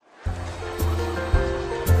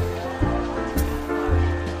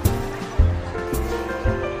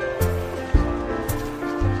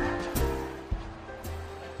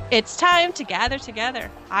It's time to gather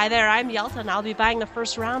together. Hi there, I'm Yelta, and I'll be buying the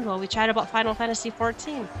first round while we chat about Final Fantasy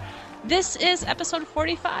XIV. This is episode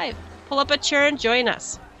 45. Pull up a chair and join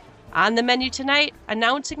us. On the menu tonight,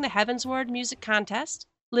 announcing the Heavensward Music Contest.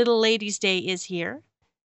 Little Ladies' Day is here.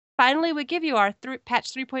 Finally, we give you our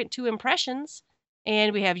patch 3.2 impressions,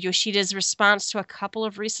 and we have Yoshida's response to a couple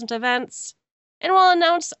of recent events, and we'll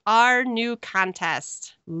announce our new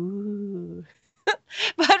contest. Ooh.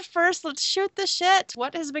 But first, let's shoot the shit.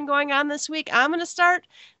 What has been going on this week? I'm going to start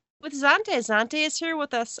with Zante. Zante is here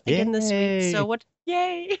with us again this week. So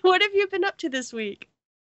yay. What have you been up to this week?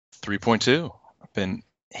 3.2. I've been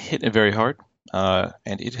hitting it very hard, and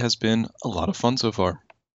it has been a lot of fun so far.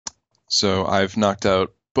 So I've knocked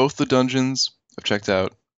out both the dungeons. I've checked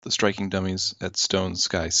out the striking dummies at Stone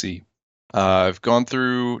Sky Sea. I've gone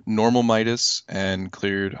through normal Midas and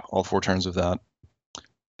cleared all 4 turns of that.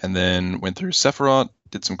 And then went through Sephiroth,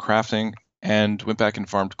 did some crafting, and went back and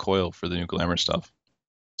farmed Coil for the new Glamour stuff.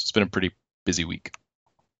 So it's been a pretty busy week.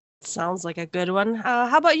 Sounds like a good one.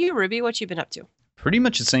 How about you, Ruby? What you been up to? Pretty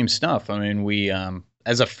much the same stuff. I mean, we,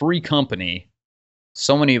 as a free company,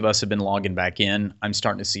 so many of us have been logging back in. I'm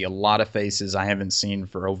starting to see a lot of faces I haven't seen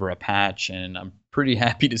for over a patch, and I'm pretty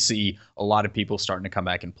happy to see a lot of people starting to come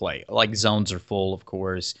back and play. Like, zones are full, of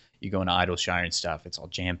course. You go into Idleshire and stuff, it's all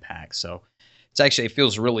jam-packed, so it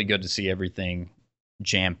feels really good to see everything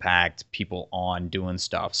jam-packed, people on doing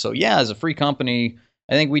stuff. So yeah, as a free company,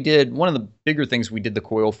 I think we did one of the bigger things. We did the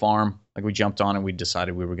Coil farm. Like, we jumped on and we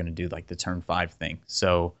decided we were going to do like the turn 5 thing.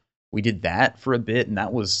 So we did that for a bit, and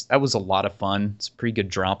that was a lot of fun. It's pretty good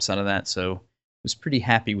drops out of that, so I was pretty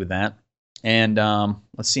happy with that. And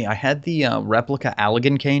let's see, I had the replica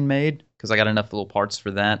Allagan cane made because I got enough little parts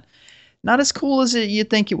for that. Not as cool as you'd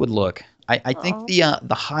think it would look. I think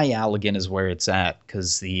the high Allagan is where it's at,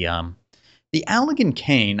 because the Allagan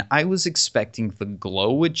cane, I was expecting the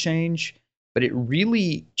glow would change, but it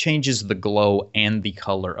really changes the glow and the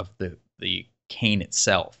color of the cane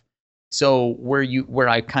itself. So where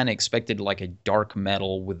I kind of expected like a dark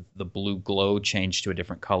metal with the blue glow change to a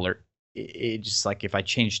different color, it just like if I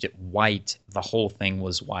changed it white, the whole thing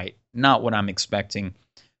was white. Not what I'm expecting.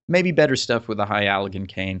 Maybe better stuff with a high Allagan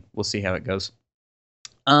cane. We'll see how it goes.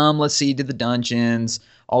 Let's see, did the dungeons,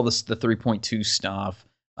 all the 3.2 stuff.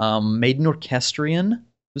 Made an Orchestrion.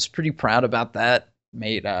 Was pretty proud about that.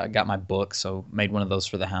 Got my book, so made one of those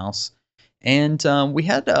for the house. And we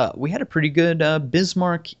had a pretty good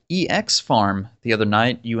Bismarck EX farm the other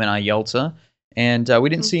night, you and I, Yelta. And we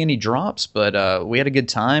didn't see any drops, but we had a good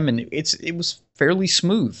time, and it was fairly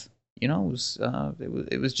smooth. You know,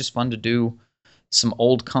 it was just fun to do some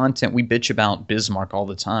old content. We bitch about Bismarck all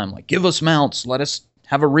the time, like, give us mounts, let us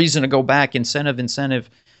have a reason to go back, incentive.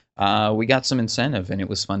 We got some incentive, and it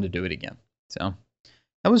was fun to do it again. So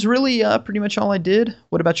that was really pretty much all I did.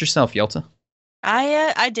 What about yourself, Yelta?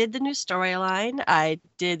 I did the new storyline. I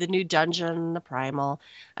did the new dungeon, the primal.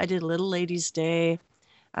 I did Little Ladies' Day.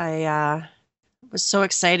 I was so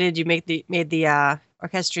excited you made the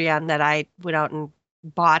Orchestrion that I went out and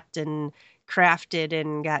bought and crafted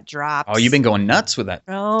and got drops. Oh, you've been going nuts with that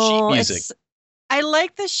sheet music. I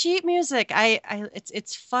like the sheet music.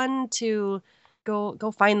 It's fun to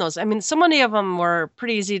go find those. I mean, so many of them were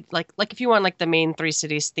pretty easy. Like if you want like the main 3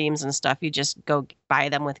 cities themes and stuff, you just go buy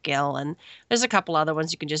them with Gil. And there's a couple other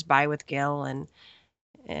ones you can just buy with Gil.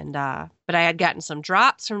 But I had gotten some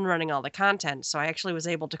drops from running all the content, so I actually was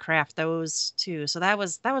able to craft those too. So that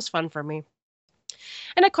was fun for me.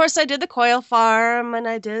 And of course, I did the Coil farm and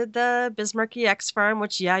I did the Bismarck EX farm,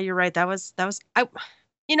 which, yeah, you're right. That was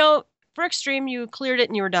for Extreme, you cleared it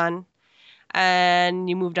and you were done. And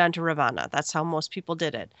you moved on to Ravana. That's how most people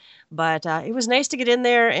did it. But it was nice to get in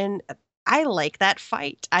there, and I like that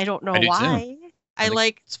fight. I don't know why.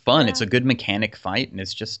 It's fun. Yeah. It's a good mechanic fight, and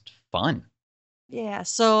it's just fun. Yeah,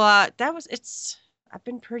 so I've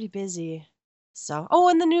been pretty busy. So,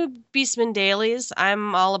 and the new Beastman dailies.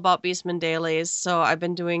 I'm all about Beastman dailies, so I've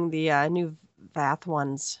been doing the new Vath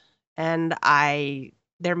ones, and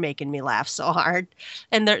they're making me laugh so hard,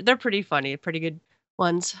 and they're pretty funny, pretty good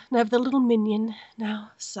ones. And I have the little minion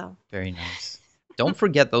now, so very nice. Don't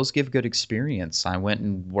forget, those give good experience. I went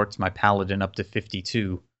and worked my paladin up to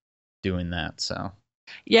 52 doing that, so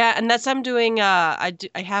yeah. And that's I'm doing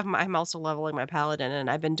I'm also leveling my paladin, and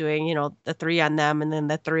I've been doing the 3 on them and then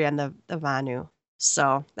the 3 on the Vanu.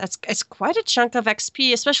 So it's quite a chunk of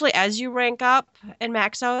XP, especially as you rank up and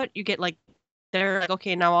max out. You get like, they're like,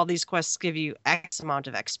 okay, now all these quests give you X amount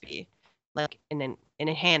of XP, like in an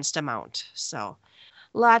enhanced amount. So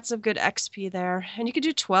lots of good XP there. And you could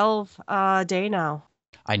do 12 a day now.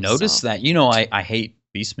 I noticed that. I hate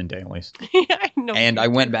Beastman dailies. Yeah, I No, And you I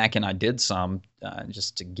went do. back and I did some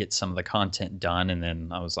just to get some of the content done, and then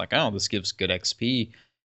I was like, oh, this gives good XP.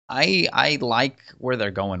 I like where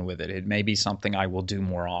they're going with it. It may be something I will do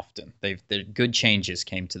more often. The good changes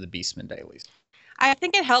came to the Beastman dailies. I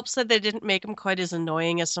think it helps that they didn't make them quite as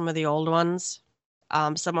annoying as some of the old ones.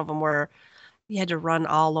 Some of them were you had to run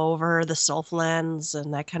all over the Southlands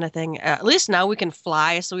and that kind of thing. At least now we can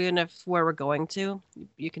fly, so even if where we're going to,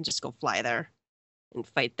 you can just go fly there and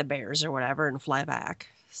fight the bears or whatever and fly back.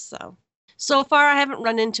 So far I haven't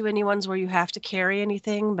run into any ones where you have to carry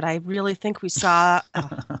anything, but I really think we saw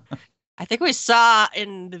I think we saw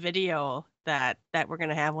in the video that we're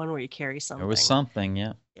gonna have one where you carry something. There was something,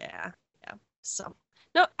 yeah. Yeah, yeah. So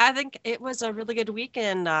no, I think it was a really good week,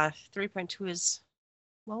 and 3.2 is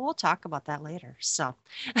well, we'll talk about that later. So,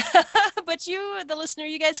 but you, the listener,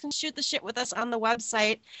 you guys can shoot the shit with us on the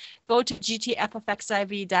website. Go to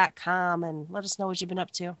gtffxiv.com and let us know what you've been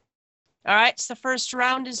up to. All right, so the first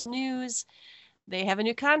round is news. They have a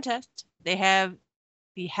new contest. They have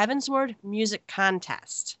the Heavensward Music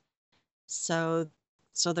Contest. So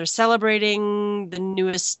they're celebrating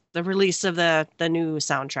the release of the new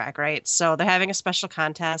soundtrack, right? So they're having a special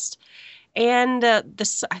contest. And I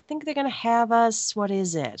think they're going to have us, what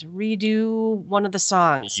is it? Redo one of the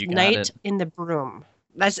songs, You got Night it. in the Broom.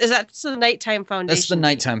 That's the Nighttime Foundation. That's the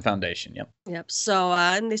Nighttime Foundation, yep. Yep. So,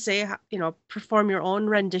 and they say, perform your own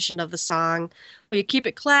rendition of the song. Or you keep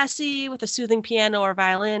it classy with a soothing piano or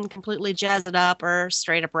violin, completely jazz it up, or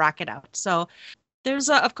straight up rock it out. So there's,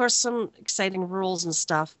 of course, some exciting rules and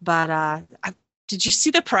stuff. But did you see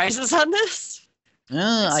the prizes on this?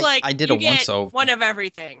 It's I did you a get once-over. one of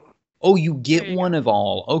everything. Oh, you get There you one go. of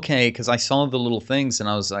all. Okay, because I saw the little things and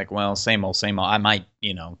I was like, well, same old, same old. I might,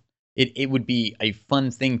 it would be a fun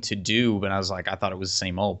thing to do, but I was like, I thought it was the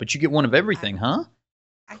same old. But you get one of everything, huh?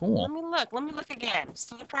 Cool. Let me look again.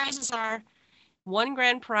 So the prizes are one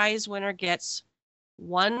grand prize winner gets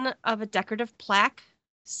one of a decorative plaque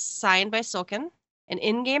signed by Soken, an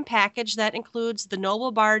in-game package that includes the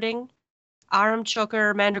Noble Barding, Arum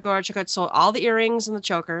choker, Mandragora choker, so all the earrings and the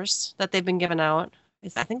chokers that they've been given out.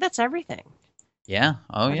 I think that's everything. Yeah.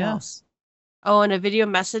 Oh, What yeah. else? Oh, and a video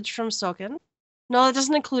message from Soken. No, it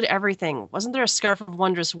doesn't include everything. Wasn't there a scarf of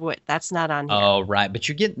wondrous wit? That's not on here. Oh, right. But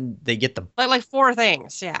they get the Like 4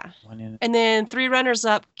 things, yeah. one in it. And then 3 runners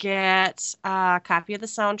up get a copy of the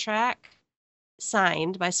soundtrack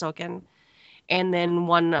signed by Soken, and then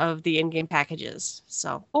one of the in-game packages.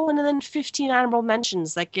 So, and then 15 honorable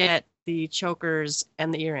mentions that get the chokers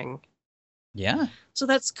and the earring. Yeah. So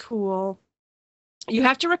that's cool. You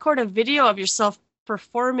have to record a video of yourself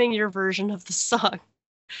performing your version of the song.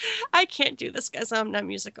 I can't do this, guys. I'm not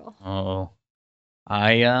musical. Oh.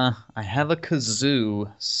 I have a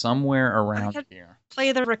kazoo somewhere around could- here.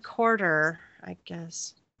 Play the recorder, I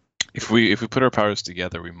guess. If we put our powers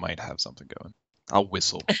together, we might have something going. I'll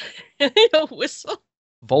whistle. You'll whistle.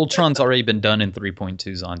 Voltron's already been done in 3.2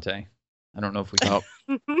 Zante. I don't know if we can.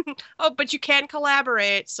 Oh, but you can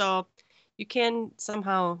collaborate, so you can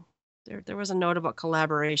somehow. There was a note about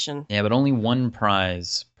collaboration. Yeah, but only one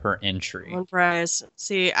prize per entry. One prize.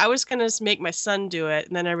 See, I was gonna make my son do it,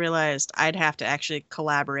 and then I realized I'd have to actually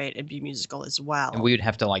collaborate and be musical as well. And we would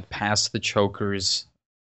have to pass the chokers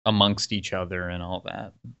amongst each other and all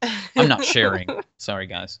that. I'm not sharing. Sorry,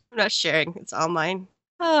 guys. I'm not sharing. It's all mine.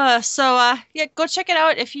 Yeah, go check it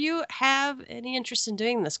out. If you have any interest in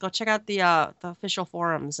doing this, go check out the official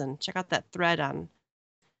forums and check out that thread on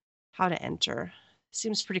how to enter.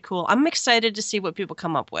 Seems pretty cool. I'm excited to see what people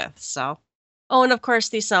come up with. So, and of course,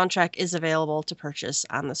 the soundtrack is available to purchase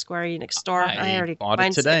on the Square Enix store. I already bought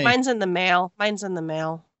it today. Mine's in the mail. I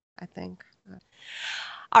think.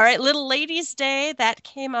 All right, Little Ladies Day, that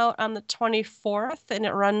came out on the 24th, and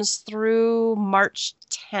it runs through March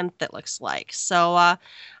 10th, it looks like. So,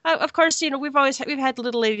 of course, we've had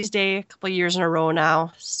Little Ladies Day a couple of years in a row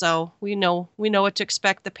now, so we know what to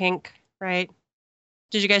expect. The pink, right?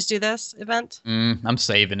 Did you guys do this event? I'm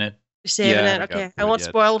saving it. You're saving Yeah, it? I got Okay, I through it won't yet.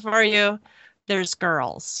 spoil it for you. There's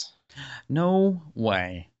girls. No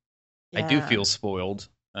way. I do Yeah. feel spoiled,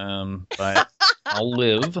 but I'll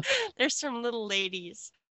live. There's some little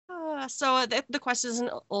ladies. So the quest isn't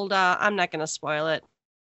old. I'm not going to spoil it.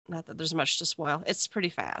 Not that there's much to spoil. It's pretty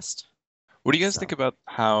fast. What do you guys So- think about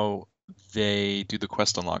how they do the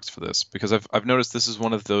quest unlocks for this? Because I've noticed this is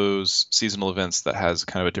one of those seasonal events that has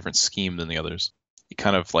kind of a different scheme than the others. It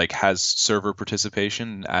kind of has server participation,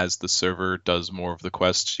 and as the server does more of the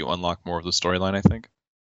quests, you unlock more of the storyline, I think.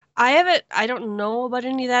 I don't know about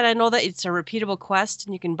any of that. I know that it's a repeatable quest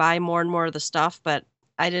and you can buy more and more of the stuff, but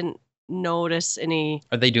I didn't notice any.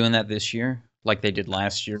 Are they doing that this year? Like they did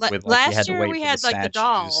last year? With Last you had to year wait we for had, the like, the statues?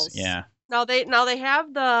 dolls. Yeah. Now they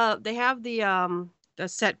have the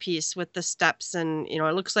set piece with the steps, and it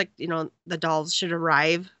looks like the dolls should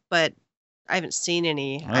arrive, but I haven't seen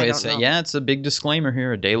any. Oh, I don't know. it's a big disclaimer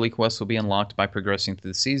here. A daily quest will be unlocked by progressing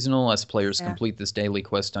through the seasonal. As players Yeah. complete this daily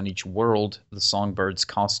quest on each world, the songbirds'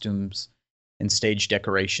 costumes and stage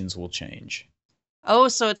decorations will change. Oh,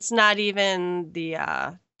 so it's not even the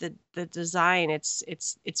design.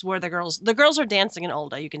 It's where the girls are dancing in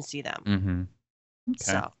Ul'dah. You can see them. Mm-hmm. Okay.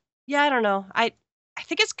 So yeah, I don't know. I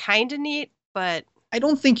think it's kind of neat, but I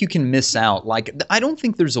don't think you can miss out. Like, I don't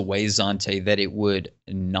think there's a way, Zante, that it would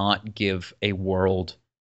not give a world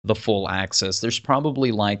the full access. There's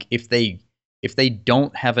probably like if they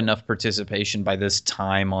don't have enough participation by this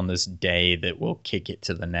time on this day, that will kick it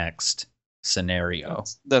to the next scenario.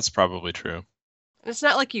 That's probably true. it's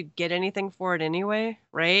not like you get anything for it anyway,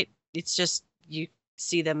 right? It's just you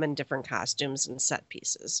see them in different costumes and set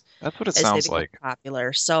pieces That's what it as they sounds become like.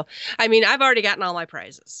 popular. So, I mean, I've already gotten all my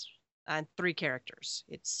prizes on 3 characters.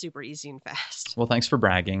 It's super easy and fast. Well, thanks for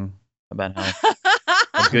bragging about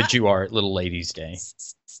how good you are at Little Ladies Day.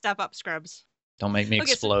 Step up, Scrubs. Don't make me Okay,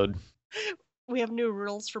 so- explode. We have new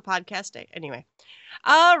rules for podcast day. Anyway.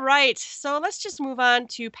 All right. So let's just move on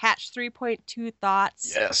to patch 3.2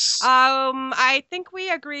 thoughts. Yes. I think we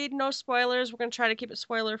agreed no spoilers. We're going to try to keep it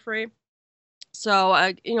spoiler free.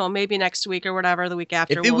 So, maybe next week or whatever, the week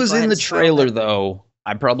after. If it was in the trailer, though,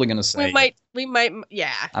 I'm probably going to say we might,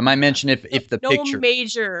 yeah. I might mention if the no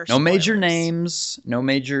picture no major spoilers. names, no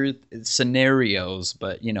major scenarios,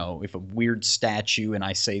 but if a weird statue and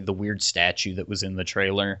I say the weird statue that was in the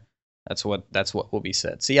trailer, that's what will be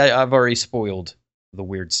said. See, I've already spoiled the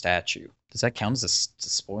weird statue. Does that count as a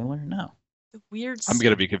spoiler? No. The weird. I'm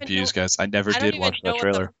gonna be confused, guys. I never did watch that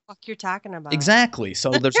trailer. What the fuck you're talking about? Exactly.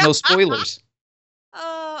 So there's no spoilers.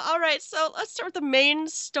 All right. So let's start with the main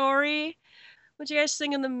story. What did you guys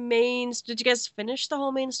think of the main? Did you guys finish the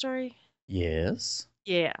whole main story? Yes.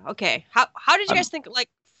 Yeah. Okay. How did you guys think? Like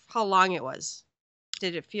how long it was?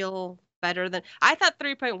 Did it feel better than? I thought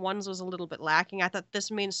 3.1's was a little bit lacking. I thought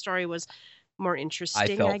this main story was more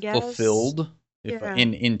interesting. I felt fulfilled. Yeah.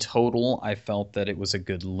 In total, I felt that it was a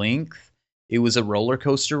good length. It was a roller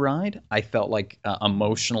coaster ride. I felt like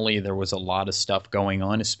emotionally there was a lot of stuff going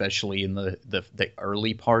on, especially in the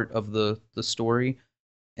early part of the story,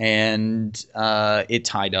 and it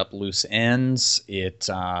tied up loose ends. It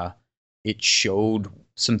showed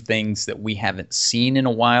some things that we haven't seen in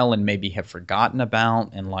a while and maybe have forgotten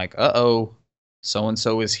about, and like, so and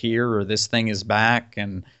so is here or this thing is back,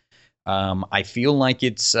 and I feel like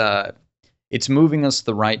it's moving us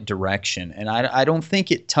the right direction. And I don't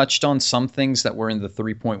think it touched on some things that were in the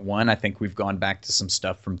 3.1. I think we've gone back to some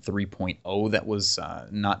stuff from 3.0 that was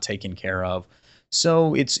not taken care of.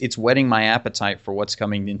 So it's whetting my appetite for what's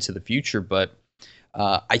coming into the future. But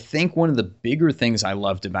I think one of the bigger things I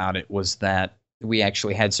loved about it was that we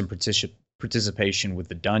actually had some participation with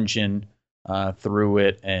the dungeon through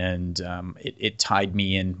it. And it tied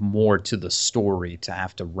me in more to the story to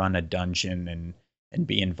have to run a dungeon and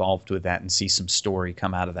be involved with that and see some story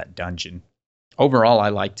come out of that dungeon. Overall, I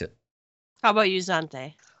liked it. How about you,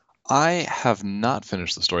 Zante? I have not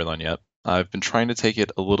finished the storyline yet. I've been trying to take it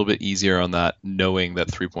a little bit easier on that, knowing that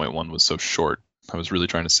 3.1 was so short. I was really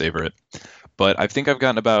trying to savor it. But I think I've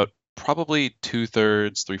gotten about probably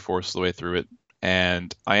 2/3, 3/4 of the way through it.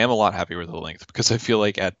 And I am a lot happier with the length because I feel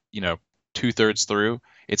like at, 2/3 through,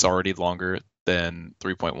 it's already longer than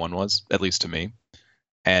 3.1 was, at least to me.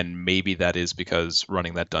 And maybe that is because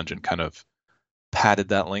running that dungeon kind of padded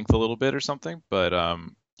that length a little bit or something. But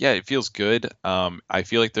yeah, it feels good. I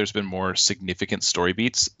feel like there's been more significant story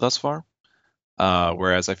beats thus far.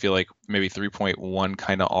 Whereas I feel like maybe 3.1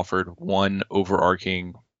 kind of offered one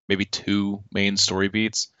overarching, maybe 2 main story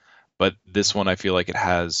beats. But this one, I feel like it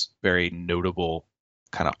has very notable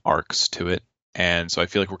kind of arcs to it. And so I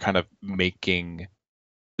feel like we're kind of making...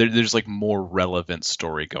 There's like more relevant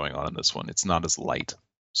story going on in this one. It's not as light.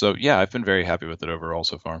 So yeah, I've been very happy with it overall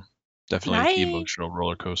so far. Definitely an emotional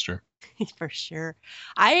roller coaster. For sure.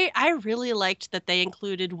 I really liked that they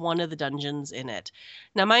included one of the dungeons in it.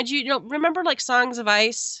 Now, mind you, remember like Songs of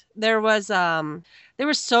Ice? There was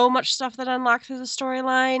so much stuff that unlocked through the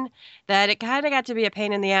storyline that it kind of got to be a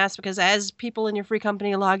pain in the ass because as people in your free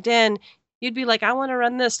company logged in, you'd be like, I want to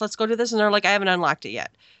run this, let's go do this, and they're like, I haven't unlocked it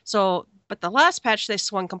yet. So but the last patch, they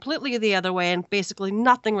swung completely the other way, and basically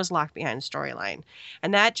nothing was locked behind storyline.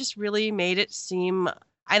 And that just really made it seem,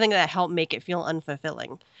 I think that helped make it feel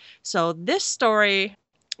unfulfilling. So this story,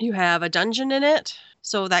 you have a dungeon in it,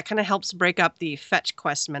 so that kind of helps break up the fetch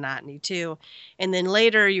quest monotony too. And then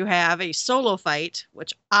later you have a solo fight,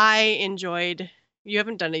 which I enjoyed. You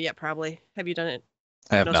haven't done it yet, probably. Have you done it?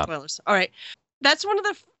 I have No not. spoilers. All right. That's one of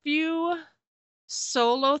the few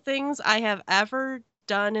solo things I have ever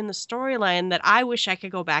done in the storyline that I wish I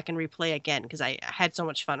could go back and replay again because I had so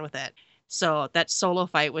much fun with it. So that solo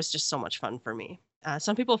fight was just so much fun for me.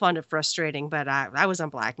 Some people found it frustrating, but I was on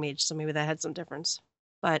Black Mage, so maybe that had some difference.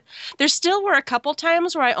 But there still were a couple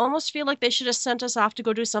times where I almost feel like they should have sent us off to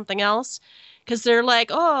go do something else because they're like,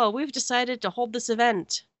 oh, we've decided to hold this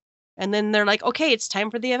event. And then they're like, okay, it's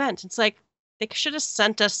time for the event. It's like, they should have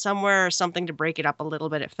sent us somewhere or something to break it up a little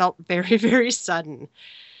bit. It felt very, very sudden.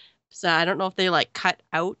 So I don't know if they like cut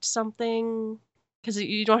out something because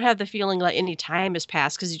you don't have the feeling like any time has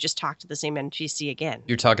passed because you just talked to the same NPC again.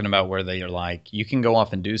 You're talking about where they are like, you can go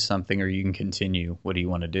off and do something or you can continue. What do you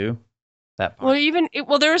want to do? That part.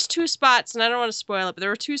 Well, there was two spots, and I don't want to spoil it, but there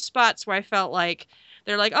were two spots where I felt like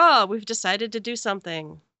they're like, oh, we've decided to do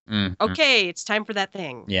something. Okay, it's time for that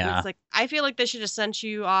thing. Yeah. It's like I feel like they should have sent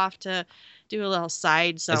you off to do a little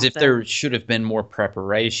side something. As if there should have been more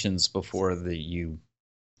preparations before you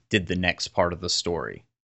did the next part of the story.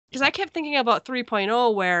 Because I kept thinking about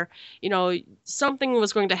 3.0 where, something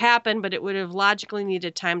was going to happen, but it would have logically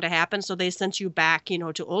needed time to happen. So they sent you back, to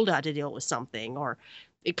Ul'dah to deal with something, or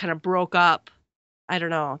it kind of broke up. I don't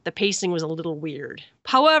know. The pacing was a little weird.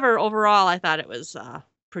 However, overall, I thought it was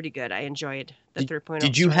pretty good. I enjoyed the 3.0.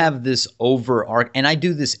 Did you have this overarch, and I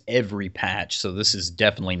do this every patch, so this is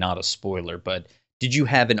definitely not a spoiler, but did you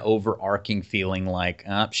have an overarching feeling like,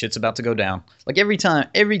 shit's about to go down? Like every time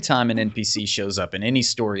an NPC shows up in any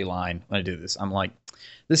storyline, when I do this, I'm like,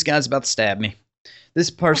 this guy's about to stab me.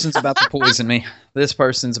 This person's about to poison me. This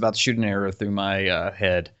person's about to shoot an arrow through my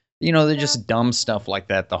head. They're just dumb stuff like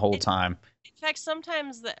that the whole time. In fact,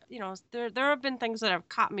 sometimes there have been things that have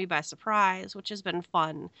caught me by surprise, which has been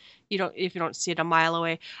fun. If you don't see it a mile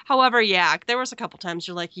away. However, yeah, there was a couple times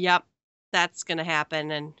you're like, yep, that's gonna happen,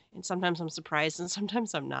 and sometimes I'm surprised, and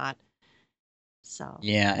sometimes I'm not. So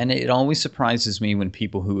yeah, and it always surprises me when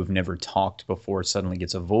people who have never talked before suddenly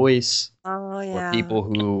gets a voice. Oh yeah. Or people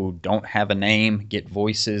who don't have a name get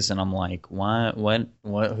voices, and I'm like, what?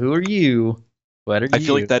 Who are you? What are you? I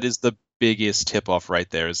feel like that is the biggest tip-off right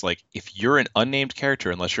there. Is like if you're an unnamed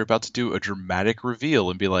character, unless you're about to do a dramatic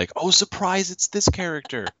reveal and be like, "Oh, surprise! It's this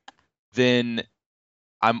character," then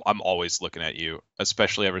I'm always looking at you.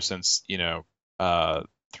 Especially ever since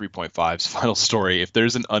 3.5's final story. If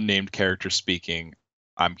there's an unnamed character speaking,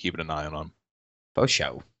 I'm keeping an eye on them. For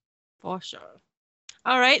sure. For sure.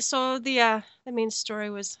 All right, so the main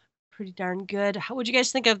story was pretty darn good. How would you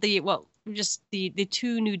guys think of the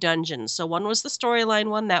two new dungeons? So one was the storyline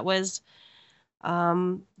one that was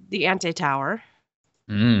the Anti-Tower.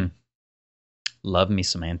 Love me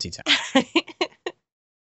some Anti-Tower.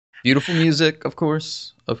 Beautiful music, of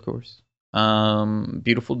course.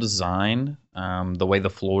 Beautiful design. The way the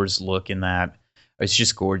floors look in that, it's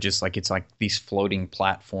just gorgeous. Like it's like these floating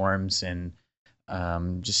platforms, and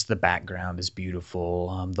just the background is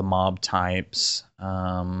beautiful. The mob types.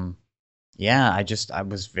 Yeah, I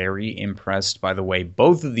was very impressed by the way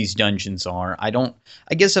both of these dungeons are. I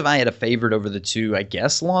guess if I had a favorite over the two, I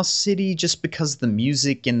guess Lost City, just because the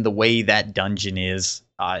music and the way that dungeon is.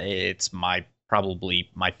 It's probably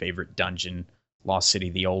my favorite dungeon. Lost City,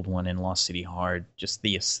 the old one, and Lost City Hard, just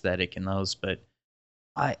the aesthetic in those. But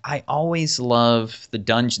I always love the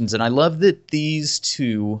dungeons, and I love that these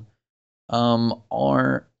two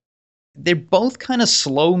they're both kind of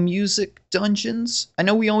slow music dungeons. I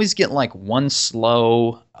know we always get like one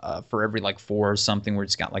slow for every like 4 or something, where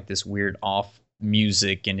it's got like this weird off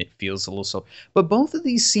music and it feels a little slow. But both of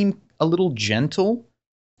these seem a little gentle.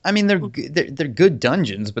 I mean, they're good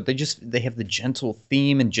dungeons, but they have the gentle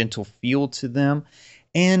theme and gentle feel to them.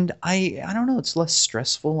 And I don't know, it's less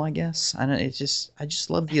stressful, I guess. I just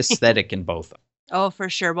love the aesthetic in both. Oh, for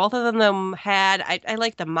sure. Both of them had I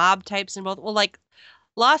like the mob types in both. Well, like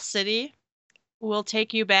Lost City will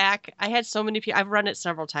take you back. I had so many people. I've run it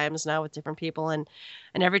several times now with different people, and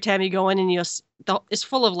every time you go in and it's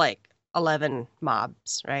full of like 11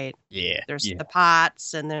 mobs, right? Yeah. There's the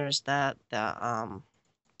pots and there's the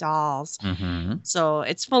dolls. Mm-hmm. So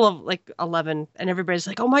it's full of like 11, and everybody's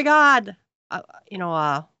like, "Oh my god!" What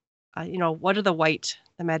are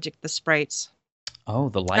the sprites? Oh,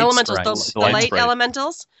 the light elementals, sprites. the light sprite.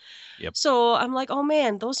 Elementals. Yep. So I'm like, oh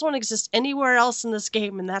man, those don't exist anywhere else in this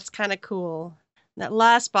game, and that's kind of cool. That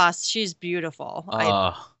last boss, she's beautiful.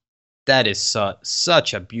 That is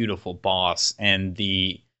such a beautiful boss, and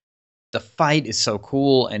the fight is so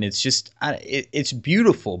cool, and it's just it's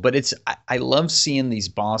beautiful. But I love seeing these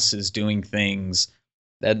bosses doing things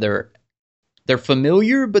that they're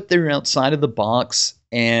familiar, but they're outside of the box,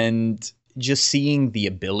 and just seeing the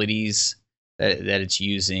abilities that it's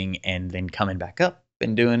using, and then coming back up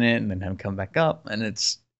been doing it, and then have him come back up, and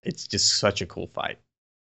it's just such a cool fight.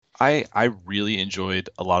 I really enjoyed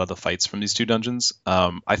a lot of the fights from these two dungeons.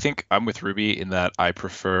 I think I'm with Ruby in that I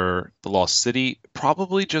prefer the Lost City,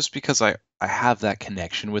 probably just because I have that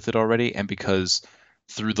connection with it already, and because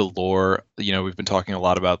through the lore, we've been talking a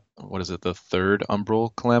lot about what is it, the third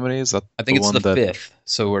Umbral Calamity? Is that I think the it's one the that fifth.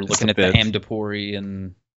 So we're it's looking the at the fifth? Amdapori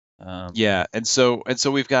and Yeah, and so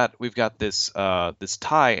we've got this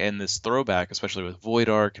tie and this throwback, especially with Void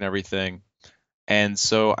Ark and everything. And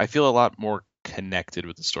so I feel a lot more connected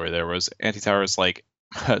with the story there. Whereas Anti-Tower is like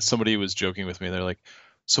somebody was joking with me. They're like,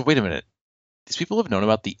 "So wait a minute, these people have known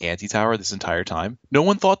about the Anti-Tower this entire time. No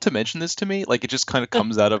one thought to mention this to me. Like it just kind of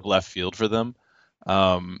comes out of left field for them."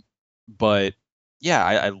 Um, but yeah,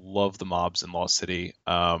 I love the mobs in Lost City.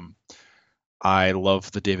 I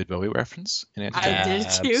love the David Bowie reference in I Anti-Tower. did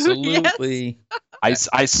too. Yes. absolutely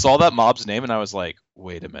I saw that mob's name and I was like,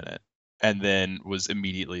 "Wait a minute," and then was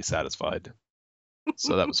immediately satisfied.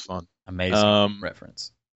 So that was fun. amazing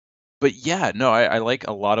reference. But yeah, no, I like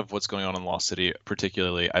a lot of what's going on in Lost City,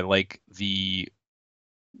 particularly. I like the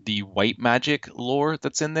white magic lore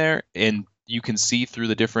that's in there, and you can see through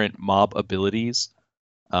the different mob abilities.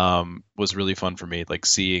 Was really fun for me, like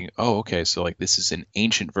seeing, oh, okay, so like this is an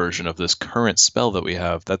ancient version of this current spell that we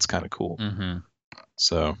have. That's kind of cool. Mm-hmm.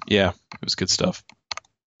 So yeah, it was good stuff.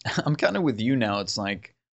 I'm kind of with you now. It's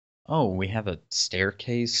like, oh, we have a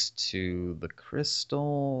staircase to the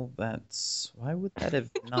crystal. Why would that have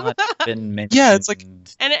not been mentioned? Yeah, it's like-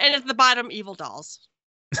 And at the bottom, evil dolls.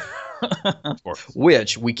 Of course.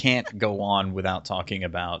 Which we can't go on without talking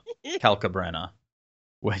about Calcabrena,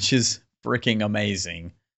 which is freaking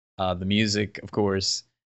amazing. The music, of course,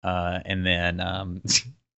 and then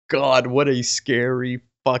God, what a scary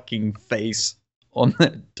fucking face on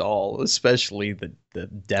that doll, especially the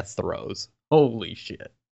death throes. Holy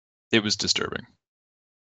shit. It was disturbing.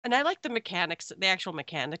 And I like the mechanics, the actual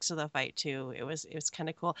mechanics of the fight too. It was kind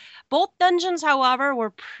of cool. Both dungeons, however,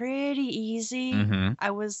 were pretty easy. Mm-hmm.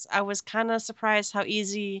 I was kind of surprised how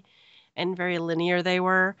easy and very linear they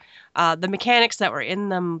were. The mechanics that were in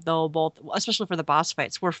them, though, both, especially for the boss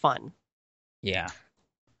fights, were fun. Yeah.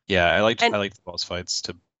 Yeah, I liked And- the boss fights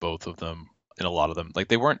to both of them, and a lot of them. Like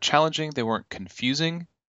they weren't challenging, they weren't confusing,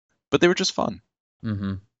 but they were just fun.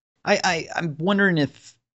 Mm-hmm. I'm wondering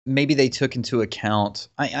if maybe they took into account.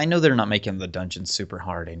 I know they're not making the dungeons super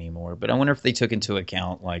hard anymore, but I wonder if they took into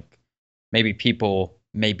account like maybe people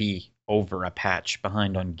may be over a patch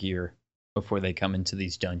behind on gear before they come into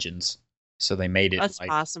these dungeons, so they made it That's like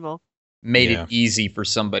possible. made Yeah. it easy for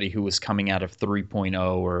somebody who was coming out of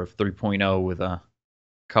 3.0 or 3.0 with a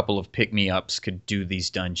couple of pick-me-ups could do these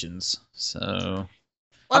dungeons. So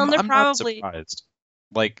Well, and they're I'm not probably surprised.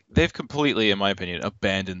 Like they've completely, in my opinion,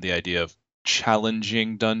 abandoned the idea of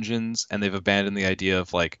challenging dungeons, and they've abandoned the idea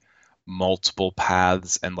of like multiple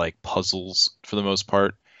paths and like puzzles for the most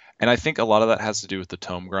part. And I think a lot of that has to do with the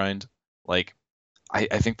tome grind. Like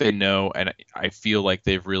I think they know, and I feel like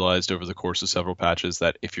they've realized over the course of several patches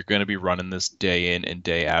that if you're going to be running this day in and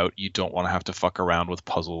day out, you don't want to have to fuck around with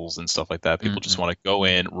puzzles and stuff like that. People just want to go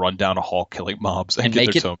in, run down a hall, killing mobs, and get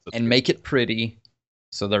make their it tomes. That's and good. make it pretty.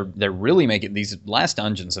 So they're really making these last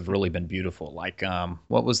dungeons have really been beautiful. Like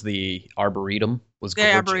what was the Arboretum? Was the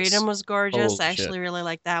gorgeous. Arboretum was gorgeous. Holy I actually shit. really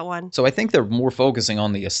like that one. So I think they're more focusing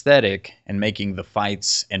on the aesthetic and making the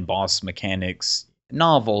fights and boss mechanics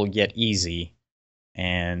novel yet easy.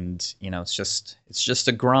 And it's just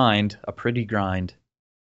a grind, a pretty grind.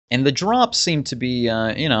 And the drops seem to be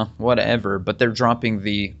whatever, but they're dropping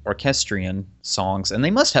the orchestrion songs, and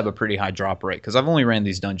they must have a pretty high drop rate because I've only ran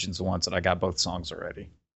these dungeons once and I got both songs already.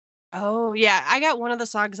 Oh yeah, I got one of the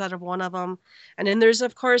songs out of one of them, and then there's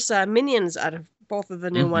of course minions out of both of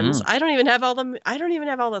the new ones. I don't even have all the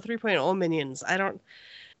 3.0 minions. I don't.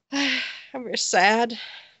 I'm very sad.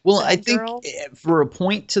 Well, Sad I think girl. for a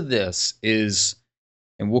point to this is,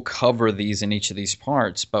 and we'll cover these in each of these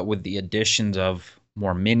parts, but with the additions of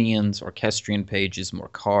more minions, orchestrion pages, more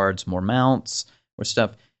cards, more mounts, more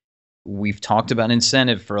stuff, we've talked about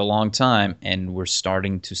incentive for a long time, and we're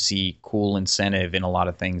starting to see cool incentive in a lot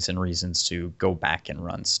of things and reasons to go back and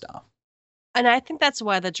run stuff. And I think that's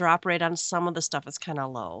why the drop rate on some of the stuff is kind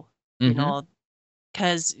of low. You know,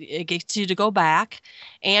 because it gets you to go back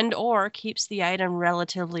and or keeps the item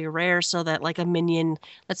relatively rare so that like a minion,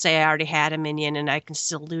 let's say I already had a minion and I can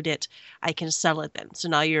still loot it, I can sell it then. So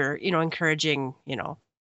now you're, encouraging,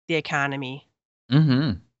 the economy.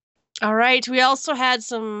 Mm-hmm. All right. We also had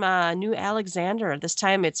some new Alexander. This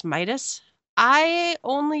time it's Midas. I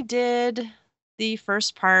only did the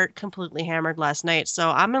first part completely hammered last night, so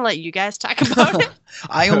I'm gonna let you guys talk about it.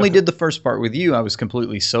 I only did the first part with you. I was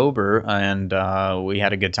completely sober, and we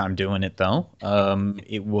had a good time doing it. Though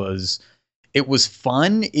it was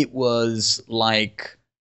fun. It was like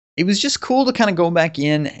it was just cool to kind of go back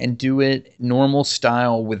in and do it normal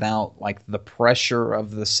style without like the pressure of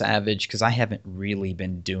the Savage, because I haven't really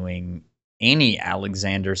been doing any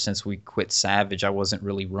Alexander since we quit Savage. I wasn't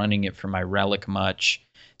really running it for my relic much,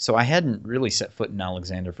 so I hadn't really set foot in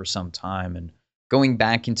Alexander for some time. And going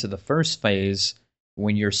back into the first phase,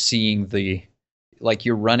 when you're seeing the like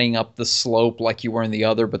you're running up the slope like you were in the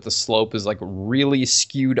other, but the slope is like really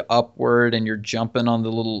skewed upward, and you're jumping on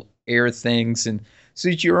the little air things, and so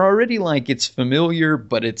you're already like it's familiar,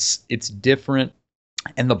 but it's different.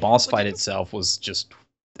 And the boss fight itself was just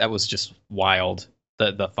wild.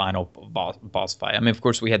 The final boss fight. I mean, of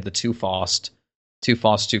course, we had the Too Fast, Too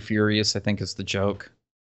Furious, I think is the joke.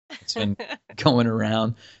 It's been going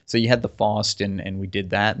around. So you had the Faust, and we did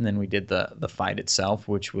that, and then we did the fight itself,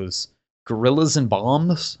 which was gorillas and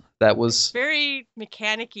bombs. That was very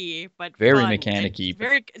mechanic-y, but very fun. mechanic-y.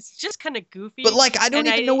 It's just kind of goofy. But like, I don't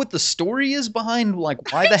even know what the story is behind.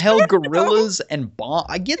 Like, why the hell gorillas and bomb?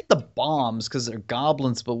 I get the bombs because they're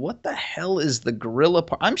goblins, but what the hell is the gorilla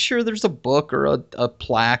part? I'm sure there's a book or a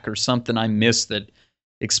plaque or something I missed that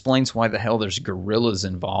explains why the hell there's gorillas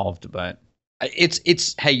involved. But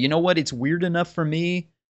it's hey, you know what? It's weird enough for me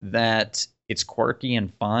that it's quirky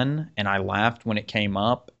and fun, and I laughed when it came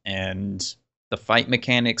up, and the fight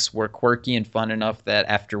mechanics were quirky and fun enough that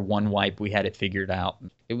after one wipe, we had it figured out.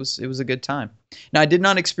 It was a good time. Now, I did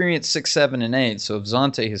not experience 6, 7, and 8, so if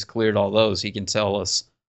Zante has cleared all those, he can tell us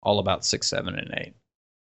all about 6, 7, and 8.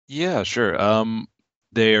 Yeah, sure.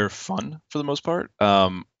 They're fun for the most part.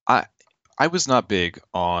 I was not big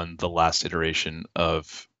on the last iteration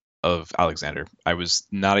of Alexander. I was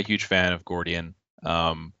not a huge fan of Gordian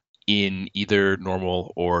in either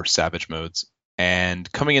normal or savage modes.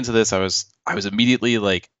 And coming into this, I was immediately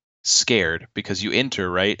like scared because you enter,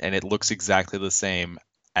 right, and it looks exactly the same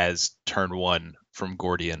as turn 1 from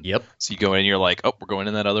Gordian. Yep. So you go in and you're like, oh, we're going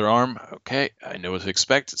in that other arm. Okay, I know what to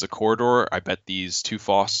expect. It's a corridor. I bet these 2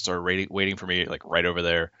 Fausts are waiting for me like right over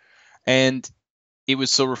there. And it was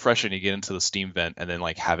so refreshing to get into the steam vent and then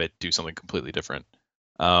like have it do something completely different.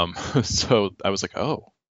 So I was like,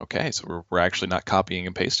 oh, okay, so we're actually not copying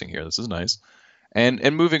and pasting here. This is nice. And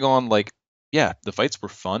moving on, like, yeah, the fights were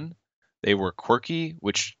fun. They were quirky,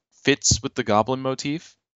 which fits with the goblin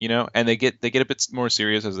motif, you know, and they get a bit more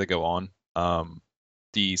serious as they go on.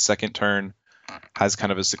 The second turn has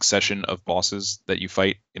kind of a succession of bosses that you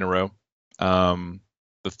fight in a row. The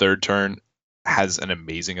third turn has an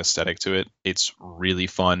amazing aesthetic to it. It's really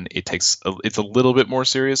fun. It's a little bit more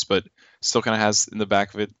serious, but still kind of has in the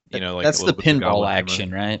back of it, you know, like that's the pinball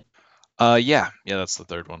action, right? Yeah, that's the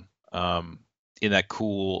third one. In that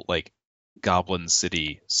cool like Goblin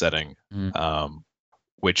City setting,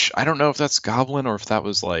 which I don't know if that's Goblin or if that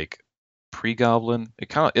was like pre-Goblin.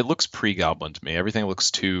 It looks pre-Goblin to me. Everything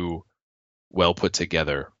looks too well put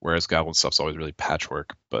together, whereas Goblin stuff's always really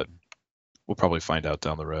patchwork. But we'll probably find out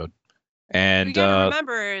down the road. And you gotta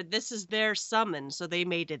remember, this is their summon, so they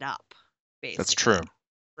made it up. Basically. That's true.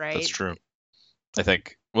 Right. That's true. I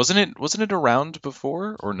think wasn't it around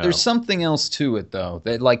before or no? There's something else to it though.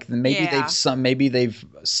 That like maybe they've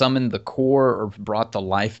summoned the core or brought the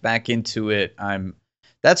life back into it.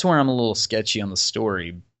 That's where I'm a little sketchy on the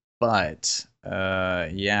story, but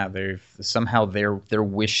yeah, they've somehow their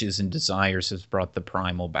wishes and desires has brought the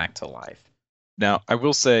primal back to life. Now, I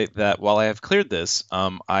will say that while I have cleared this,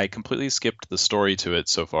 I completely skipped the story to it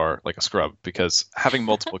so far, like a scrub, because having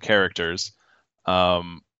multiple characters,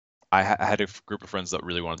 I had a group of friends that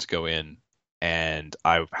really wanted to go in, and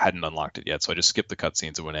I hadn't unlocked it yet, so I just skipped the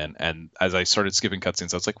cutscenes and went in. And as I started skipping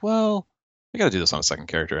cutscenes, I was like, well, I got to do this on a second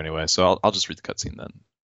character anyway, so I'll just read the cutscene then.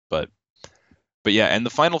 But yeah, and the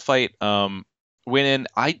final fight, went in.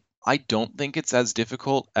 I don't think it's as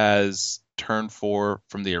difficult as turn 4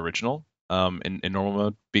 from the original. In normal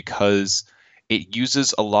mode, because it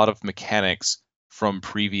uses a lot of mechanics from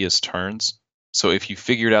previous turns. So if you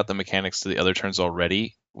figured out the mechanics to the other turns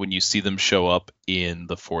already, when you see them show up in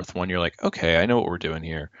the fourth one, you're like, okay, I know what we're doing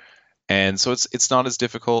here. And so it's not as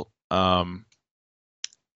difficult,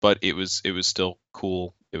 but it was still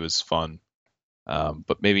cool. It was fun,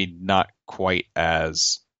 but maybe not quite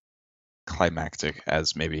as climactic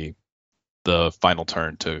as maybe the final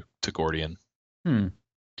turn to Gordian.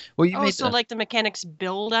 Well, you Oh, made so like the mechanics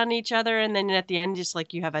build on each other, and then at the end, just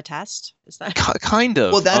like you have a test. Is that? Kind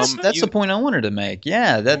of. well, that's the point I wanted to make.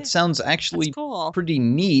 Yeah, that Yeah, sounds that's actually cool. pretty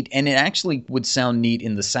neat, and it actually would sound neat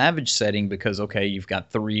in the Savage setting because okay, you've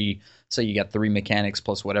got three. So you got three mechanics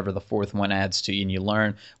plus whatever the fourth one adds to you, and you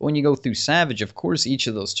learn. When you go through Savage, of course, each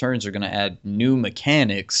of those turns are going to add new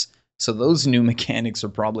mechanics. So those new mechanics are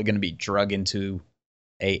probably going to be drug into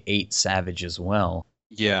a 8 Savage as well.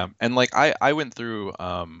 Yeah, and like I went through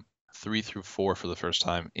 3 through 4 for the first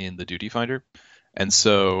time in the Duty Finder, and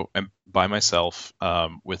so I'm by myself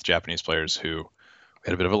with Japanese players who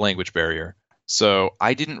had a bit of a language barrier. So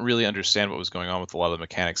I didn't really understand what was going on with a lot of the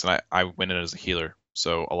mechanics, and I went in as a healer,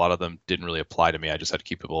 so a lot of them didn't really apply to me. I just had to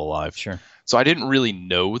keep people alive. Sure. So I didn't really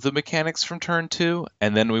know the mechanics from turn 2,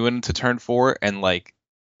 and then we went into turn 4, and like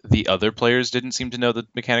the other players didn't seem to know the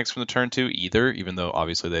mechanics from the turn 2 either, even though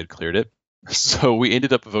obviously they had cleared it. So we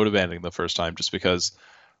ended up vote abandoning the first time just because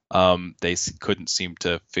they couldn't seem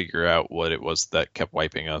to figure out what it was that kept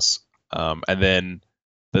wiping us. And then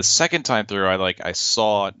the second time through, I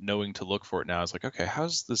saw, knowing to look for it now, I was like, okay, how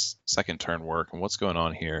does this second turn work and what's going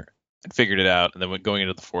on here? And figured it out. And then when going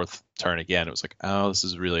into the fourth turn again, it was like, oh, this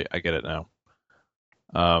is really, I get it now.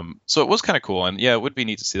 So it was kind of cool, and yeah, it would be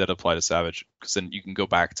neat to see that apply to Savage, because then you can go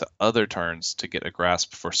back to other turns to get a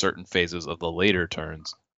grasp for certain phases of the later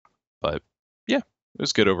turns. But yeah, it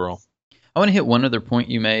was good overall. I want to hit one other point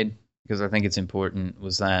you made because I think it's important.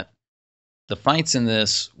 Was that the fights in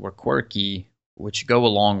this were quirky, which go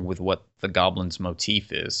along with what the Goblin's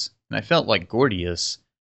motif is, and I felt like Gordius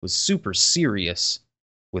was super serious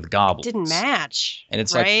with goblins. Didn't match. And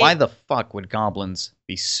it's right? like, why the fuck would goblins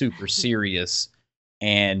be super serious?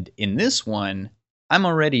 And in this one, I'm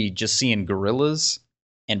already just seeing gorillas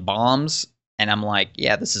and bombs, and I'm like,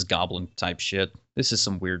 yeah, this is goblin type shit. This is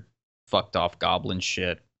some weird, fucked off goblin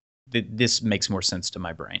shit. This makes more sense to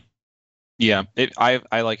my brain. Yeah,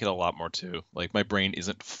 I like it a lot more too. Like my brain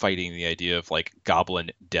isn't fighting the idea of like goblin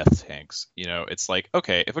death tanks. You know, it's like,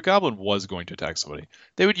 okay, if a goblin was going to attack somebody,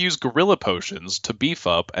 they would use gorilla potions to beef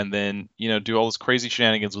up and then, do all this crazy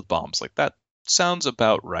shenanigans with bombs. Like that sounds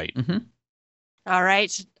about right. Mm-hmm. All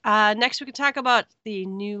right. Next, we can talk about the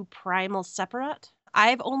new Primal Separate.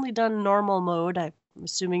 I've only done normal mode. I'm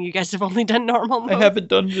assuming you guys have only done normal mode. I haven't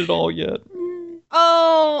done it all yet.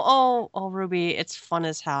 Oh, Ruby, it's fun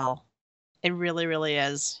as hell. It really, really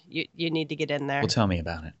is. You need to get in there. Well, tell me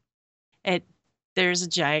about it. There's a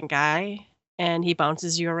giant guy, and he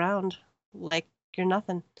bounces you around like you're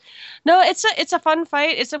nothing. No, it's a fun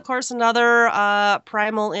fight. It's of course another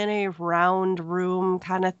primal in a round room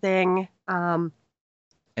kind of thing. And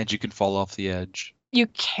you can fall off the edge. You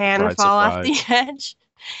can Surprise, fall off surprise. the edge.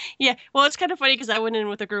 Yeah, well, it's kind of funny because I went in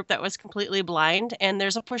with a group that was completely blind, and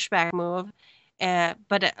there's a pushback move.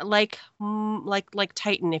 But like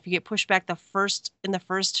Titan, if you get pushed back in the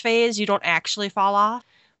first phase, you don't actually fall off.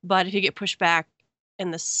 But if you get pushed back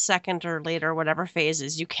in the second or later, whatever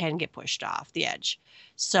phases, you can get pushed off the edge.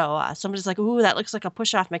 So somebody's like, "Ooh, that looks like a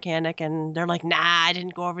push-off mechanic," and they're like, "Nah, I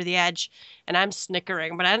didn't go over the edge," and I'm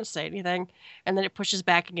snickering, but I didn't say anything. And then it pushes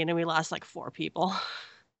back again, and we lost like 4 people.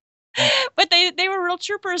 But they were real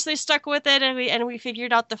troopers. They stuck with it, and we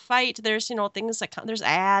figured out the fight. There's things like there's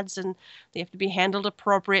ads, and they have to be handled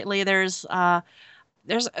appropriately. There's a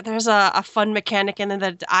fun mechanic in it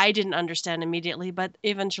that I didn't understand immediately, but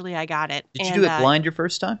eventually I got it. Did you do it blind your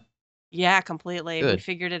first time? Yeah, completely. Good. We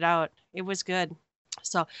figured it out. It was good.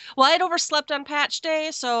 So, well, I had overslept on patch day,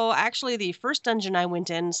 so actually the first dungeon I went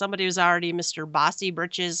in, somebody was already Mr. Bossy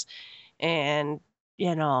Britches, and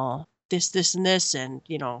this and this, and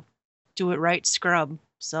do it right, scrub.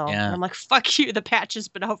 So Yeah. I'm like, fuck you. The patch has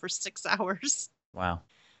been over 6 hours. Wow.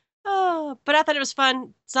 Oh, but I thought it was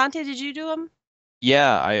fun. Zante, did you do them?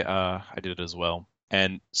 Yeah, I did it as well.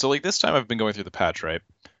 And so like this time I've been going through the patch, right?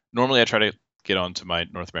 Normally I try to get onto my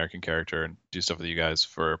North American character and do stuff with you guys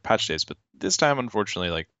for patch days, but this time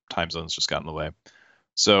unfortunately like time zones just got in the way.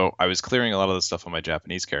 So I was clearing a lot of the stuff on my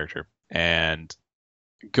Japanese character, and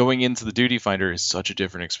going into the Duty Finder is such a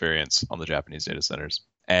different experience on the Japanese data centers.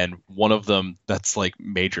 And one of them that's like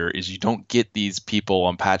major is you don't get these people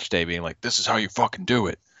on patch day being like, this is how you fucking do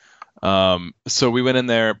it. So we went in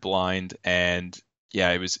there blind, and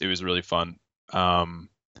yeah, it was really fun. The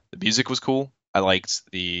music was cool. I liked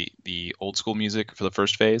the old school music for the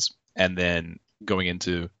first phase, and then going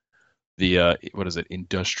into the what is it,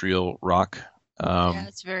 industrial rock. Yeah,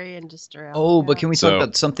 it's very industrial. Oh, but can we talk So-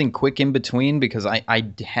 about something quick in between? Because I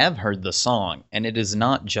have heard the song, and it is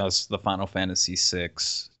not just the Final Fantasy VI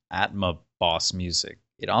Atma boss music.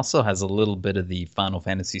 It also has a little bit of the Final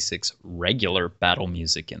Fantasy VI regular battle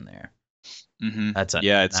music in there. Mm-hmm. That's a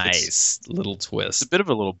Yeah, nice little it's a twist. bit of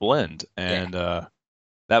a little blend, Yeah. and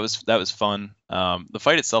that was fun. The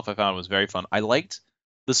fight itself I found was very fun. I liked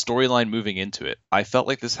the storyline moving into it. I felt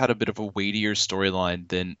like this had a bit of a weightier storyline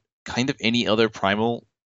than kind of any other Primal,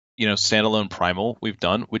 standalone Primal we've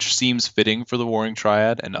done, which seems fitting for the Warring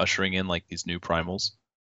Triad and ushering in like these new Primals.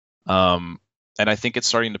 Um, and I think it's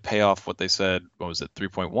starting to pay off what they said. What was it,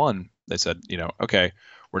 3.1? They said, okay,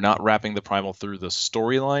 we're not wrapping the Primal through the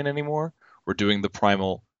storyline anymore. We're doing the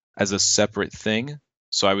Primal as a separate thing.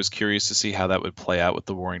 So I was curious to see how that would play out with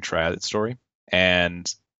the Warring Triad story.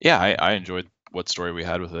 And yeah, I enjoyed what story we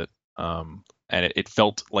had with it. And it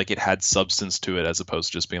felt like it had substance to it as opposed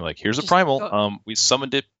to just being like, here's a Just Primal. go, We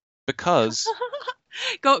summoned it because.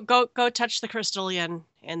 go touch the crystallian,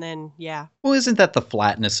 and then yeah. Well, isn't that the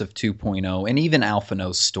flatness of 2.0 and even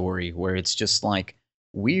Alphino's story, where it's just like,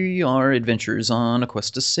 we are adventurers on a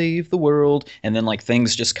quest to save the world, and then like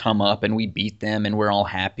things just come up and we beat them and we're all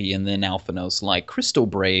happy, and then Alphino's like, Crystal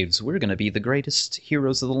Braves, we're going to be the greatest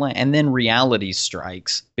heroes of the land. And then reality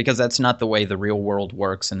strikes, because that's not the way the real world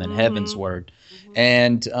works, and then Heaven's Word.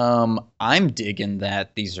 And I'm digging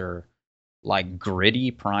that these are like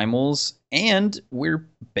gritty primals, and we're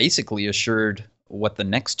basically assured what the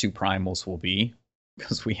next two primals will be,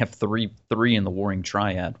 because we have three in the Warring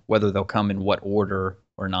Triad. Whether they'll come in what order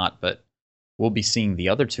or not, but we'll be seeing the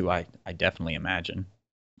other two, I definitely imagine.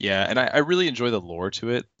 Yeah, and I really enjoy the lore to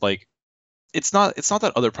it. Like, it's not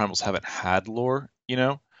that other primals haven't had lore,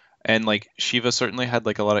 and like Shiva certainly had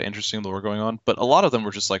like a lot of interesting lore going on, but a lot of them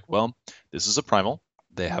were just like, well, this is a primal,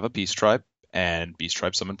 they have a beast tribe, and beast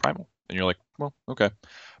tribe summon primal, and you're like, well, okay.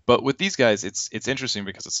 But with these guys, it's interesting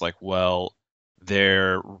because it's like, well,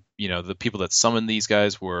 they're the people that summoned these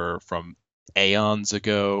guys were from aeons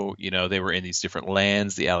ago. They were in these different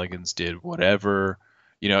lands. The Alligans did whatever.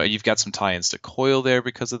 And you've got some tie-ins to Coil there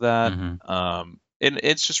because of that. And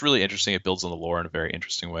it's just really interesting. It builds on the lore in a very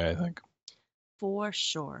interesting way, I think. For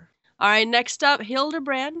sure. All right, next up,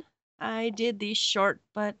 Hildebrand. I did the short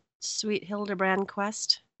but sweet Hildebrand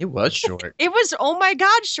quest. It was short. It was, oh my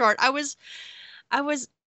god, short.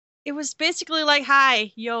 It was basically like,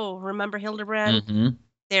 hi, yo, remember Hildebrand?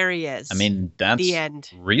 There he is. I mean, that's the end.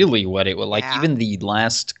 Really what it was like. Yeah. Even the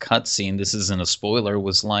last cutscene, this isn't a spoiler,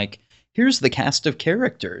 was like, here's the cast of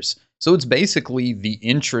characters. So it's basically the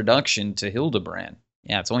introduction to Hildebrand.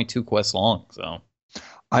 Yeah, it's only 2 quests long, so.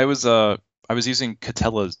 I was using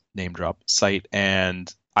Catella's name drop site,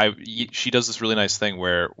 and she does this really nice thing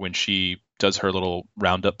where when she does her little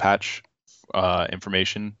roundup patch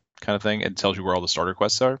information kind of thing and tells you where all the starter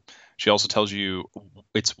quests are, she also tells you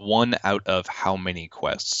it's 1 out of how many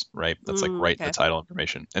quests, right? That's like right in the title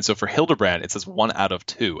information. And so for Hildebrand, it says 1 out of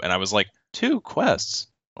 2. And I was like, 2 quests?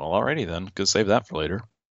 Well, alrighty then. Go save that for later.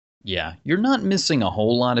 Yeah, you're not missing a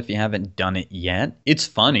whole lot if you haven't done it yet. It's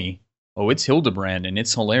funny. Oh, it's Hildebrand, and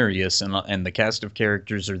it's hilarious, and the cast of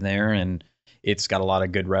characters are there, and it's got a lot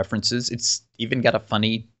of good references. It's even got a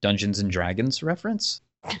funny Dungeons and Dragons reference.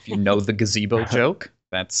 If you know the gazebo joke,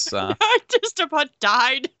 that's... I just about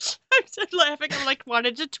died. I started laughing. I like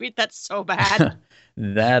wanted to tweet that so bad.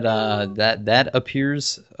 that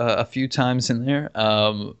appears a few times in there,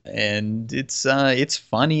 and it's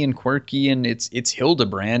funny and quirky, and it's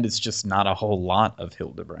Hildebrand. It's just not a whole lot of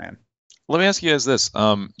Hildebrand. Let me ask you guys this: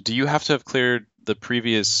 do you have to have cleared the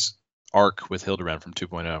previous arc with Hildebrand from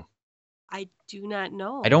 2.0? I do not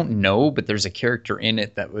know. I don't know, but there's a character in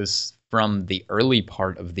it that was from the early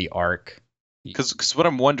part of the arc. Because what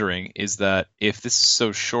I'm wondering is that if this is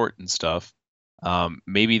so short and stuff,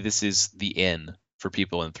 maybe this is the end for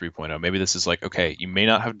people in 3.0. Maybe this is like, okay, you may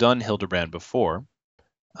not have done Hildebrand before,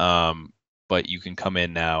 but you can come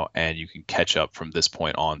in now and you can catch up from this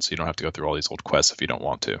point on, so you don't have to go through all these old quests if you don't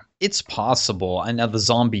want to. It's possible. And now the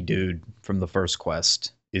zombie dude from the first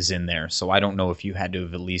quest is in there, so I don't know if you had to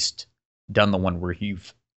have at least done the one where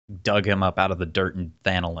you've dug him up out of the dirt in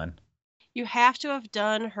Thanalin. You have to have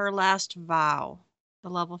done her last vow, the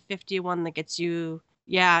level 51 that gets you.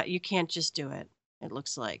 Yeah, you can't just do it. It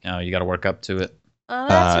looks like. No, you got to work up to it.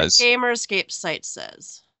 That's what Gamerscape site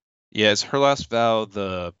says. Yeah, is her last vow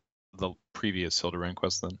the previous Hildebrand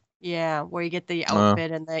quest then? Yeah, where you get the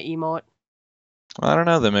outfit and the emote. I don't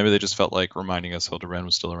know. Then maybe they just felt like reminding us Hildebrand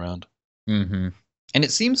was still around. Mm-hmm. And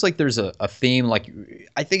it seems like there's a theme. Like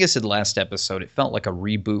I think I said last episode, it felt like a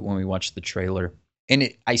reboot when we watched the trailer. And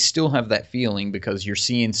I still have that feeling because you're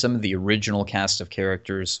seeing some of the original cast of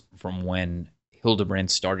characters from when Hildebrand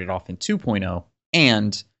started off in 2.0.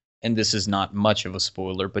 And this is not much of a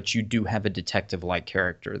spoiler, but you do have a detective-like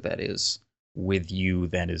character that is with you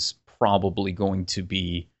that is probably going to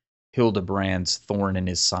be Hildebrand's thorn in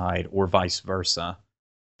his side or vice versa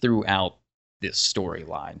throughout this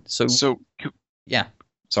storyline. So So, yeah,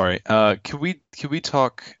 sorry. Can we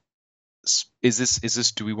talk? Is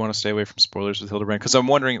this? Do we want to stay away from spoilers with Hildebrand? Because I'm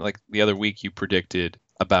wondering, like the other week, you predicted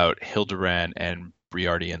about Hildebrand and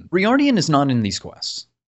Briardian. Briardian is not in these quests.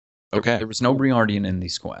 Okay. There was no Briardian in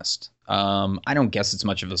these quests. I don't guess it's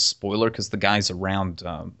much of a spoiler because the guy's around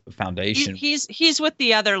Foundation. He's with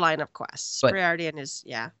the other line of quests. But- Briardian is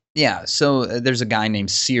Yeah, so there's a guy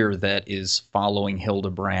named Seer that is following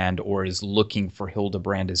Hildebrand or is looking for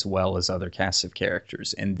Hildebrand as well as other casts of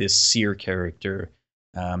characters. And this Seer character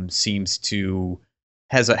seems to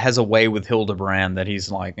has a way with Hildebrand that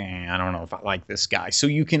he's like, I don't know if I like this guy. So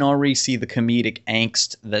you can already see the comedic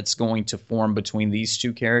angst that's going to form between these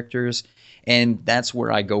two characters. And that's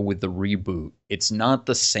where I go with the reboot. It's not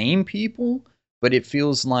the same people, but it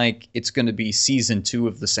feels like it's going to be season 2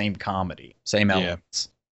 of the same comedy, same elements.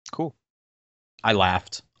 Cool. I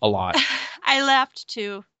laughed a lot. I laughed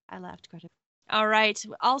too. I laughed quite a bit. All right.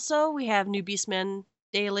 Also, we have new Beastmen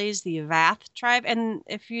dailies, the Vath tribe. And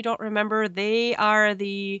if you don't remember, they are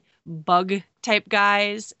the bug type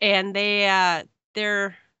guys. And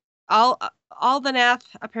they're all the Nath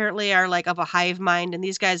apparently are like of a hive mind. And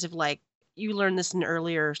these guys have like, you learned this in an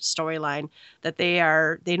earlier storyline, that they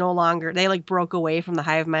no longer, they like broke away from the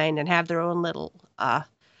hive mind and have their own little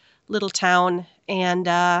town. And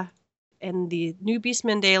the new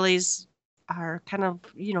Beastmen dailies are kind of,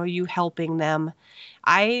 you helping them.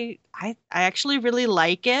 I actually really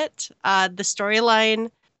like it. The storyline,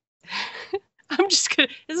 this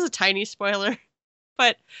is a tiny spoiler,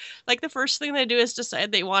 but like the first thing they do is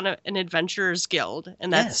decide they want an adventurers guild.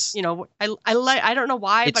 And that's, I don't know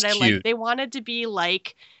why, It's but I cute. like, they wanted to be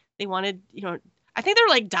like, they wanted, I think they're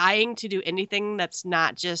like dying to do anything that's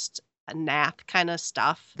not just a Nath kind of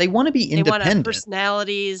stuff. They want to be They want to have independent.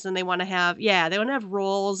 personalities, and they want to have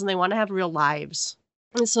roles, and they want to have real lives.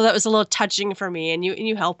 And so that was a little touching for me. And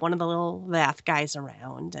you help one of the little Vath guys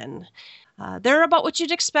around, and they're about what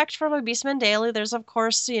you'd expect from a Beastman daily. There's of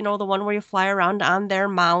course the one where you fly around on their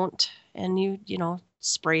mount and you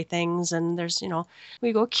spray things, and there's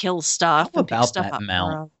we go kill stuff. How and pick about stuff that up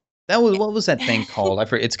mount? around. That was what was that thing called? I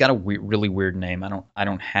forget. It's got a really weird name. I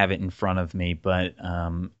don't have it in front of me, but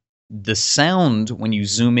the sound when you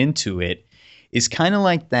zoom into it is kind of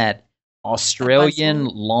like that Australian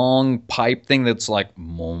long pipe thing that's like A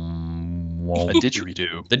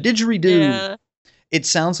didgeridoo. the didgeridoo. Yeah. It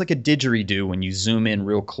sounds like a didgeridoo when you zoom in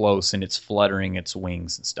real close and it's fluttering its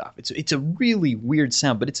wings and stuff. It's a really weird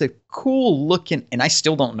sound, but it's a cool looking, and I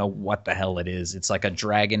still don't know what the hell it is. It's like a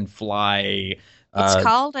dragonfly. It's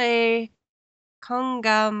called a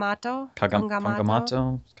Kongamato.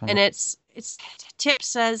 Kongamato. And its tip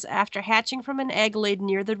says, after hatching from an egg laid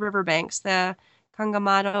near the riverbanks, the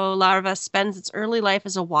Kongamato larva spends its early life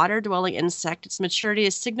as a water-dwelling insect. Its maturity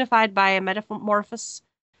is signified by a metamorphosis,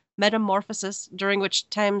 during which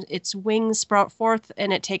time its wings sprout forth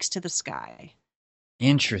and it takes to the sky.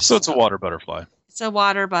 Interesting. So it's a water butterfly. It's a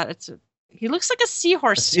water, but he looks like a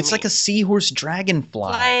seahorse. It's like a seahorse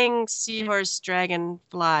dragonfly. flying seahorse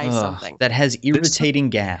dragonfly something. That has irritating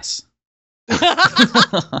gas.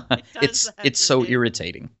 It's so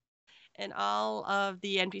irritating. And all of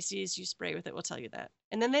the NPCs you spray with it will tell you that.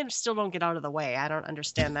 And then they still don't get out of the way. I don't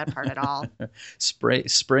understand that part at all.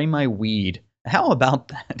 Spray my weed. How about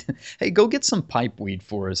that? Hey, go get some pipe weed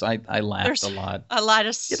for us. I laughed There's a lot. A lot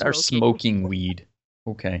of Get our smoking weed.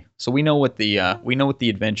 Okay, so we know what the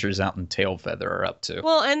adventures out in Tailfeather are up to.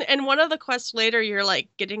 Well, and one of the quests later, you're like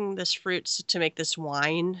getting this fruit to make this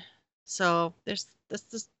wine. So there's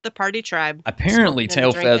this the party tribe. Apparently, smoking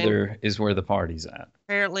and drinking. Tailfeather is where the party's at.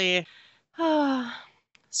 Apparently.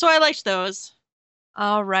 So I liked those.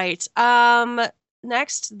 All right.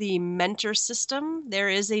 Next, the mentor system. There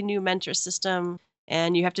is a new mentor system,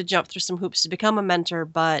 and you have to jump through some hoops to become a mentor,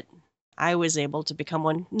 but I was able to become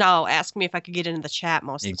one. No, ask me if I could get into the chat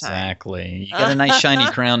most of the time. Exactly. You got a nice shiny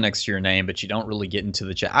crown next to your name, but you don't really get into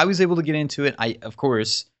the chat. I was able to get into it. Of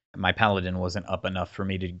course, my paladin wasn't up enough for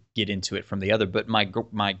me to get into it from the other, but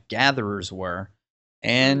my gatherers were.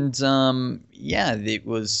 And it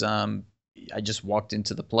was I just walked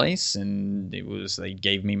into the place, and they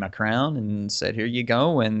gave me my crown and said, "Here you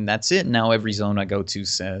go," and that's it. Now every zone I go to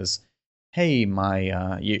says, "Hey,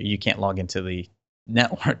 you can't log into the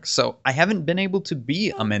network." So I haven't been able to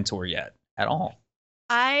be a mentor yet at all.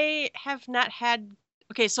 I have not had.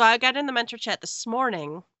 Okay, so I got in the mentor chat this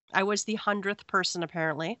morning. I was the 100th person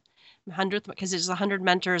apparently. 100th, because there's 100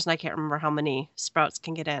 mentors, and I can't remember how many sprouts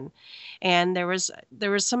can get in. And there was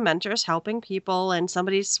some mentors helping people, and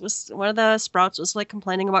one of the sprouts was like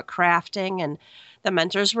complaining about crafting, and the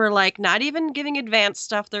mentors were like not even giving advanced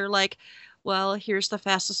stuff. They're like, well, here's the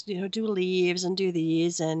fastest, do leaves and do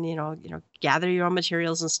these and, gather your own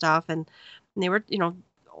materials and stuff. And they were,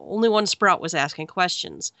 only one sprout was asking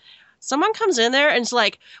questions. Someone comes in there and it's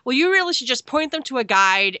like, well, you really should just point them to a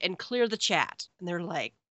guide and clear the chat. And they're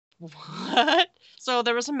like, what? So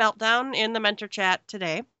there was a meltdown in the mentor chat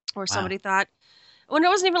today where somebody thought, when it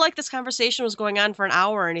wasn't even like this conversation was going on for an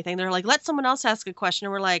hour or anything. They're like, let someone else ask a question.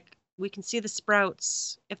 And we're like, we can see the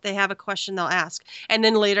sprouts. If they have a question, they'll ask. And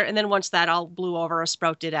then once that all blew over, a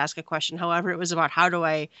sprout did ask a question. However, it was about how do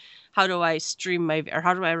I stream or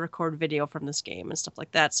how do I record video from this game and stuff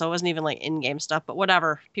like that. So it wasn't even like in-game stuff, but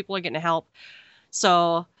whatever. People are getting help.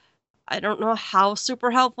 So I don't know how super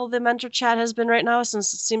helpful the mentor chat has been right now,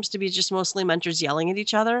 since it seems to be just mostly mentors yelling at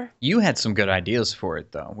each other. You had some good ideas for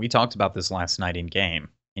it, though. We talked about this last night in game,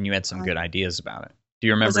 and you had some good ideas about it. Do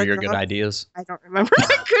you remember your good ideas? I don't remember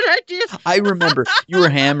my good ideas. I remember. You were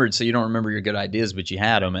hammered, so you don't remember your good ideas, but you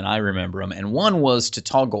had them, and I remember them. And one was to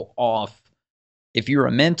toggle off. If you're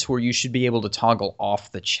a mentor, you should be able to toggle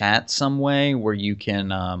off the chat some way where you can,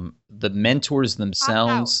 the mentors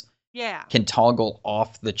themselves can toggle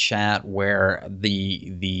off the chat where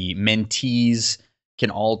the mentees can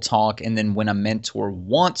all talk. And then when a mentor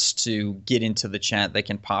wants to get into the chat, they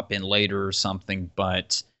can pop in later or something.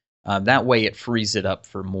 But that way it frees it up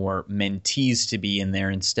for more mentees to be in there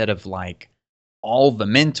instead of like all the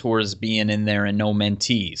mentors being in there and no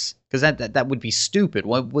mentees. Because that would be stupid.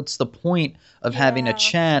 What's the point of having a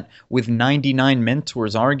chat with 99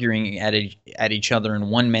 mentors arguing at each other and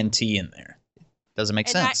one mentee in there? Doesn't make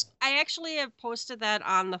sense. I actually have posted that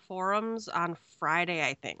on the forums on Friday,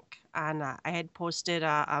 I think. I had posted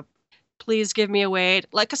please give me a way,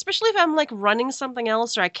 like especially if I'm like running something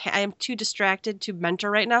else or I am too distracted to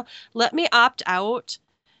mentor right now. Let me opt out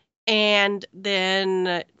and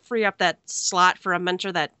then free up that slot for a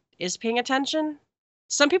mentor that is paying attention.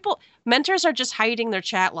 Some mentors are just hiding their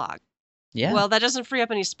chat log. Yeah. Well, that doesn't free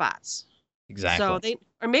up any spots. Exactly.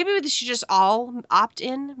 So maybe they should just all opt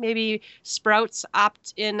in. Maybe sprouts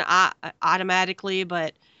opt in automatically,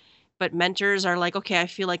 but mentors are like, okay, I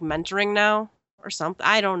feel like mentoring now or something.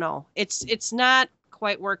 I don't know. It's not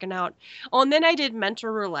quite working out. Oh, and then I did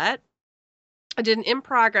mentor roulette. I did an in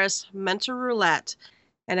progress mentor roulette.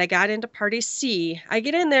 And I got into party C. I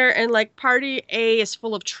get in there and like party A is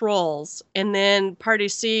full of trolls. And then party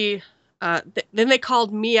C, then they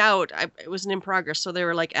called me out. It was an in progress. So they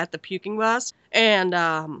were like at the puking boss. And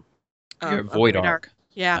you're Void Ark.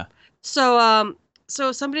 Yeah. So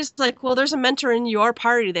somebody's like, well, there's a mentor in your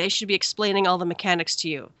party. They should be explaining all the mechanics to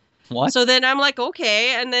you. What? So then I'm like,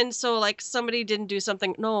 okay. And then so like somebody didn't do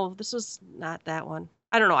something. No, this was not that one.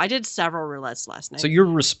 I don't know. I did several roulettes last night. So you're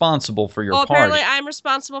responsible for your party. Apparently I'm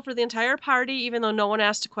responsible for the entire party, even though no one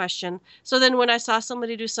asked a question. So then when I saw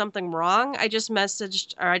somebody do something wrong, I just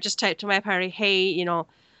typed to my party, hey,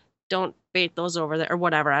 don't bait those over there or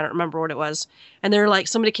whatever. I don't remember what it was. And they're like,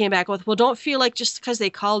 somebody came back with, well, don't feel like just because they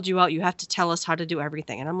called you out, you have to tell us how to do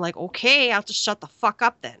everything. And I'm like, okay, I'll just shut the fuck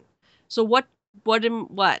up then. So what?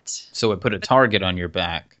 So it put a target on your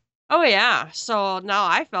back. Oh, yeah. So now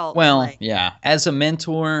I felt yeah. As a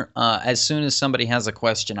mentor, as soon as somebody has a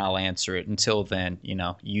question, I'll answer it. Until then,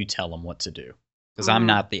 you tell them what to do. Because I'm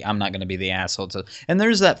not going to be the asshole. And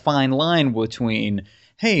there's that fine line between,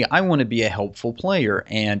 hey, I want to be a helpful player,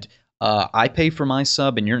 and I pay for my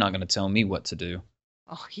sub, and you're not going to tell me what to do.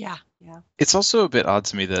 Oh, yeah. Yeah. It's also a bit odd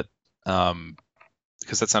to me that,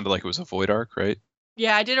 because that sounded like it was a Void Ark, right?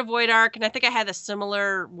 Yeah, I did a Void Ark, and I think I had a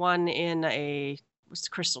similar one in was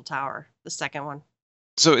Crystal Tower, the second one.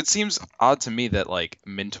 So it seems odd to me that like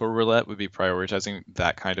Mentor Roulette would be prioritizing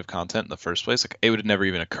that kind of content in the first place. Like it would have never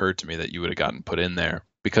even occurred to me that you would have gotten put in there,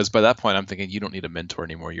 because by that point I'm thinking you don't need a mentor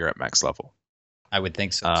anymore. You're at max level. I would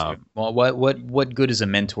think so too. Well, what good is a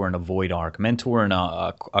mentor in a Void Ark? Mentor in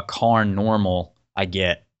a Karn normal, I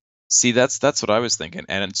get. See, that's what I was thinking,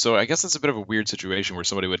 and so I guess it's a bit of a weird situation where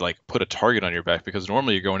somebody would like put a target on your back, because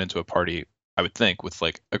normally you're going into a party, I would think, with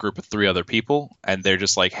like a group of 3 other people, and they're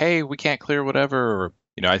just like, hey, we can't clear whatever, or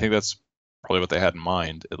I think that's probably what they had in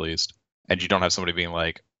mind, at least. And you don't have somebody being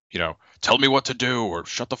like, tell me what to do or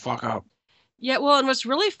shut the fuck up. Yeah, well, and what's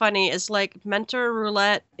really funny is like Mentor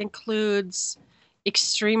Roulette includes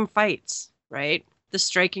extreme fights, right? The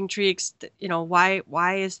striking tricks,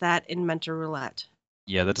 why is that in Mentor Roulette?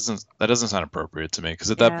 Yeah, that doesn't sound appropriate to me,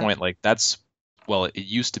 because at that point, like it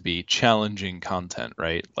used to be challenging content,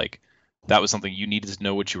 right? Like that was something you needed to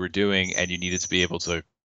know what you were doing, and you needed to be able to,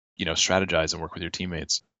 strategize and work with your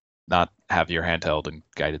teammates, not have your hand held and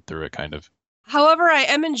guided through it, kind of. However, I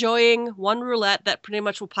am enjoying one roulette that pretty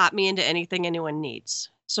much will pop me into anything anyone needs.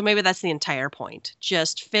 So maybe that's the entire point.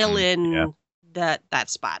 Just fill in that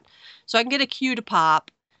spot. So I can get a cue to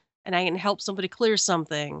pop, and I can help somebody clear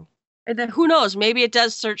something. And then who knows? Maybe it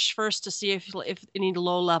does search first to see if any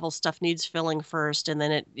low level stuff needs filling first, and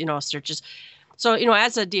then it searches. So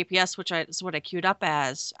as a DPS, which is what I queued up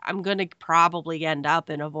as, I'm gonna probably end up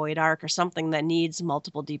in a Void Arc or something that needs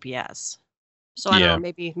multiple DPS. So I don't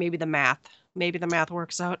know. Maybe the math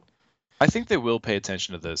works out. I think they will pay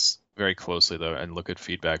attention to this very closely, though, and look at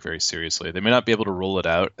feedback very seriously. They may not be able to roll it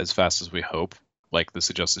out as fast as we hope, like the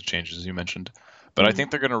suggested changes you mentioned, but I think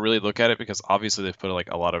they're going to really look at it because obviously they've put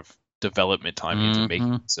a lot of development time into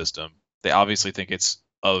making the system. They obviously think it's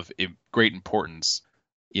of great importance.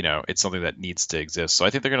 It's something that needs to exist. So I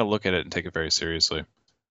think they're going to look at it and take it very seriously.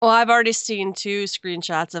 Well, I've already seen 2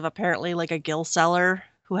 screenshots of apparently like a Gil Seller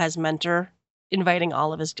who has Mentor inviting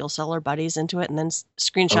all of his Gil Seller buddies into it, and then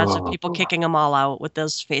screenshots of people kicking them all out with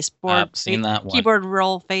those seen that one. keyboard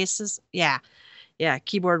roll faces. Yeah,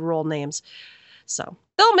 keyboard roll names. So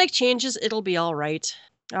they'll make changes. It'll be all right.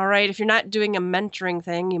 All right, if you're not doing a mentoring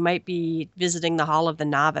thing, you might be visiting the Hall of the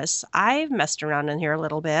Novice. I've messed around in here a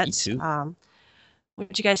little bit. Me too. What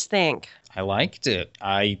did you guys think? I liked it.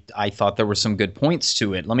 I thought there were some good points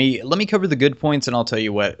to it. Let me cover the good points, and I'll tell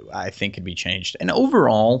you what I think could be changed. And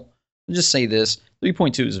overall, I'll just say this,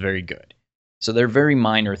 3.2 is very good. So there are very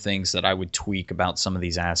minor things that I would tweak about some of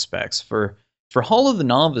these aspects. For Hall of the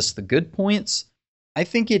Novice, the good points, I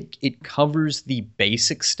think it covers the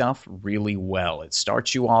basic stuff really well. It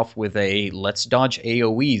starts you off with a let's dodge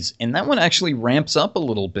AoEs, and that one actually ramps up a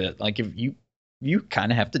little bit. Like if you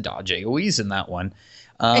kind of have to dodge AoEs in that one.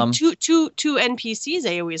 And two NPCs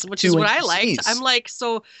AoEs, which is what I liked. I'm like,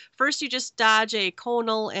 so first you just dodge a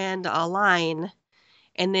conal and a line,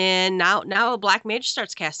 and then now a black mage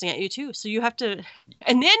starts casting at you too. So you have to,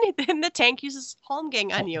 and then the tank uses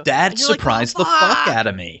Holmgang on you. That surprised the fuck out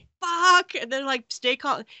of me. Fuck, and then like stay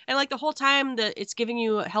calm, and like the whole time that it's giving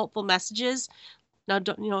you helpful messages. Now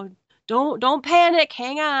don't panic,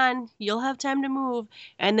 hang on, you'll have time to move,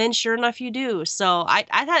 and then sure enough you do. So I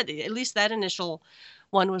thought at least that initial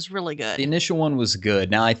one was really good. The initial one was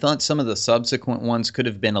good. Now I thought some of the subsequent ones could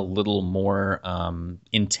have been a little more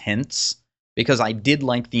intense, because I did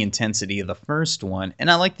like the intensity of the first one,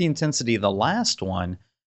 and I like the intensity of the last one.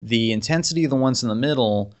 The intensity of the ones in the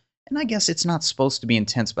middle, and I guess it's not supposed to be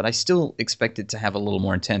intense, but I still expect it to have a little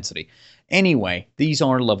more intensity. Anyway, these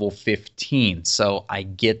are level 15, so I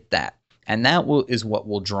get that. And that is what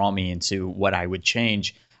will draw me into what I would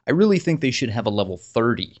change. I really think they should have a level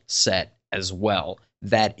 30 set as well.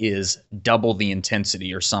 That is double the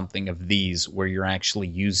intensity or something of these, where you're actually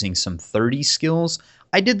using some 30 skills.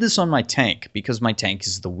 I did this on my tank because my tank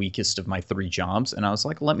is the weakest of my 3 jobs, and I was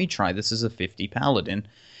like, let me try this as a 50 paladin.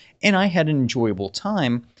 And I had an enjoyable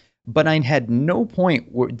time, but I had no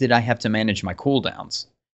point where did I have to manage my cooldowns.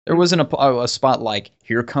 There wasn't a spot like,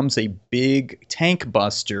 here comes a big tank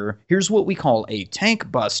buster. Here's what we call a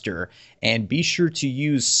tank buster, and be sure to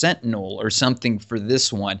use Sentinel or something for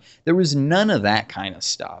this one. There was none of that kind of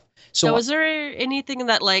stuff. So was there anything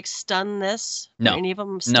that like stunned this? No. Any of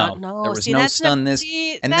them stunned? No. There was no stun this.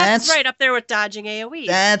 And that's right up there with dodging AoE.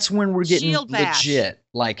 That's when we're getting Shield bash. legit.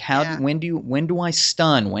 Like when do I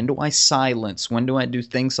stun? When do I silence? When do I do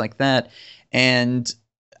things like that? And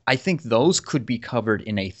I think those could be covered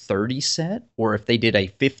in a 30 set, or if they did a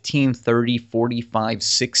 15, 30, 45,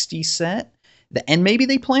 60 set. And maybe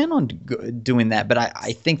they plan on doing that, but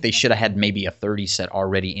I think they should have had maybe a 30 set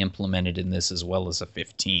already implemented in this as well as a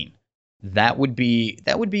 15. That would be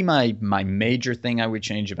my major thing I would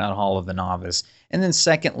change about Hall of the Novice. And then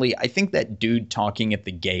secondly, I think that dude talking at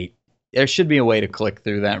the gate, there should be a way to click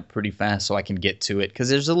through that pretty fast so I can get to it, because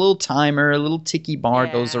there's a little timer, a little ticky bar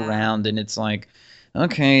goes around, and it's like,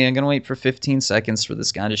 okay, I'm going to wait for 15 seconds for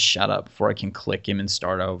this guy to shut up before I can click him and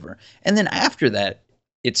start over. And then after that,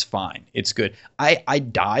 it's fine. It's good. I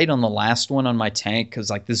died on the last one on my tank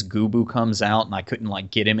because like this Gubu comes out and I couldn't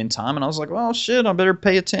like get him in time. And I was like, well, shit, I better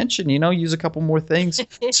pay attention, use a couple more things.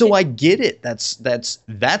 So I get it.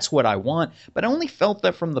 That's what I want. But I only felt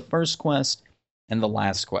that from the first quest and the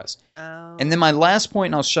last quest. Oh. And then my last point,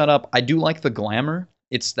 and I'll shut up, I do like the glamour.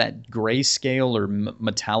 It's that grayscale or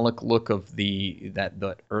metallic look of the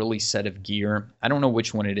early set of gear. I don't know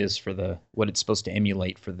which one it is for what it's supposed to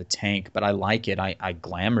emulate for the tank, but I like it. I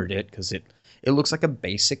glamoured it because it looks like a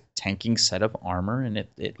basic tanking set of armor, and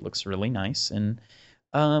it looks really nice. And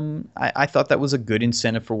I thought that was a good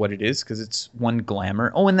incentive for what it is, because it's one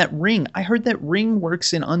glamour. Oh, and that ring. I heard that ring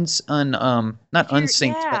works in not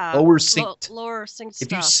unsynced, but lower synced. Lower synced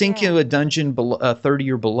if you sink in a dungeon below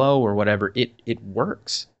 30 or below or whatever, it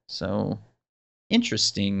works. So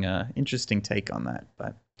interesting take on that.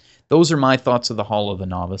 But those are my thoughts of the Hall of the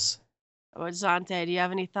Novice. Zante, do you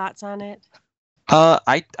have any thoughts on it?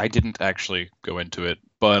 I didn't actually go into it,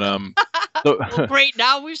 but Well, so, great.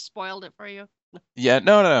 Now we've spoiled it for you. yeah,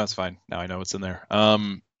 no, it's fine. Now I know what's in there.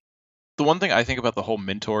 The one thing I think about the whole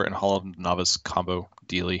mentor and Hall of Novice combo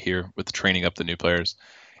dealy here with training up the new players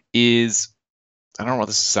is, I don't want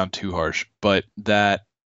this to sound too harsh, but that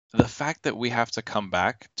the fact that we have to come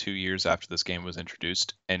back 2 years after this game was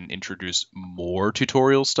introduced and introduce more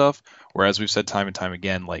tutorial stuff, whereas we've said time and time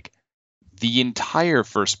again, like the entire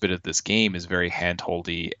first bit of this game is very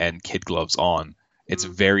handholdy and kid gloves on. It's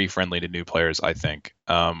very friendly to new players, I think.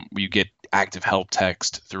 You get active help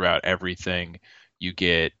text throughout everything. You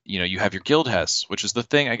get, you have your guild hests, which is the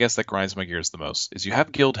thing I guess that grinds my gears the most. Is you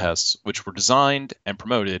have guild hests, which were designed and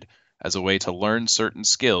promoted as a way to learn certain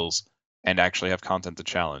skills and actually have content to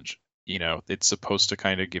challenge. It's supposed to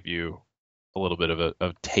kind of give you a little bit of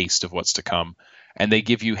a taste of what's to come, and they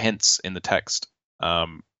give you hints in the text.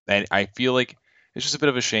 And I feel like it's just a bit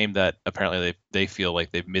of a shame that apparently they feel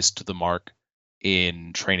like they've missed the mark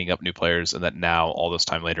in training up new players, and that now all this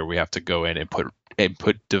time later we have to go in and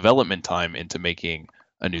put development time into making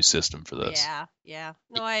a new system for this. Yeah.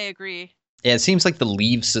 No, I agree. Yeah, it seems like the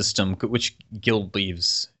leave system, which guild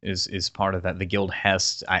leaves is part of that. The guild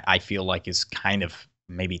hest, I feel like, is kind of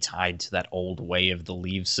maybe tied to that old way of the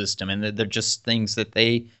leave system, and they're just things that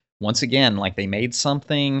they, once again, like they made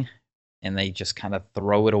something and they just kind of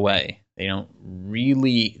throw it away. They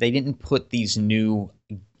didn't put these new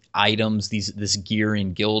items, this gear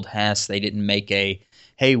in guild hest. They didn't make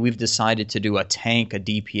hey, we've decided to do a tank, a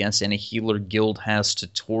DPS, and a healer guild hest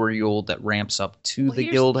tutorial that ramps up to the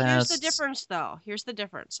guild hest. Here's the difference, though. Here's the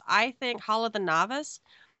difference. I think Hall of the Novice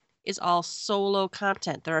is all solo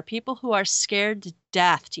content. There are people who are scared to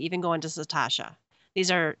death to even go into Zatasha.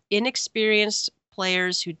 These are inexperienced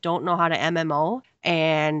players who don't know how to MMO,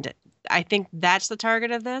 and I think that's the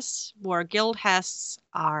target of this, where guild hests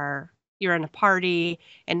are, you're in a party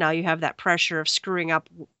and now you have that pressure of screwing up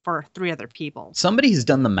for 3 other people. Somebody's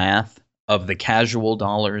done the math of the casual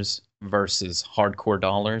dollars versus hardcore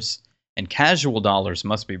dollars, and casual dollars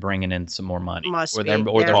must be bringing in some more money. They're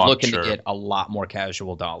looking to get a lot more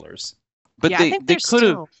casual dollars. But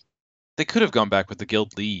they could have gone back with the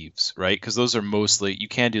guild leaves, right? Because those are mostly, you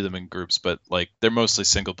can do them in groups, but like they're mostly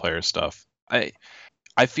single player stuff.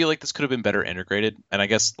 I feel like this could have been better integrated, and I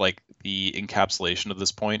guess like the encapsulation of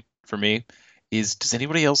this point for me is, does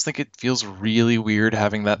anybody else think it feels really weird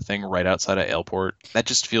having that thing right outside of Aleport? That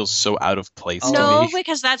just feels so out of place to me. No,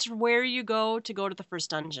 because that's where you go to the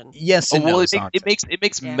first dungeon. Yes, it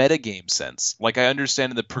makes metagame sense. Like, I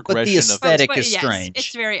understand the progression, but the aesthetic is strange.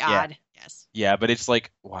 It's very odd. Yes. Yeah, but it's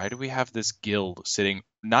like, why do we have this guild sitting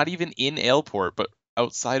not even in Aleport, but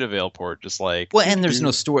outside of Aleport, just like... Well, and there's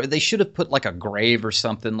no story. They should have put like a grave or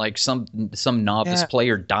something, like some novice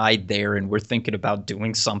player died there and we're thinking about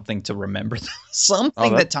doing something to remember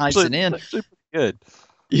something that ties it in. Actually pretty good.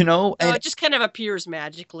 And it just kind of appears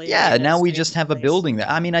magically. Yeah, now we just have a building that,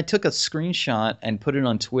 I mean, I took a screenshot and put it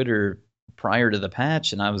on Twitter prior to the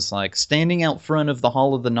patch, and I was like, standing out front of the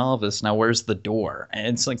Hall of the Novice, now where's the door? And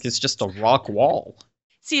it's like, it's just a rock wall.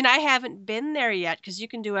 See, and I haven't been there yet, because you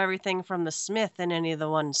can do everything from the Smith in any of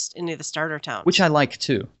the starter towns. Which I like,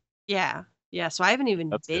 too. Yeah. So I haven't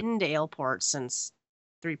even been to Aleport since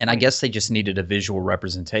 3. And I guess they just needed a visual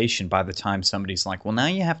representation by the time somebody's like, well, now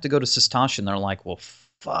you have to go to Sistasha, and they're like, well,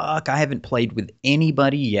 fuck, I haven't played with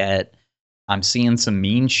anybody yet. I'm seeing some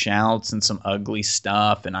mean shouts and some ugly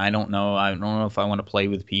stuff, and I don't know if I want to play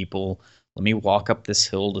with people. Let me walk up this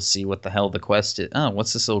hill to see what the hell the quest is. Oh,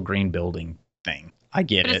 what's this little green building thing? I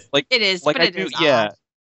get it. Like it is, like but it is. Yeah, odd.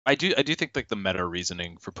 I do think like the meta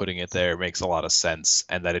reasoning for putting it there makes a lot of sense,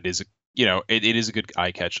 and that it is it is a good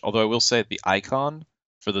eye catch. Although I will say the icon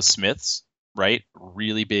for the Smiths, right,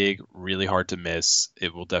 really big, really hard to miss.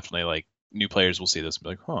 It will definitely, like, new players will see this and be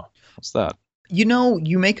like, huh, what's that?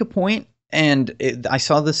 You make a point, and I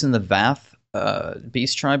saw this in the Vath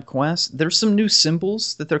Beast Tribe quest. There's some new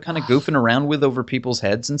symbols that they're kind of goofing around with over people's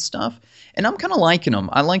heads and stuff, and I'm kind of liking them.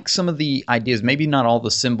 I like some of the ideas. Maybe not all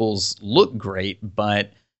the symbols look great,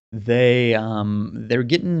 but they're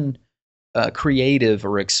getting creative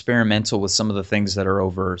or experimental with some of the things that are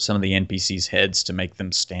over some of the NPCs' heads to make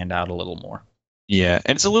them stand out a little more. Yeah,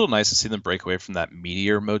 and it's a little nice to see them break away from that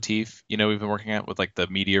meteor motif, we've been working at with like the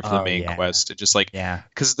meteor for the main quest. It just like,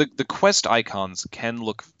 because the quest icons can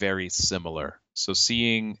look very similar. So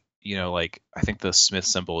seeing, like, I think the Smith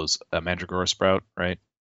symbol is a Mandragora sprout, right?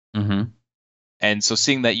 Mm-hmm. And so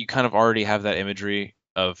seeing that, you kind of already have that imagery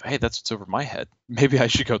of, hey, that's what's over my head. Maybe I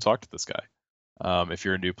should go talk to this guy, if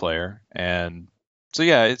you're a new player. And so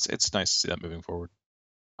yeah, it's nice to see that moving forward.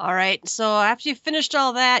 All right. So after you've finished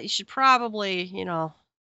all that, you should probably,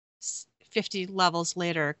 50 levels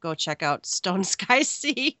later, go check out Stone Sky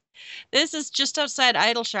Sea. This is just outside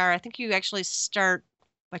Idleshire. I think you actually start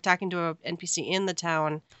by talking to an NPC in the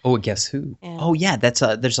town. Oh, guess who? And Oh, yeah,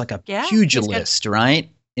 there's like a Yeah, he's pugilist, right?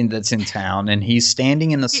 That's in town, and he's standing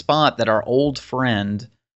in the spot that our old friend,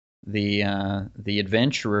 the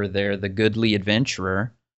adventurer there, the goodly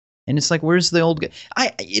adventurer, and it's like, where's the old guy?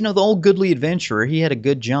 The old goodly adventurer, he had a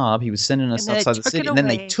good job. He was sending us And then they outside the took city, it and then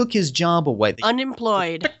they away. took his job away. They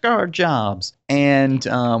Unemployed. took our jobs, and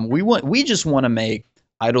we just want to make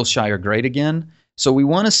Idleshire great again. So we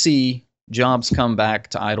want to see jobs come back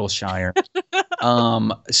to Idleshire.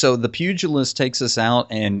 So the pugilist takes us out,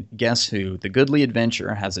 and guess who? The goodly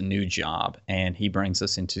adventurer has a new job, and he brings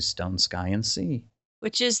us into Stone Sky and Sea.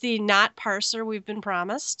 Which is the not parser we've been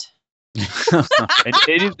promised. And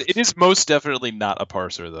it is most definitely not a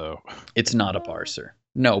parser, though. It's not a parser.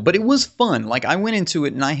 No, but it was fun. Like, I went into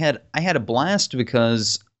it and I had a blast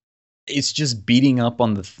because it's just beating up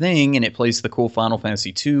on the thing, and it plays the cool Final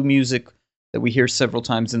Fantasy II music that we hear several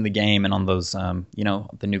times in the game and on those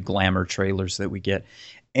the new glamour trailers that we get.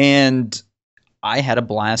 And I had a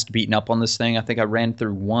blast beating up on this thing. I think I ran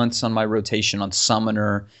through once on my rotation on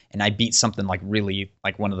Summoner, and I beat something like really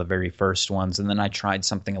like one of the very first ones, and then I tried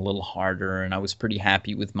something a little harder, and I was pretty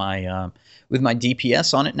happy with my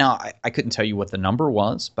DPS on it. Now I couldn't tell you what the number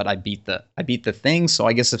was, but I beat the thing. So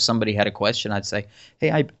I guess if somebody had a question, I'd say,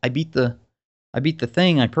 "Hey, I beat the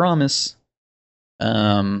thing. I promise."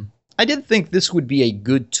 I did think this would be a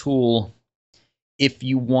good tool if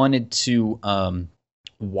you wanted to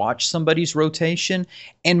watch somebody's rotation.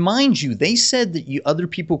 And mind you, they said that other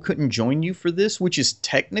people couldn't join you for this, which is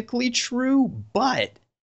technically true, but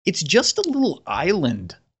it's just a little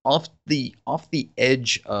island off the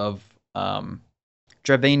edge of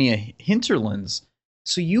Dravania hinterlands,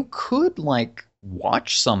 so you could like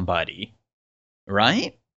watch somebody,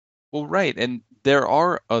 right? Well, right, and there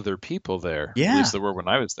are other people there. Yeah. At least there were when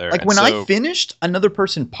I was there. Like And when so, I finished, another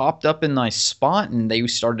person popped up in my spot, and they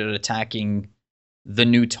started attacking the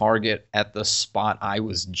new target at the spot I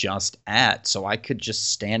was just at. So I could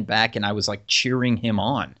just stand back, and I was like cheering him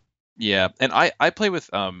on. yeah, and I play with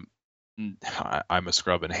I'm a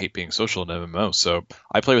scrub and hate being social in MMO, so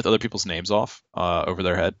I play with other people's names off over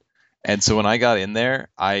their head. And so when I got in there,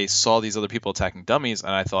 I saw these other people attacking dummies,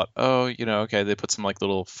 and I thought, oh, okay, they put some like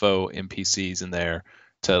little faux NPCs in there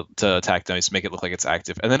to attack dummies to make it look like it's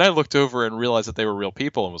active. And then I looked over and realized that they were real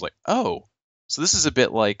people, and was like, oh, so this is a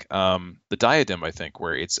bit like the Diadem, I think,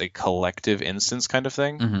 where it's a collective instance kind of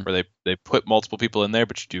thing, Mhm. where they put multiple people in there,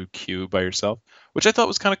 but you do queue by yourself, which I thought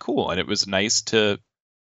was kind of cool, and it was nice to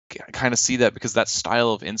kind of see that, because that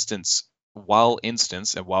style of instance, while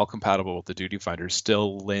instance and while compatible with the Duty Finder,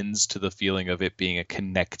 still lends to the feeling of it being a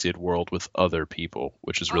connected world with other people,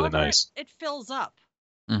 which is really However, nice. It fills up.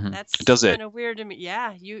 Mhm. That's Does it? kind of weird to me.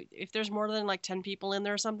 Yeah, if there's more than like 10 people in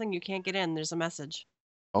there or something, you can't get in. There's a message.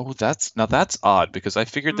 Oh, that's odd, because I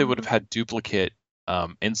figured they would have had duplicate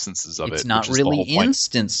instances of It's it, not which is the really whole point.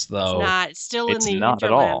 instance though. It's not. It's still It's in the not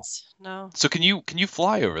at all. hinterlands. No. So can you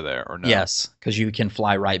fly over there or no? Yes, because you can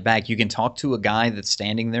fly right back. You can talk to a guy that's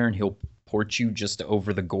standing there, and he'll port you just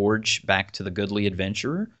over the gorge back to the Goodly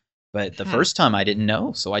Adventurer. But the first time I didn't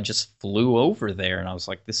know, so I just flew over there, and I was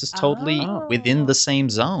like, this is totally within the same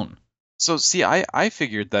zone. So see, I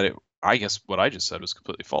figured that I guess what I just said was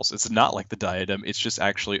completely false. It's not like the Diadem. It's just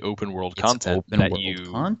actually open world It's content open that world you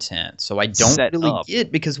content. So I don't set really up.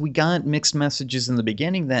 get, because we got mixed messages in the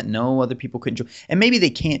beginning that no other people couldn't join. And maybe they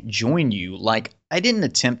can't join you. Like, I didn't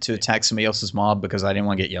attempt to attack somebody else's mob because I didn't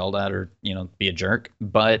want to get yelled at or, be a jerk.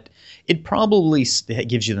 But it probably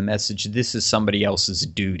gives you the message, this is somebody else's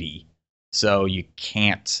duty. So you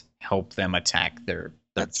can't help them attack their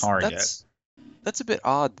target. That's a bit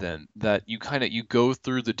odd then, that you go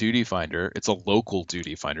through the duty finder. It's a local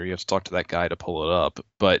duty finder. You have to talk to that guy to pull it up,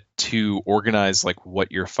 but to organize like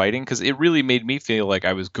what you're fighting, because it really made me feel like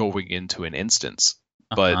I was going into an instance.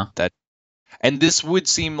 But and this would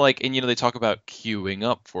seem like, and they talk about queuing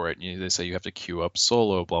up for it. They say you have to queue up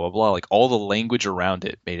solo, blah blah blah. Like all the language around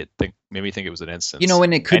it made me think it was an instance.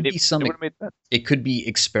 And it could be something. It would've made sense. It could be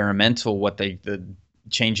experimental. What the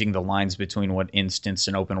changing the lines between what instance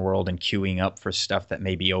and open world and queuing up for stuff that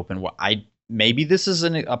may be open. Maybe this is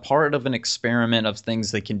a part of an experiment of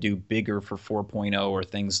things they can do bigger for 4.0 or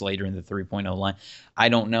things later in the 3.0 line. I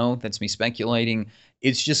don't know. That's me speculating.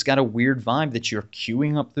 It's just got a weird vibe that you're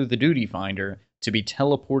queuing up through the duty finder to be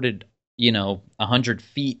teleported, 100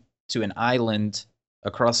 feet to an island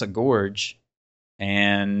across a gorge,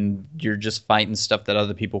 and you're just fighting stuff that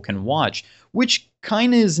other people can watch, which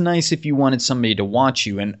kind of is nice if you wanted somebody to watch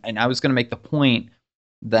you. And I was going to make the point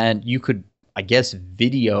that you could, I guess,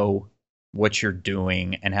 video what you're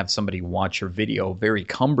doing and have somebody watch your video. Very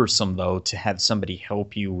cumbersome, though, to have somebody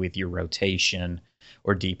help you with your rotation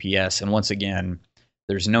or DPS. And once again,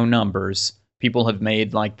 there's no numbers. People have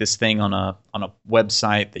made like this thing on a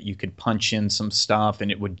website that you could punch in some stuff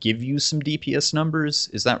and it would give you some DPS numbers.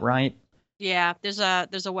 Is that right? Yeah, there's a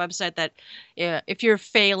website that if you're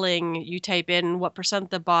failing, you type in what %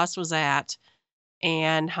 the boss was at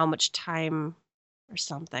and how much time or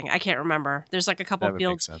something. I can't remember. There's like a couple That would make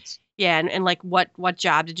fields. sense. Yeah, and like what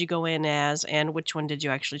job did you go in as and which one did you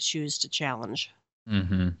actually choose to challenge?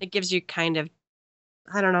 Mm-hmm. It gives you kind of,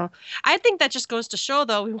 I don't know. I think that just goes to show,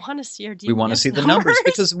 though, we want to see our DPS We want to see the numbers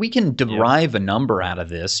because we can derive a number out of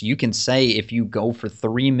this. You can say if you go for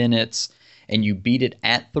 3 minutes and you beat it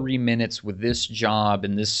at 3 minutes with this job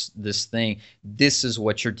and this thing, this is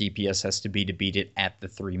what your DPS has to beat it at the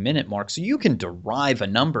 3 minute mark. So you can derive a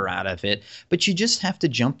number out of it, but you just have to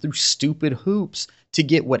jump through stupid hoops to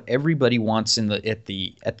get what everybody wants in the at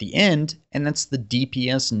the end, and that's the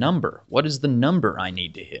DPS number. What is the number I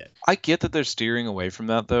need to hit? I get that they're steering away from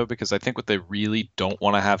that, though, because I think what they really don't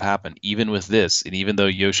want to have happen, even with this, and even though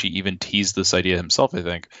Yoshi even teased this idea himself, I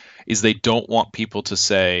think, is they don't want people to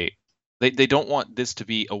say, they don't want this to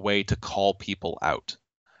be a way to call people out.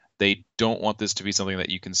 They don't want this to be something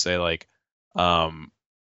that you can say, like,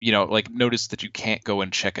 like notice that you can't go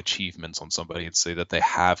and check achievements on somebody and say that they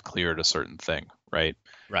have cleared a certain thing, right?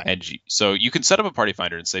 Right. And so you can set up a party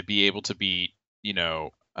finder and say, be able to beat,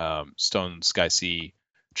 Stone Sky Sea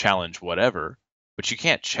challenge, whatever, but you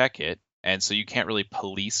can't check it. And so you can't really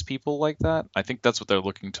police people like that. I think that's what they're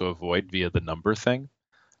looking to avoid via the number thing.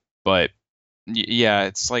 But yeah,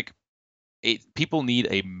 it's like people need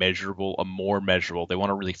a more measurable, they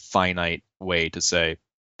want a really finite way to say,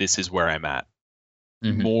 this is where I'm at.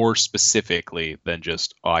 Mm-hmm. More specifically than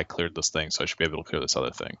just, I cleared this thing, so I should be able to clear this other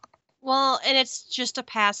thing. Well, and it's just a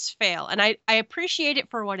pass-fail. And I appreciate it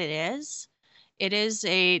for what it is. It is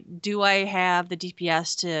do I have the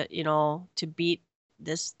DPS to beat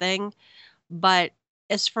this thing? But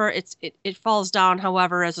as for it falls down,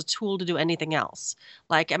 however, as a tool to do anything else.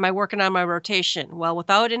 Like, am I working on my rotation? Well,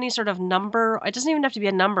 without any sort of number, it doesn't even have to be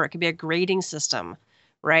a number. It could be a grading system,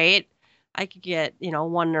 right? I could get,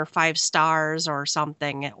 1 or 5 stars or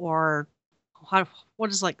something. Or what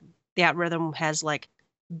is like that rhythm has like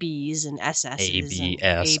B's and SS's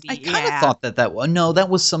ABS. and I kind of thought that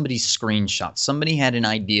was somebody's screenshot. Somebody had an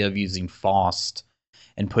idea of using FOST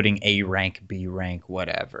and putting A rank, B rank,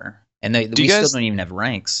 whatever. And we still don't even have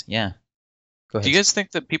ranks. Yeah. Go ahead. Do you guys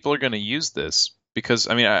think that people are going to use this? Because,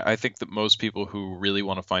 I mean, I think that most people who really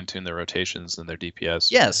want to fine-tune their rotations and their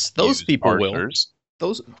DPS, yes, those people parsers.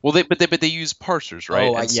 Those, but they use parsers, right?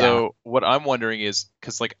 Oh, and so what I'm wondering is,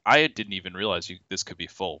 because like I didn't even realize this could be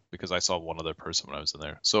full because I saw one other person when I was in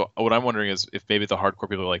there. So what I'm wondering is if maybe the hardcore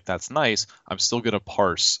people are like, that's nice, I'm still going to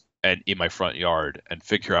parse and in my front yard and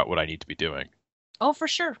figure out what I need to be doing. Oh, for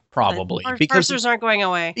sure. Probably. Because parsers aren't going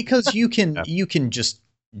away. Because you can just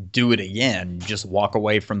do it again, just walk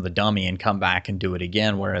away from the dummy and come back and do it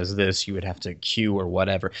again, whereas this you would have to queue or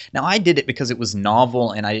whatever. Now I did it because it was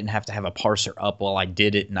novel and I didn't have to have a parser up while I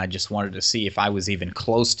did it, and I just wanted to see if I was even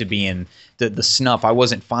close to being the snuff. I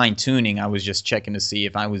wasn't fine-tuning, I was just checking to see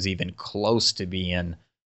if I was even close to being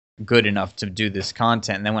good enough to do this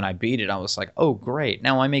content. And then when I beat it, I was like, oh great,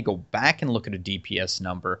 now I may go back and look at a DPS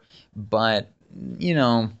number, but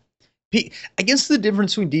I guess the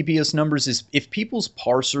difference between DPS numbers is if people's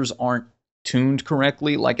parsers aren't tuned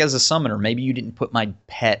correctly, like as a summoner, maybe you didn't put my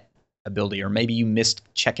pet ability, or maybe you missed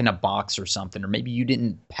checking a box or something, or maybe you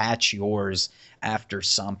didn't patch yours after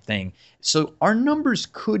something. So our numbers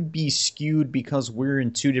could be skewed because we're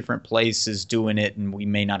in 2 different places doing it and we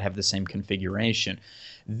may not have the same configuration.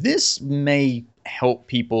 This may help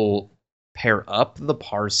people pair up the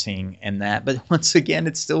parsing and that, but once again,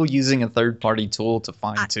 it's still using a third-party tool to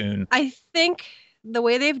fine-tune. I think the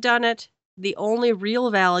way they've done it, the only real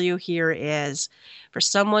value here is for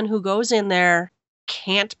someone who goes in there,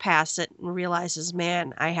 can't pass it, and realizes,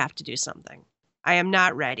 man, I have to do something. I am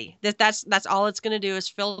not ready. That's all it's going to do is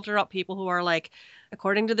filter up people who are like,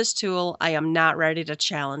 according to this tool, I am not ready to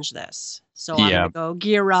challenge this. So I'm going to go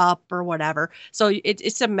gear up or whatever. So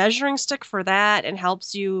it's a measuring stick for that and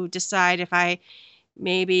helps you decide if I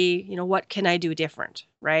maybe, what can I do different,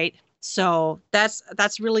 right? So that's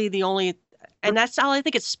really the only, and that's all I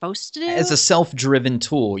think it's supposed to do. As a self-driven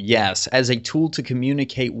tool, yes. As a tool to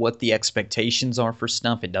communicate what the expectations are for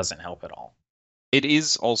stuff, it doesn't help at all. It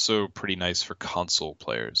is also pretty nice for console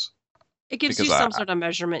players. It gives you some sort of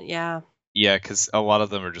measurement, yeah. Yeah, because a lot of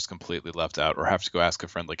them are just completely left out, or have to go ask a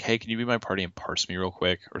friend, like, "Hey, can you be my party and parse me real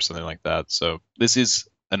quick?" or something like that. So this is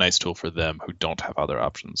a nice tool for them who don't have other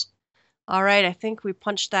options. All right, I think we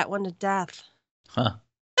punched that one to death. Huh.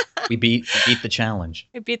 We beat the challenge.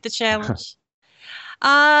 We beat the challenge.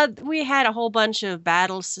 We had a whole bunch of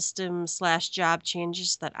battle system / job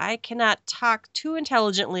changes that I cannot talk too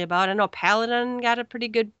intelligently about. I know Paladin got a pretty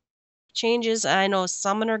good changes. I know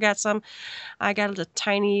Summoner got some. I got a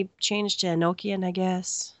tiny change to Enochian, I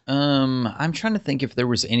guess. I'm trying to think if there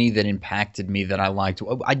was any that impacted me that I liked.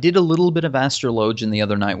 I did a little bit of Astrologian the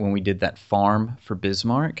other night when we did that farm for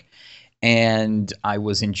Bismarck, and I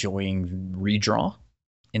was enjoying redraw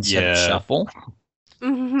instead of Yeah. shuffle.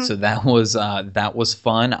 So that was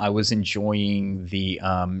fun. I was enjoying the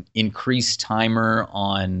increased timer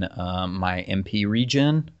on my MP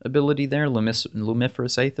regen ability there,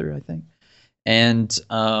 Lumiferous Aether, I think. And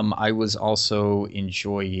I was also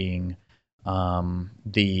enjoying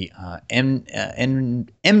the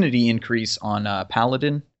enmity increase on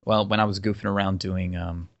Paladin. Well, when I was goofing around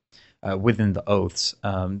doing within the oaths,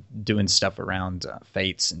 doing stuff around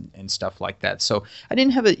fates and stuff like that. So I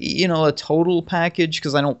didn't have a total package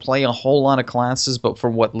because I don't play a whole lot of classes. But for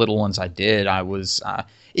what little ones I did, I was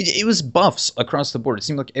it was buffs across the board. It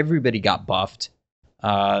seemed like everybody got buffed.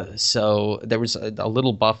 So there was a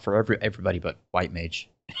little buff for everybody but White Mage.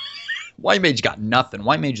 White Mage got nothing.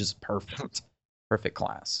 White Mage is perfect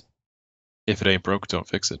class. If it ain't broke, don't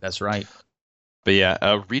fix it. That's right. But yeah,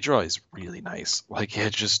 redraw is really nice. Like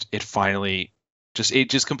it just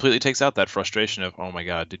completely takes out that frustration of, oh my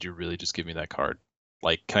god, did you really just give me that card?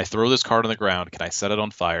 Like, can I throw this card on the ground? Can I set it on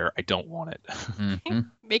fire? I don't want it.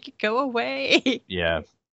 Make it go away. Yeah.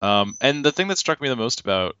 And the thing that struck me the most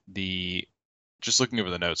about just looking over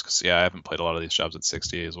the notes, because I haven't played a lot of these jobs at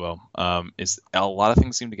 60 as well, is a lot of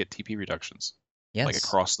things seem to get TP reductions. Yes. Like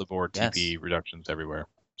across the board, Yes. TP reductions everywhere.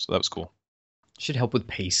 So that was cool. Should help with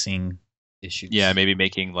pacing issues. Yeah, maybe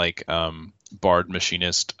making like Bard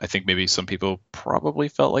Machinist. I think maybe some people probably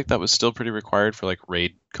felt like that was still pretty required for like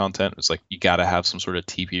raid content. It's like you gotta have some sort of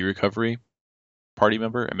TP recovery party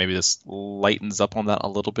member, and maybe this lightens up on that a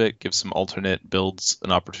little bit, gives some alternate builds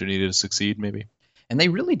an opportunity to succeed, maybe. And they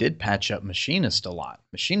really did patch up Machinist a lot.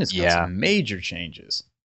 Machinist got some major changes.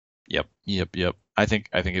 Yep. I think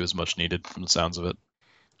it was much needed from the sounds of it.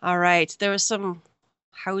 All right, there was some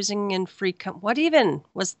housing and free what even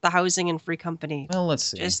was the housing and free company? Well, let's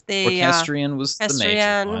see. Just the Orchestrion was the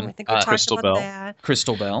major one. I think we talked Crystal about Bell. that.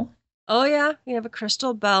 Crystal Bell. Oh yeah, we have a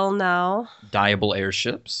Crystal Bell now. Dyeable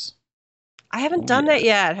airships. I haven't done that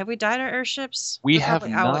yet. Have we dyed our airships? We They're have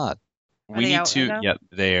probably out. not. Are We they need out to. right now? Yeah,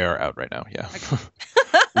 they are out right now. Yeah.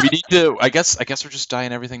 We need to. I guess we're just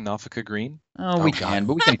dyeing everything Nafika green. Oh, we can,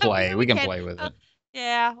 but we can play. We can play with it.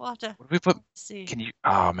 Yeah, we'll have to What do we put? see. Can you?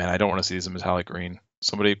 Oh man, I don't want to see these in metallic green.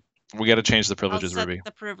 Somebody, we got to change the privileges, I'll set Ruby.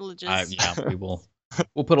 the privileges. Yeah, we will.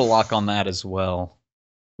 We'll put a lock on that as well.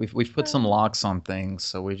 We've put some locks on things,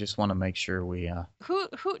 so we just want to make sure we. Who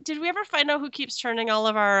did we ever find out who keeps turning all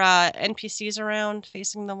of our NPCs around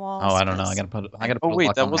facing the walls? Oh, I don't know. I gotta put. Oh a wait,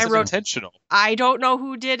 lock that on wasn't I wrote- intentional. I don't know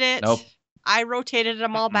who did it. Nope. I rotated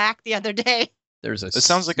them all back the other day. There's a. It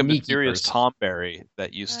sounds like a sneaky mysterious person. Tom Berry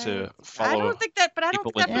that used to I follow. don't think that, but I don't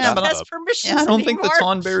people think that in person the has bathtub. permissions Yeah, I don't think the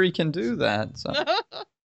anymore. Tonberry can do that. So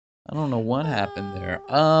I don't know what happened there.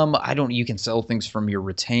 I don't. You can sell things from your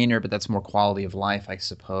retainer, but that's more quality of life, I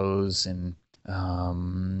suppose. And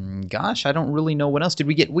gosh, I don't really know what else did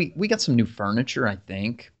we get. We got some new furniture, I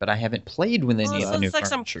think, but I haven't played with any of the new it's like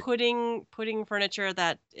furniture. some pudding furniture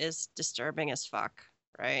that is disturbing as fuck,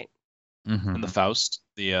 right? Mhm. And the Faust,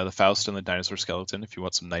 the Faust and the dinosaur skeleton. If you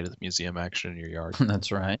want some Night at the Museum action in your yard.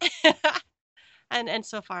 That's right. and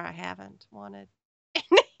so far I haven't wanted.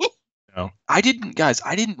 No, I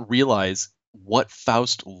didn't realize what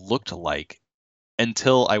Faust looked like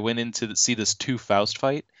until I went in to see this 2 Faust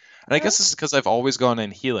fight. And I guess this is because I've always gone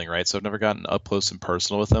in healing, right? So I've never gotten up close and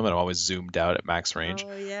personal with them, and I'm always zoomed out at max range.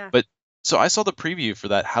 Oh yeah. But so I saw the preview for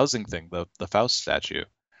that housing thing, the Faust statue,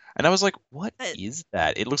 and I was like, "What is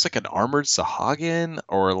that? It looks like an armored Sahagin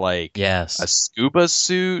or like Yes. a scuba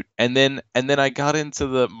suit." And then I got into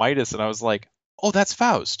the Midas, and I was like, "Oh, that's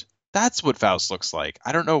Faust. That's what Faust looks like."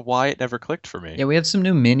 I don't know why it never clicked for me. Yeah, we have some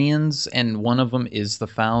new minions, and one of them is the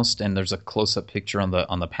Faust, and there's a close-up picture on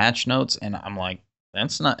the patch notes, and I'm like,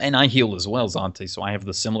 that's not. And I heal as well, Zanti, so I have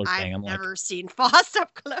the similar thing. I've I'm never seen Faust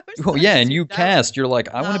up close. oh yeah, I've and seen you that. cast. You're like,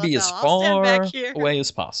 I want to be No, as I'll stand far back here. away as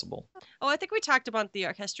possible. Oh, I think we talked about the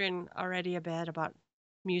Orchestrion already a bit about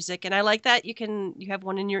music, and I like that you have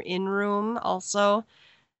one in your in room also.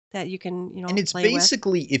 that you can, And it's play with.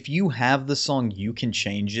 basically, if you have the song, you can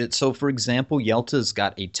change it. So, for example, Yelta's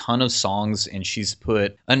got a ton of songs, and she's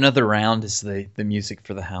put Another Round as the music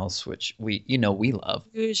for the house, which we love.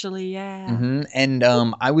 Usually, yeah. And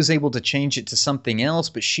I was able to change it to something else,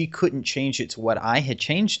 but she couldn't change it to what I had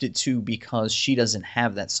changed it to because she doesn't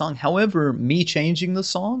have that song. However, me changing the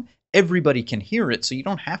song, everybody can hear it, so you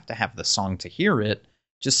don't have to have the song to hear it.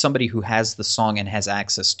 Just somebody who has the song and has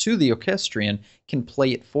access to the orchestrion can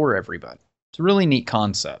play it for everybody. It's a really neat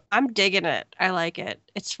concept. I'm digging it. I like it.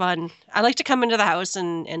 It's fun. I like to come into the house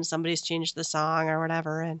and somebody's changed the song or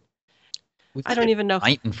whatever, and I don't even know.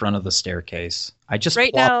 Right in front of the staircase. I just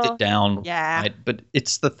Right plopped now, it down. yeah. But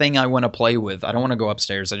it's the thing I want to play with. I don't want to go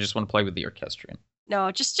upstairs. I just want to play with the orchestrion.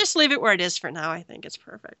 No, just leave it where it is for now. I think it's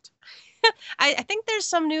perfect. I think there's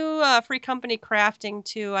some new free company crafting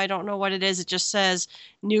too. I don't know what it is. It just says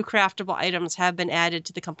new craftable items have been added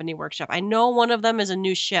to the company workshop. I know one of them is a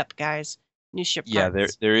new ship, guys. New ship Yeah,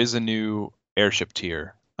 parts. there is a new airship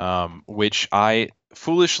tier, which I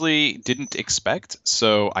foolishly didn't expect.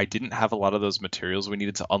 So I didn't have a lot of those materials we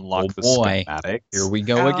needed to unlock the schematics. Here we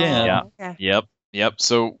go again. Yeah. Okay. Yep.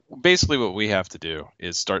 So basically, what we have to do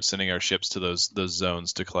is start sending our ships to those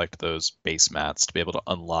zones to collect those base mats to be able to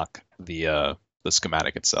unlock the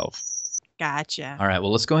schematic itself. Gotcha. All right.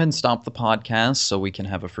 Well, let's go ahead and stop the podcast so we can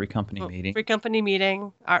have a free company meeting. Free company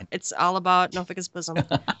meeting. It's all about Nofika's bosom.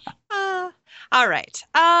 All right.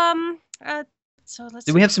 So let's.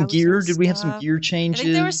 Did we have some gear? Did we have some gear changes? I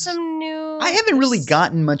think there was some new. I haven't really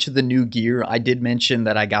gotten much of the new gear. I did mention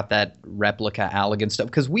that I got that replica Allagan stuff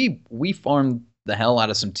because we farmed the hell out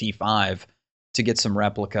of some T5 to get some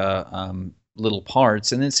replica little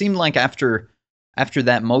parts, and it seemed like after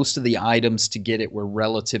that, most of the items to get it were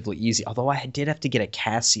relatively easy. Although I did have to get a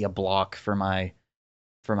Cassia block for my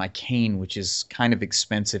cane, which is kind of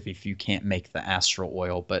expensive if you can't make the astral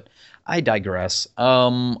oil. But I digress.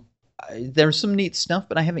 There's some neat stuff,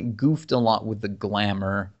 but I haven't goofed a lot with the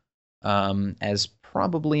glamour as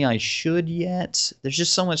probably I should yet. There's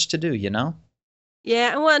just so much to do, you know?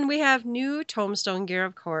 Yeah, and we have new tombstone gear,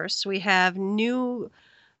 of course. We have new,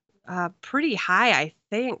 pretty high, I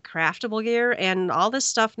think, craftable gear, and all this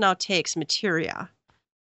stuff now takes materia.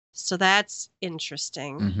 So that's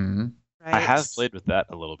interesting. Mm-hmm. Right? I have played with that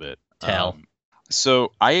a little bit. Tell.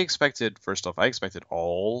 So I expected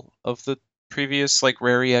all of the previous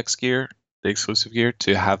Rare EX gear, the exclusive gear,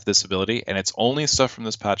 to have this ability, and it's only stuff from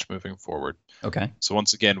this patch moving forward. Okay. So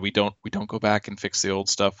once again, we don't go back and fix the old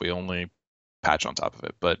stuff. We only patch on top of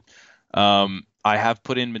it. But I have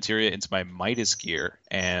put in materia into my Midas gear,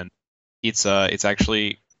 and it's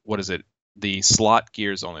actually, what is it? The slot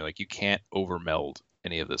gears only. You can't overmeld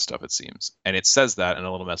any of this stuff, it seems. And it says that in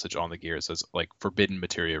a little message on the gear. It says forbidden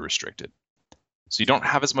materia restricted. So you don't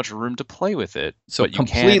have as much room to play with it. So but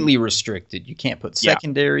completely restricted. You can't put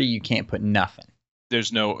secondary. You can't put nothing.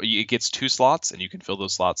 It gets 2 slots, and you can fill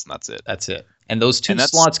those slots, and that's it. That's it. And those 2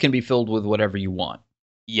 slots can be filled with whatever you want.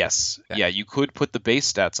 Yes. Okay. Yeah, you could put the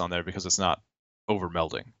base stats on there because it's not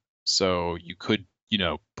overmelding. So you could,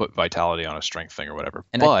 put vitality on a strength thing or whatever.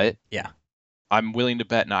 And I'm willing to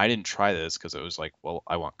bet, now I didn't try this because it was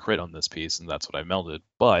I want crit on this piece, and that's what I melded.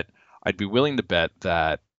 But I'd be willing to bet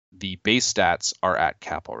that the base stats are at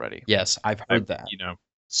cap already. Yes, I've heard that.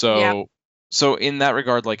 So in that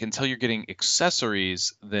regard, until you're getting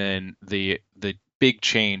accessories, then the big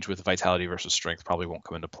change with vitality versus strength probably won't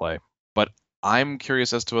come into play. But I'm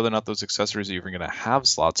curious as to whether or not those accessories are even going to have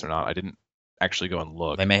slots or not. I didn't actually go and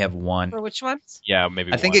look. They may have 1. For which ones? Yeah,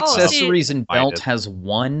 maybe I think accessories and belt has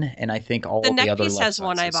 1, and I think all of the other neck piece has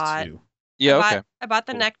 1 I bought. 2. Yeah, okay. I bought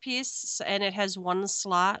the neck piece, and it has 1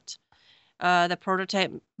 slot. The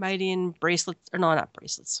prototype Mightian bracelets, or no, not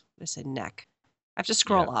bracelets. I said neck. I have to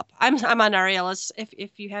scroll up. I'm on Ariela's.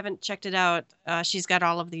 If you haven't checked it out, she's got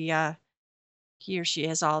all of the here. She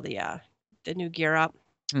has all the new gear up.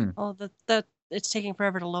 Oh, the it's taking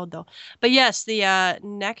forever to load though. But yes, the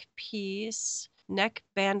neck piece, neck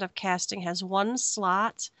band of casting has 1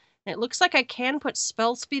 slot. And it looks like I can put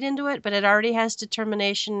spell speed into it, but it already has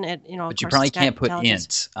determination. But you probably can't put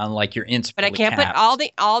int on your ints. But I can't put all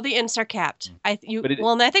the ints are capped.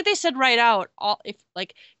 And I think they said right out if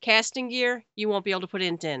casting gear you won't be able to put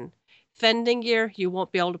int in, fending gear you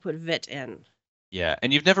won't be able to put vit in. Yeah,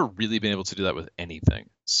 and you've never really been able to do that with anything,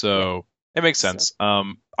 so it makes sense.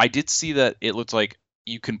 I did see that it looked like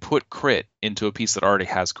you can put crit into a piece that already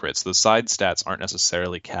has crit, so the side stats aren't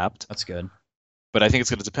necessarily capped. That's good. But I think it's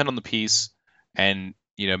going to depend on the piece, and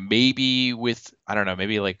maybe with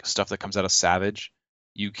maybe stuff that comes out of Savage,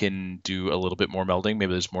 you can do a little bit more melding.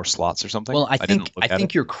 Maybe there's more slots or something. Well, I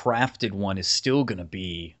think your crafted one is still going to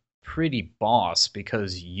be pretty boss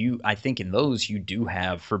because I think in those you do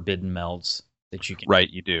have forbidden melds that you can. Right,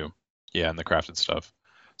 you do. Yeah, and the crafted stuff.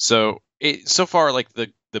 So so far, like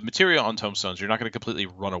the material on tombstones, you're not going to completely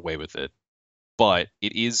run away with it, but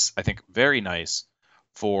it is, I think, very nice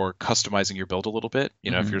for customizing your build a little bit.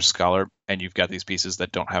 You know, if Mhm. you're a scholar and you've got these pieces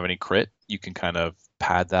that don't have any crit, you can kind of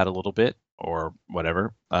pad that a little bit or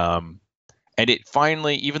whatever. And it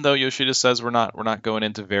finally, even though Yoshida says we're not going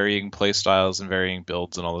into varying play styles and varying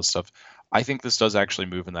builds and all this stuff, I think this does actually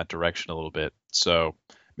move in that direction a little bit. So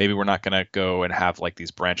maybe we're not going to go and have like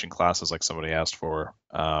these branching classes like somebody asked for,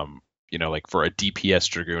 you know, like for a DPS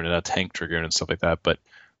Dragoon and a tank Dragoon and stuff like that. But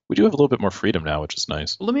we do have a little bit more freedom now, which is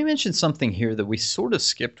nice. Well, let me mention something here that we sort of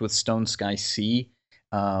skipped with Stone Sky Sea,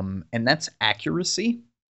 and that's accuracy.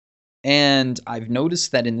 And I've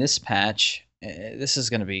noticed that in this patch, this is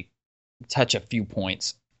going to touch a few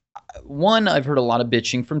points. One, I've heard a lot of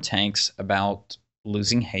bitching from tanks about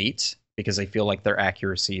losing hate because they feel like their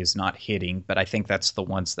accuracy is not hitting, but I think that's the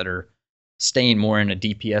ones that are staying more in a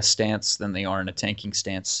DPS stance than they are in a tanking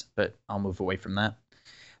stance, but I'll move away from that.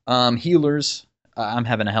 Healers, I'm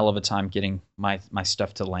having a hell of a time getting my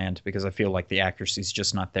stuff to land because I feel like the accuracy is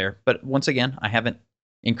just not there. But once again, I haven't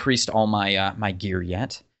increased all my my gear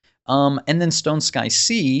yet. And then Stone Sky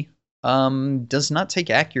Sea does not take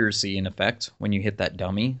accuracy in effect when you hit that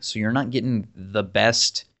dummy, so you're not getting the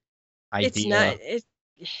best idea. It's not.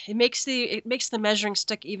 It makes the measuring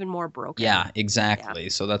stick even more broken. Yeah, exactly. Yeah.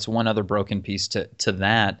 So that's one other broken piece to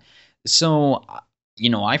that. So you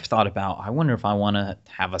know, I've thought about, I wonder if I want to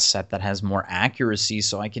have a set that has more accuracy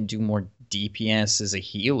so I can do more DPS as a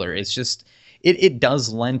healer. It's just, it does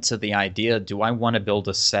lend to the idea, do I want to build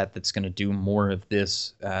a set that's going to do more of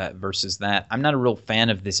this versus that? I'm not a real fan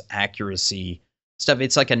of this accuracy stuff.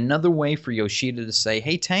 It's like another way for Yoshida to say,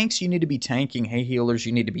 hey, tanks, you need to be tanking. Hey, healers,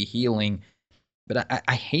 you need to be healing. But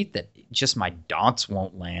I hate that just my dots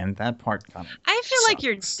won't land. That part kind of I feel like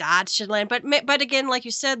your dots should land. But again, like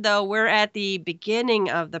you said, though, we're at the beginning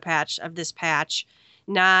of this patch,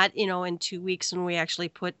 not, you know, in 2 weeks when we actually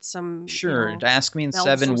put some. Sure. You know, ask me in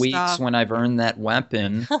 7 weeks when I've earned that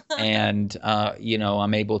weapon and, you know,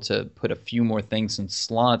 I'm able to put a few more things in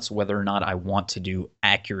slots, whether or not I want to do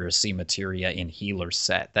accuracy materia in healer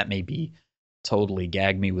set. That may be totally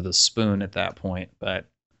gag me with a spoon at that point, but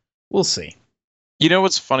we'll see. You know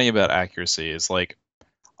what's funny about accuracy is, like,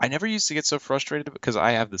 I never used to get so frustrated because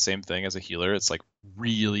I have the same thing as a healer. It's like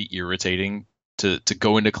really irritating to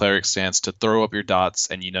go into cleric stance, to throw up your dots,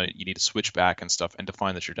 and you know you need to switch back and stuff, and to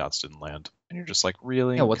find that your dots didn't land, and you're just like,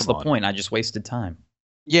 really? Yeah, what's the point? I just wasted time.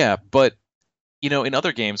 Yeah, but you know, in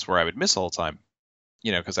other games where I would miss all the time,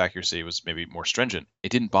 you know, because accuracy was maybe more stringent, it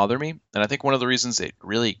didn't bother me, and I think one of the reasons it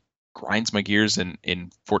really grinds my gears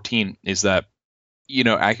in 14 is that, you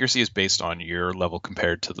know, accuracy is based on your level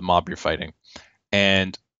compared to the mob you're fighting.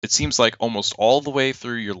 And it seems like almost all the way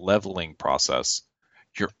through your leveling process,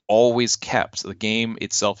 you're always kept. The game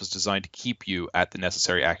itself is designed to keep you at the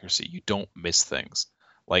necessary accuracy. You don't miss things.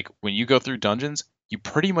 Like when you go through dungeons, you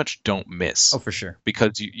pretty much don't miss. Oh, for sure.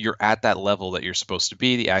 Because you're at that level that you're supposed to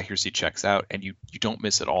be. The accuracy checks out and you don't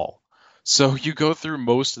miss at all. So you go through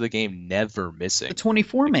most of the game never missing. The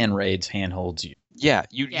 24-man raids handholds you. Yeah,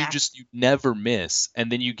 you never miss,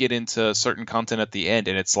 and then you get into certain content at the end,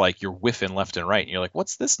 and it's like you're whiffing left and right, and you're like,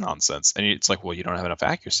 "What's this nonsense?" And it's like, "Well, you don't have enough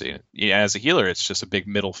accuracy." Yeah, as a healer, it's just a big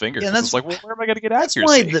middle finger. Yeah, it's like, well, where am I going to get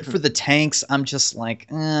accuracy? That's why for the tanks, I'm just like,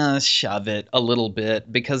 shove it a little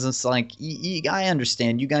bit, because it's like, I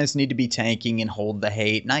understand you guys need to be tanking and hold the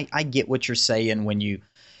hate, and I get what you're saying when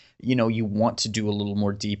you know, you want to do a little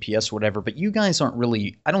more DPS or whatever, but you guys aren't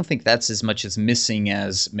really, I don't think that's as much as missing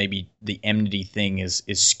as maybe the enmity thing is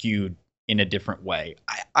skewed in a different way.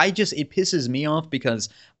 I just, it pisses me off because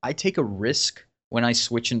I take a risk when I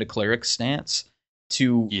switch into cleric stance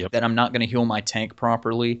that I'm not going to heal my tank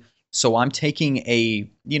properly. So I'm taking a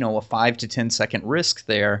 5 to 10 second risk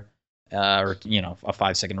there, or, you know, a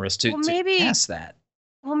 5 second risk to pass that.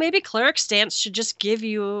 Well, maybe cleric stance should just give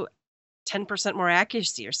you 10% more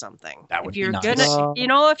accuracy or something. That would if you're be nice. gonna, you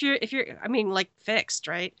know, if you're, I mean, like fixed,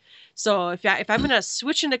 right? So if I'm gonna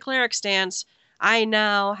switch into cleric stance, I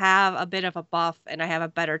now have a bit of a buff and I have a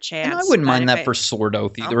better chance. And I wouldn't mind that for Sword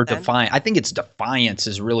Oath either, or Defiance. I think it's Defiance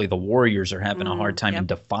is really the warriors are having a hard time in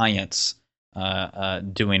Defiance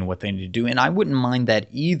doing what they need to do, and I wouldn't mind that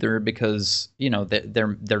either because, you know,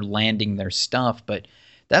 they're landing their stuff, but.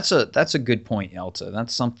 That's a good point, Elta.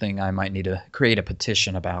 That's something I might need to create a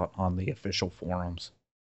petition about on the official forums.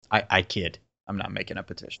 I kid. I'm not making a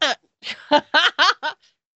petition. What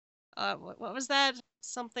was that?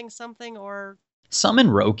 Something or... Summon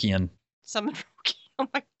Rokian. Summon Rokian. Oh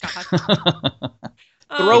my god.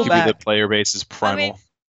 He could be the Throwback. player base's primal. I mean,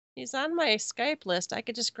 he's on my Skype list. I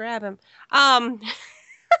could just grab him.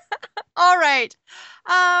 All right.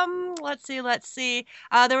 Let's see.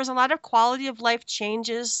 There was a lot of quality of life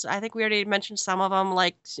changes. I think we already mentioned some of them,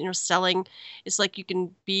 like, selling. It's like you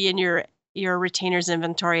can be in your retainer's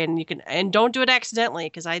inventory, and don't do it accidentally,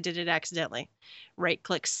 because I did it accidentally. Right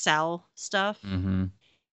click sell stuff.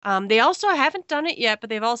 Mm-hmm. They also haven't done it yet, but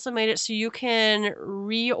they've also made it so you can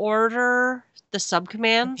reorder the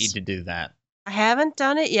subcommands. Need to do that. I haven't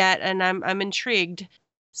done it yet, and I'm intrigued.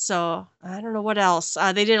 So I don't know what else.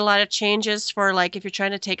 They did a lot of changes for, like, if you're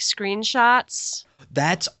trying to take screenshots.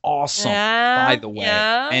 That's awesome, Yeah, by the way.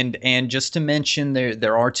 yeah. And just to mention,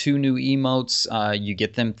 there are 2 new emotes. You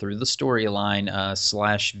get them through the storyline.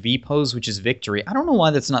 /VPose, which is victory. I don't know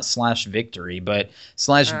why that's not /victory, but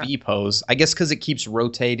 /VPose. I guess because it keeps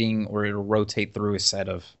rotating, or it'll rotate through a set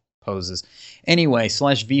of poses. Anyway,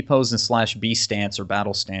 /VPose and /B stance or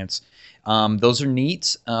battle stance. Those are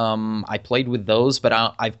neat. I played with those, but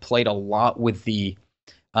I've played a lot with the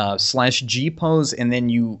 /G pose, and then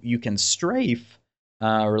you can strafe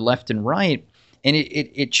or left and right, and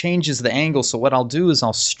it changes the angle. So what I'll do is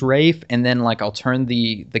I'll strafe, and then, like, I'll turn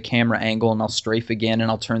the camera angle, and I'll strafe again, and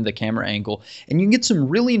I'll turn the camera angle, and you can get some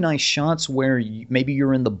really nice shots where maybe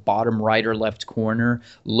you're in the bottom right or left corner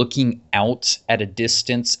looking out at a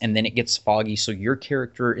distance, and then it gets foggy, so your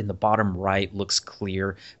character in the bottom right looks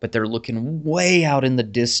clear, but they're looking way out in the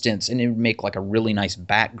distance, and it would make, like, a really nice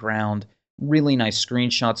background. Really nice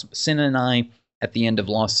screenshots. Cinna and I, at the end of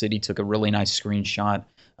Lost City, took a really nice screenshot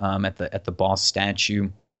at the boss statue,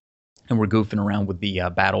 and we're goofing around with the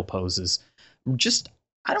battle poses. Just,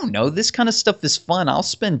 I don't know, this kind of stuff is fun. I'll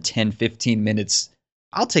spend 10, 15 minutes.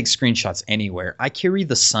 I'll take screenshots anywhere. I carry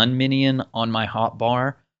the sun minion on my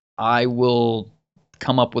hotbar. I will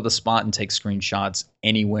come up with a spot and take screenshots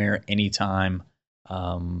anywhere, anytime.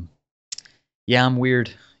 Yeah, I'm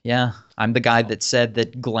weird. Yeah, I'm the guy that said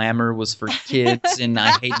that glamour was for kids and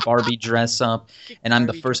I hate Barbie dress up. And I'm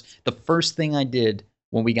the first thing I did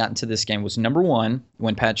when we got into this game was, number one,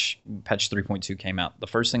 when patch 3.2 came out, the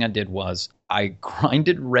first thing I did was I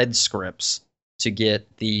grinded red scripts to get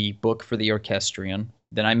the book for the Orchestrion.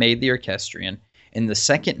 Then I made the Orchestrion. And the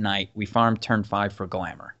second night, we farmed turn 5 for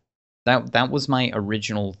glamour. That was my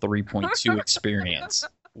original 3.2 experience.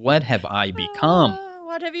 What have I become?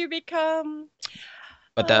 What have you become?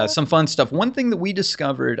 But some fun stuff. One thing that we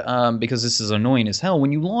discovered, because this is annoying as hell,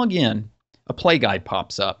 when you log in, a play guide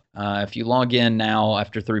pops up. If you log in now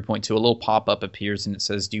after 3.2, a little pop-up appears and it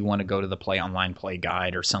says, do you want to go to the Play Online Play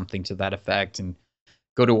Guide or something to that effect, and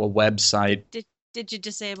go to a website. Did you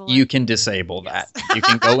disable it? You can disable that. You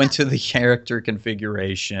can go into the character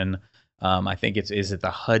configuration. I think is it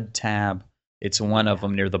the HUD tab? It's one of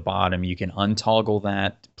them near the bottom. You can untoggle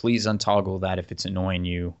that. Please untoggle that if it's annoying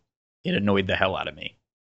you. It annoyed the hell out of me.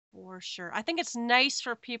 For sure. I think it's nice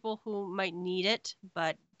for people who might need it,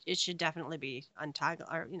 but it should definitely be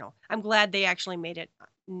untoggled. Or, I'm glad they actually made it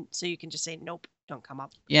so you can just say, nope, don't come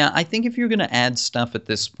up. Yeah, I think if you're going to add stuff at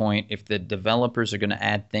this point, if the developers are going to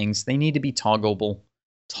add things, they need to be toggleable.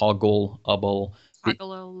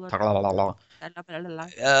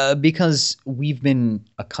 Because we've been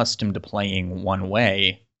accustomed to playing one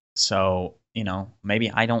way, so,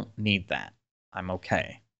 maybe I don't need that. I'm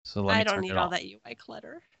okay. So let me I don't turn need it all off. that UI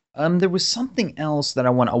clutter. There was something else that I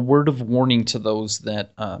want, a word of warning to those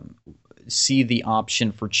that see the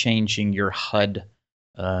option for changing your HUD,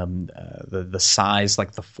 the size,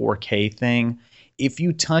 like the 4K thing. If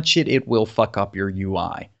you touch it, it will fuck up your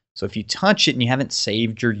UI. So if you touch it and you haven't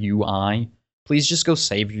saved your UI, please just go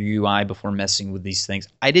save your UI before messing with these things.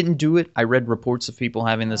 I didn't do it. I read reports of people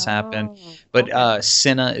having this happen. But okay.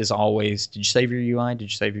 Cinna is always, did you save your UI?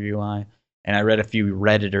 Did you save your UI? And I read a few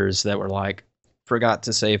Redditors that were like, forgot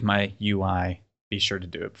to save my UI. Be sure to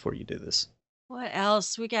do it before you do this. What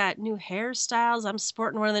else? We got new hairstyles. I'm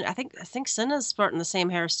sporting one of the. I think Cinna's sporting the same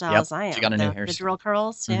hairstyle Yep, as I am. she got a new The hairstyle. drill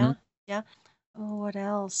curls. Mhm. Yeah. Oh, what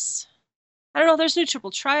else? I don't know. There's new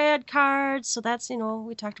triple triad cards, so that's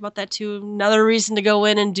we talked about that too. Another reason to go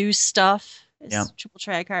in and do stuff is Yep. triple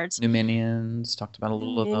triad cards. New minions. Talked about a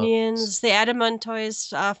little of those. Minions. The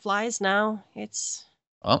Adamantoise flies now. It's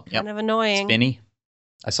Oh, yep. kind of annoying. Spinny.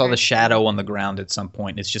 I saw Very the shadow on the ground at some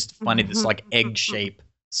point. It's just funny. This like egg spinny. shape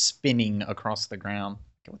spinning across the ground.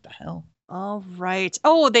 What the hell? All right.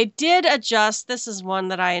 Oh, they did adjust. This is one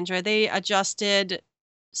that I enjoy. They adjusted.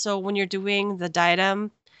 So when you're doing the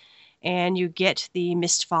diadem and you get the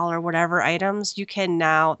Mistfall or whatever items, you can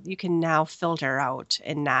now filter out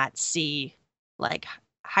and not see like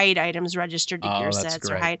hide items registered to gear that's sets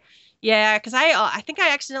or great. hide. Yeah, because I think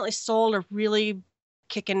I accidentally sold a really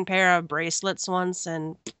kicking pair of bracelets once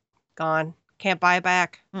and gone. Can't buy it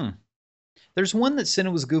back. There's one that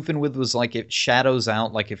Cinna was goofing with, was like it shadows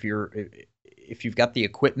out, like if you've got the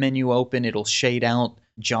equip menu open, it'll shade out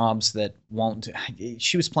jobs that won't.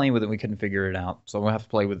 She was playing with it, we couldn't figure it out, so we'll have to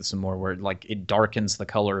play with it some more, where like it darkens the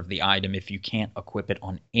color of the item if you can't equip it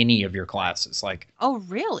on any of your classes. Like, oh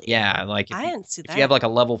really? Yeah, like I didn't see that. If you have like a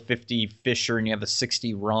level 50 fisher and you have a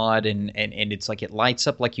 60 rod, and it's like it lights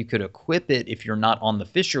up like you could equip it if you're not on the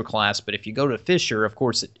fisher class, but if you go to fisher, of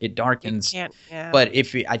course it darkens. You can't, yeah. But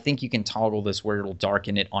I think you can toggle this where it'll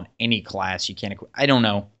darken it on any class. You can't equip. I don't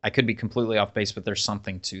know. I could be completely off base, but there's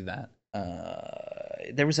something to that.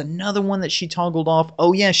 There was another one that she toggled off.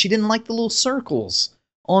 Oh yeah, she didn't like the little circles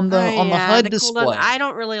on the HUD display. Cooldown. I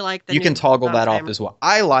don't really like the. You can toggle that off as well.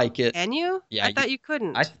 I like it. Can you? Yeah, I thought you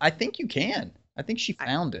couldn't. I think you can. I think she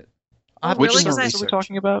found it. Which one are we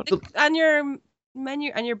talking about? On your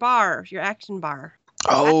menu, on your bar, your action bar.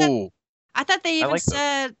 Oh. I thought they even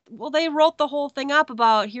said, well, they wrote the whole thing up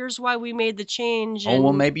about here's why we made the change. Oh,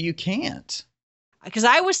 well, maybe you can't. Because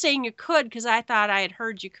I was saying you could, because I thought I had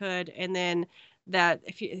heard you could, and then that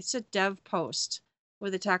it's a dev post where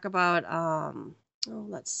they talk about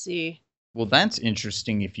let's see. Well, that's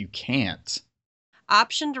interesting if you can't.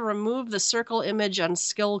 Option to remove the circle image on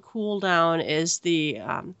skill cooldown is the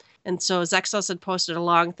and so Zexos had posted a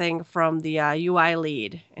long thing from the UI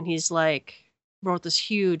lead, and he's like wrote this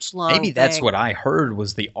huge long Maybe that's thing. what I heard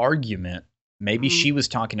was the argument. Maybe she was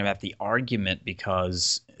talking about the argument,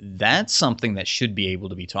 because that's something that should be able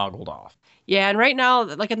to be toggled off. Yeah, and right now,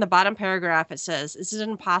 like in the bottom paragraph, it says, is it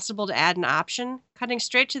impossible to add an option? Cutting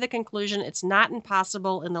straight to the conclusion, it's not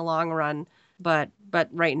impossible in the long run, but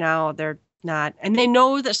right now they're not. And they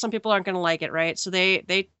know that some people aren't going to like it, right? So they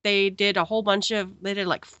did a whole bunch of, they did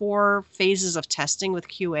like 4 phases of testing with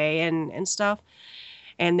QA and stuff.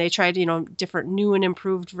 And they tried, different new and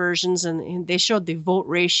improved versions, and they showed the vote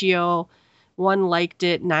ratio. 1 liked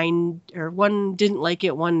it, 9, or 1 didn't like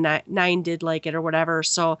it, 9 did like it, or whatever.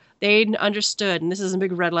 So they understood, and this is in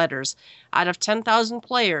big red letters, out of 10,000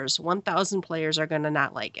 players, 1,000 players are going to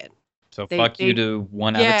not like it. So fuck you to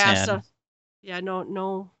 1 out of 10. So, yeah,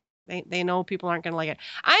 no, they know people aren't going to like it.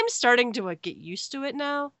 I'm starting to get used to it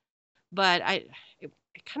now, but it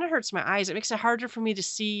kind of hurts my eyes. It makes it harder for me to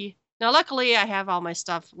see. Now, luckily, I have all my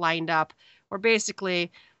stuff lined up, where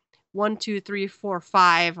basically 1, 2, 3, 4,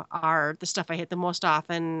 5 are the stuff I hit the most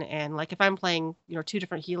often. And like if I'm playing, 2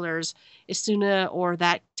 different healers, Isuna or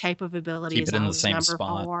that type of ability keep is it in the always same number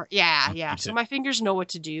spot. 4. Yeah. So my fingers know what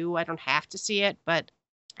to do. I don't have to see it, but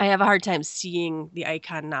I have a hard time seeing the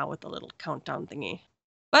icon now with the little countdown thingy.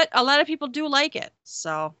 But a lot of people do like it,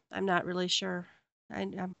 so I'm not really sure.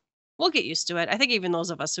 We'll get used to it. I think even those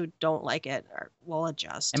of us who don't like it will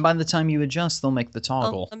adjust. And by the time you adjust, they'll make the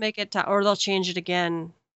toggle. They'll make it, or they'll change it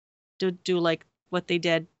again. Do like what they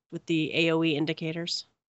did with the AoE indicators.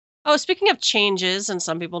 Oh, speaking of changes, and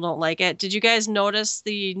some people don't like it, did you guys notice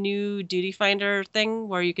the new Duty Finder thing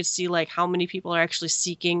where you could see like how many people are actually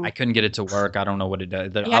seeking? I couldn't get it to work. I don't know what it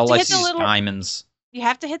does. All I see is diamonds. You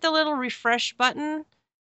have to hit the little refresh button,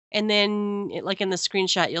 and then like in the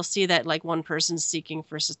screenshot, you'll see that like one person's seeking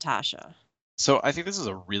for Satasha. So I think this is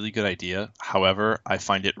a really good idea. However, I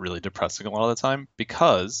find it really depressing a lot of the time,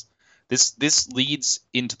 because this leads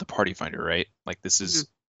into the party finder, right? Like this is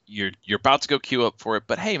you're about to go queue up for it,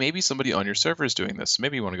 but hey, maybe somebody on your server is doing this.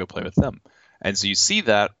 Maybe you want to go play with them. And so you see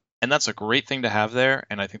that, and that's a great thing to have there,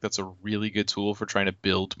 and I think that's a really good tool for trying to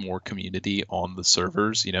build more community on the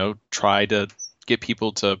servers, try to get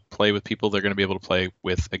people to play with people they're going to be able to play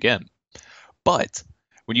with again. But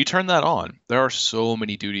when you turn that on, there are so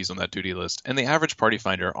many duties on that duty list, and the average party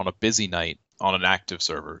finder on a busy night on an active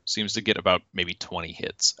server seems to get about maybe 20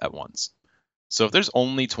 hits at once. So if there's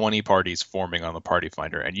only 20 parties forming on the party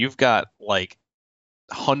finder, and you've got like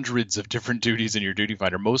hundreds of different duties in your duty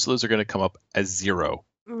finder, most of those are going to come up as 0.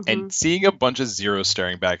 Mm-hmm. And seeing a bunch of zeros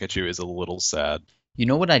staring back at you is a little sad. You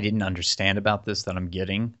know what I didn't understand about this that I'm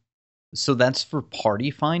getting? So that's for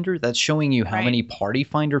Party Finder? That's showing you how many Party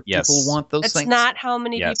Finder people want those things? It's not how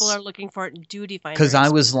many people are looking for it in Duty Finder. Because I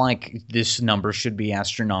was like, this number should be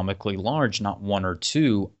astronomically large, not 1 or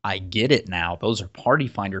 2. I get it now. Those are Party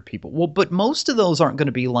Finder people. Well, but most of those aren't going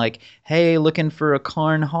to be like, hey, looking for a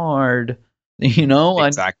Karn Hard.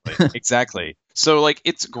 Exactly. So like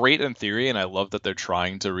it's great in theory, and I love that they're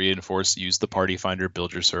trying to reinforce use the Party Finder,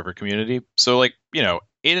 build your server community. So like,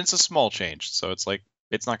 it's a small change. So it's like,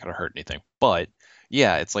 it's not going to hurt anything. But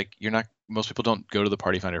yeah, it's like most people don't go to the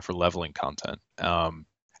Party Finder for leveling content.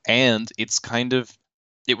 And it's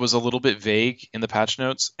it was a little bit vague in the patch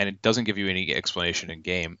notes, and it doesn't give you any explanation in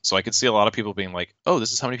game. So I could see a lot of people being like, oh,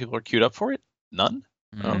 this is how many people are queued up for it? None?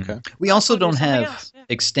 Okay. We Let's also go do don't something have else, yeah.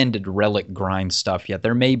 extended relic grind stuff yet.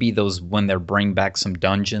 There may be those when they bring back some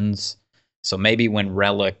dungeons. So maybe when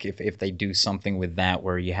relic, if they do something with that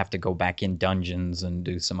where you have to go back in dungeons and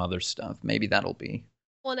do some other stuff, maybe that'll be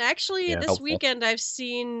Well, and actually, Yeah. this helpful. weekend I've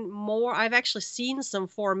actually seen some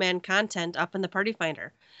 4-man content up in the Party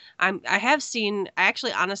Finder. I have seen. I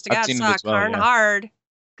actually, honest to I've God, seen it saw as well, Karn yeah. Hard,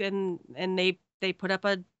 and they put up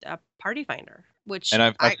a Party Finder, which And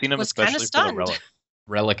I've I seen them was kind of especially for the stunned. relic.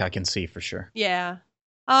 relic. I can see for sure. Yeah.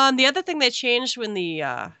 The other thing they changed when the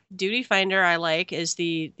duty finder I like is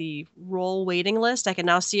the roll waiting list. I can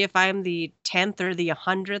now see if I'm the 10th or the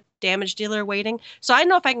 100th damage dealer waiting. So I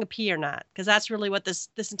know if I can pee or not, because that's really what this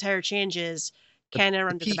entire change is. Can I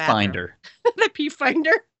run to the Key bathroom? finder. The pee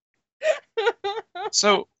finder.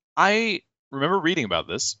 So I remember reading about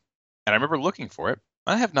this, and I remember looking for it.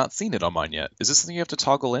 I have not seen it on mine yet. Is this something you have to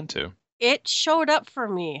toggle into? It showed up for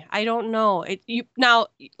me. I don't know. You now,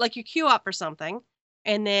 like, you queue up for something,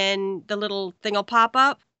 and then the little thing will pop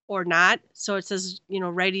up or not. So it says,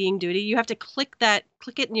 readying duty. You have to click it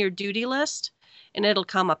in your duty list, and it'll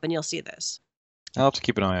come up, and you'll see this. I'll have to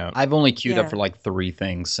keep an eye out. I've only queued up Yeah. for like 3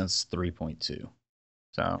 things since 3.2.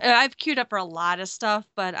 So I've queued up for a lot of stuff,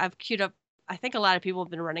 but I've queued up. I think a lot of people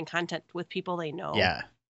have been running content with people they know. yeah.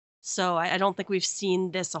 So I don't think we've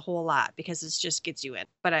seen this a whole lot because it just gets you in.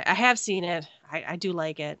 But I have seen it. I do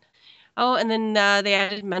like it. Oh, and then they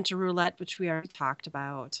added Mentor Roulette, which we already talked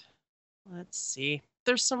about. Let's see.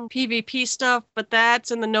 There's some PvP stuff, but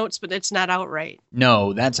that's in the notes, but it's not outright.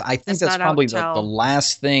 No, I think That's that's not out probably the till-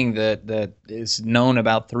 last thing that is known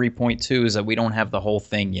about 3.2 is that we don't have the whole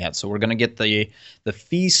thing yet. So we're gonna get the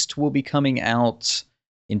feast will be coming out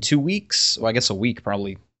in 2 weeks. Well, I guess a week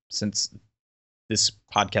probably since this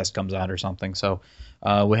podcast comes out or something. So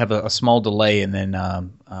we have a small delay, and then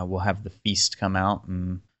we'll have the feast come out,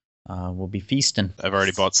 and we'll be feasting. I've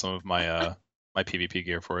already bought some of my my PvP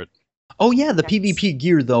gear for it. Oh yeah, the Nice. PvP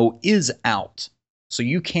gear though is out, so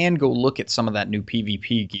you can go look at some of that new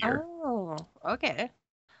PvP gear. Oh, okay.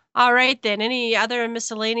 All right, then. Any other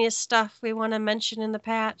miscellaneous stuff we want to mention in the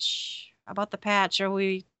patch? About the patch? Are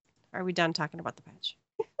we done talking about the patch?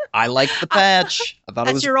 I like the patch. I thought it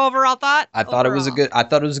That's was. your overall thought? I thought it was a Overall. good. I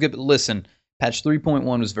thought it was a good. Listen, patch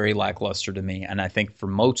 3.1 was very lackluster to me, and I think for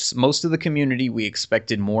most of the community, we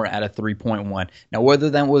expected more out of 3.1. Now, whether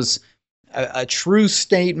that was a true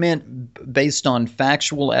statement based on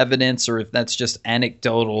factual evidence, or if that's just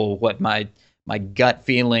anecdotal, what my gut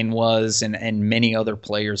feeling was, and many other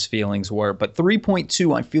players' feelings were, but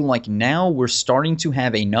 3.2, I feel like now we're starting to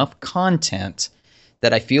have enough content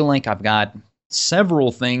that I feel like I've got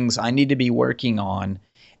several things I need to be working on,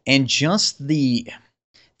 and just the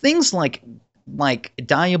things like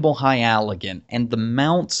Diable High Allegan and the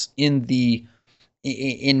mounts in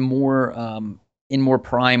more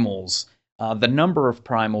primals, the number of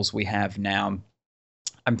primals we have now.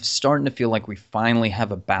 I'm starting to feel like we finally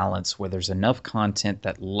have a balance where there's enough content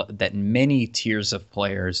that many tiers of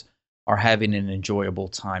players are having an enjoyable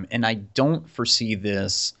time, and I don't foresee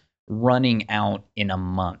this running out in a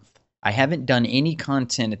month. I haven't done any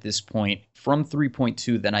content at this point from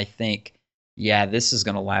 3.2 that I think, yeah, this is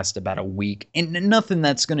going to last about a week, and nothing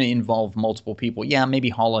that's going to involve multiple people. Yeah, maybe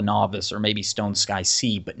Hall of Novice or maybe Stone Sky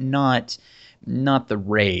Sea, but not the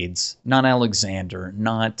raids, not Alexander,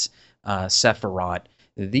 not Sephiroth.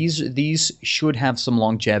 These should have some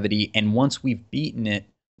longevity, and once we've beaten it,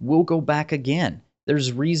 we'll go back again.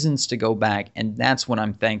 There's reasons to go back, and that's what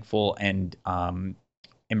I'm thankful and am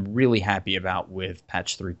really happy about with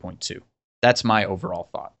patch 3.2. That's my overall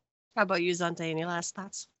thought. How about you, Zante? Any last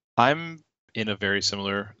thoughts? I'm in a very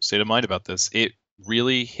similar state of mind about this. It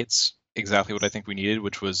really hits exactly what I think we needed,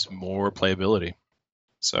 which was more playability.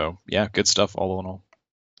 So yeah, good stuff all in all.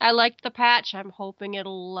 I liked the patch. I'm hoping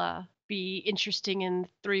it'll be interesting in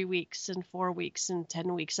 3 weeks and 4 weeks and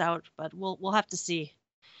 10 weeks out, but we'll have to see.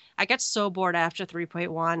 I got so bored after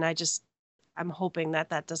 3.1. I'm hoping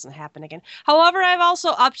that doesn't happen again. However, I've also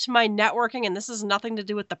upped my networking, and this has nothing to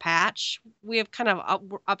do with the patch. We have kind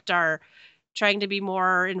of upped our trying to be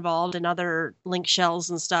more involved in other link shells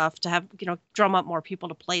and stuff to have, drum up more people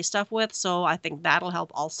to play stuff with. So I think that'll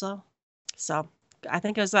help also. So I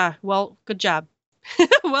think it was good job.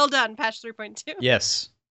 Well done, patch 3.2. Yes.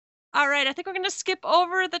 All right, I think we're going to skip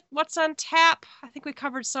over the what's on tap. I think we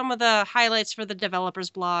covered some of the highlights for the developers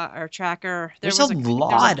blog or tracker. There's a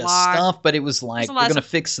lot of stuff, but it was like, we're going to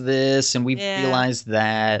fix this, and we've realized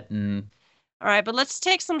that. And all right, but let's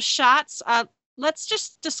take some shots. Let's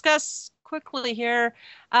just discuss quickly here.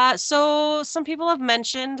 So some people have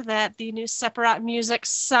mentioned that the new Sephiroth music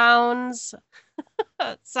sounds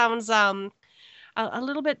a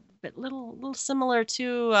little bit bit little similar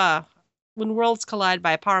to When Worlds Collide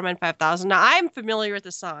by Powerman 5000. Now I'm familiar with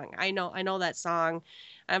the song. I know that song.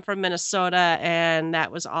 I'm from Minnesota, and that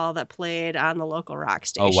was all that played on the local rock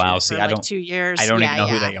station. Oh wow! See, for like 2 years. I don't even know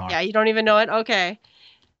who they are. Yeah, you don't even know it. Okay.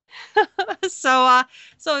 So I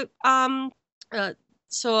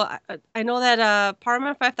know that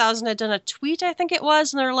Powerman 5000 had done a tweet, I think it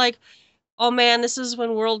was, and they're like, "Oh man, this is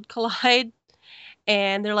When World Collide,"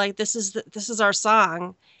 and they're like, "This is our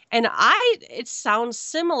song." And it sounds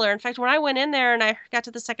similar. In fact, when I went in there and I got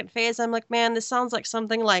to the second phase, I'm like, man, this sounds like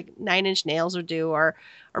something like Nine Inch Nails would do, or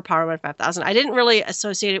Powerman 5000. I didn't really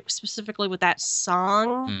associate it specifically with that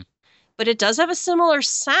song, but it does have a similar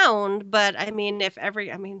sound. But I mean,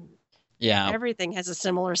 everything has a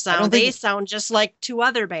similar sound. They sound just like two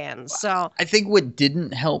other bands. So I think what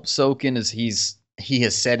didn't help Soken is he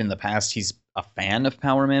has said in the past he's a fan of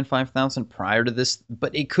Powerman 5000 prior to this,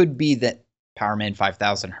 but it could be that Powerman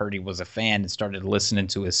 5000 heard he was a fan and started listening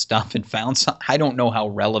to his stuff and found some. I don't know how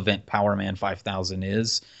relevant Powerman 5000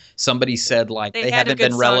 is. Somebody said like they haven't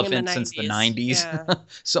been relevant since the 90s. Yeah.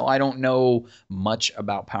 So I don't know much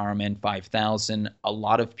about Powerman 5000. A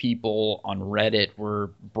lot of people on Reddit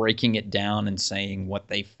were breaking it down and saying what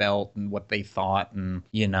they felt and what they thought. And,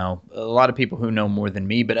 a lot of people who know more than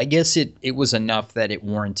me, but I guess it was enough that it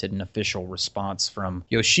warranted an official response from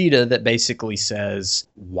Yoshida that basically says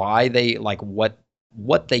why they like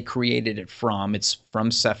what they created it from. It's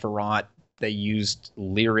from Sephiroth. They used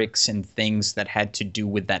lyrics and things that had to do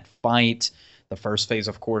with that fight. The first phase,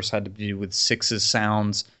 of course, had to do with Six's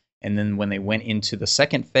sounds. And then when they went into the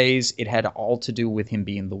second phase, it had all to do with him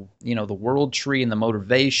being the world tree and the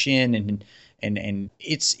motivation. And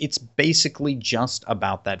it's basically just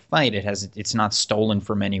about that fight. It's not stolen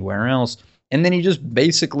from anywhere else. And then he just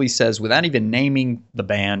basically says, without even naming the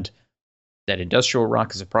band, that industrial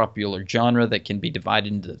rock is a popular genre that can be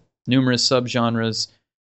divided into numerous subgenres.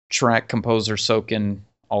 Track composer Soken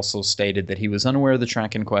also stated that he was unaware of the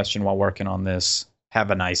track in question while working on this.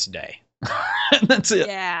 Have a nice day. That's it.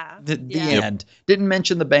 Yeah. The end. Didn't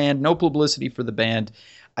mention the band. No publicity for the band.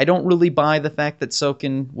 I don't really buy the fact that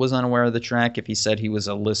Soken was unaware of the track. If he said he was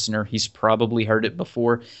a listener, he's probably heard it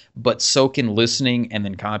before. But Soken listening and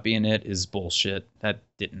then copying it is bullshit. That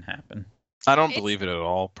didn't happen. I don't believe it at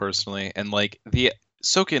all, personally. And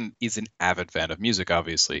Soken is an avid fan of music,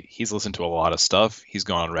 obviously. He's listened to a lot of stuff. He's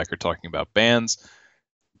gone on record talking about bands.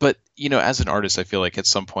 But, as an artist, I feel like at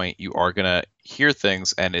some point you are going to hear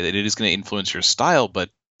things and it is going to influence your style. But,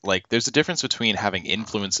 there's a difference between having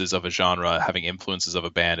influences of a genre, having influences of a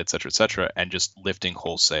band, et cetera, and just lifting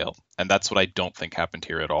wholesale. And that's what I don't think happened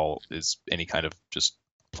here at all, is any kind of just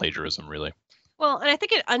plagiarism, really. Well, and I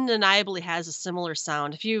think it undeniably has a similar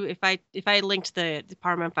sound. If I linked the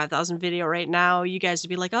Powerman 5000 video right now, you guys would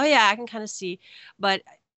be like, "Oh yeah, I can kind of see." But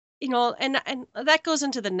and that goes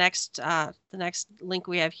into the next link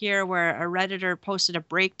we have here, where a Redditor posted a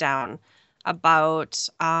breakdown about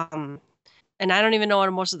and I don't even know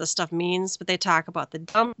what most of the stuff means, but they talk about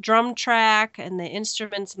the drum track and the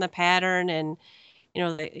instruments and the pattern and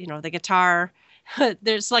the guitar.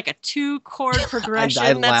 There's like a 2-chord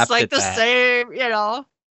progression that's like the same,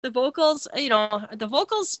 the vocals, the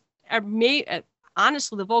vocals are made,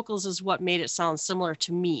 honestly, the vocals is what made it sound similar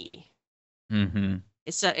to me. Mm-hmm.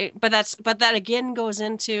 But that again goes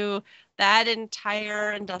into that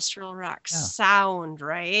entire industrial rock sound,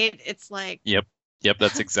 right? It's like, Yep,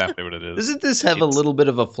 that's exactly what it is. Doesn't this have a little bit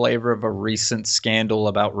of a flavor of a recent scandal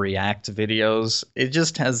about React videos? It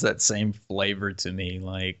just has that same flavor to me.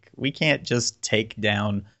 Like, we can't just take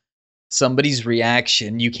down somebody's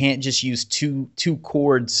reaction. You can't just use two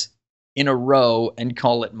chords in a row and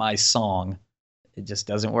call it my song. It just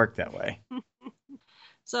doesn't work that way.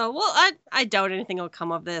 So, well, I doubt anything will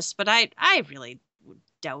come of this, but I really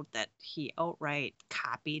doubt that he outright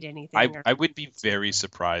copied anything. I would be very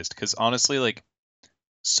surprised, because honestly,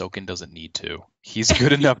 Soken doesn't need to. He's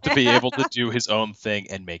good enough to be able to do his own thing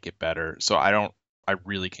and make it better. So I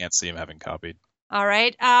really can't see him having copied. All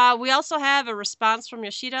right. We also have a response from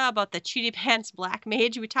Yoshida about the Cheaty Pants Black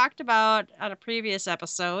Mage we talked about on a previous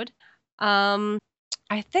episode.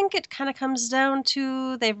 I think it kind of comes down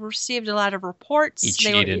to they've received a lot of reports. He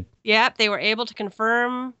cheated. They were able to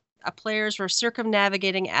confirm players were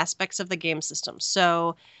circumnavigating aspects of the game system.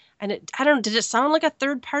 So, and did it sound like a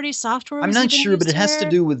third-party software? I'm not sure, but it has to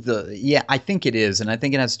do with I think it is, and I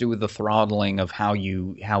think it has to do with the throttling of how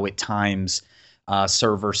it times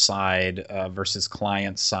server side versus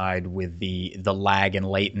client side with the lag and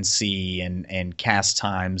latency and cast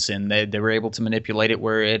times, and they were able to manipulate it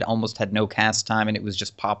where it almost had no cast time and it was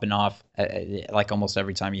just popping off like almost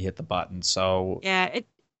every time you hit the button. So yeah,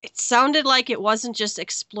 it sounded like it wasn't just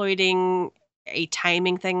exploiting a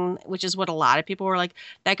timing thing, which is what a lot of people were like,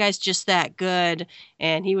 that guy's just that good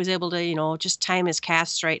and he was able to, just time his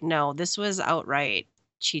casts right. No, this was outright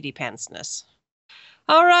cheaty pantsness.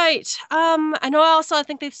 All right. I know also I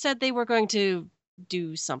think they said they were going to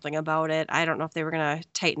do something about it. I don't know if they were going to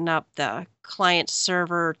tighten up the client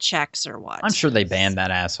server checks or what. I'm sure they banned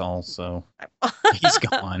that asshole, so he's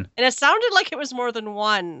gone. And it sounded like it was more than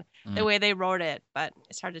one the way they wrote it, but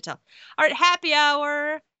it's hard to tell. All right, happy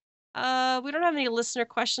hour. We don't have any listener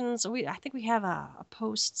questions. I think we have a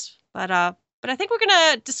post, but I think we're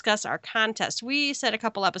gonna discuss our contest. We said a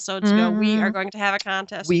couple episodes ago we are going to have a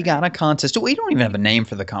contest. We got a contest. We don't even have a name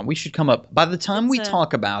for the contest. We should come up. By the time we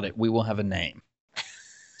talk about it, we will have a name.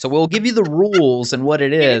 So we'll give you the rules and what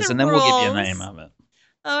it is, and then we'll give you a name of it.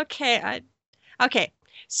 Okay. Okay.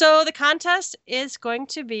 So the contest is going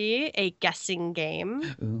to be a guessing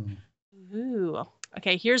game. Ooh.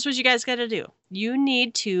 Okay, here's what you guys got to do. You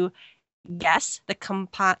need to guess the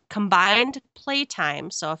combined playtime.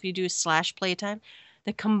 So if you do /playtime,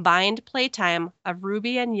 the combined playtime of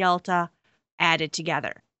Ruby and Yelta added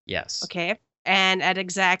together. Yes. Okay. And at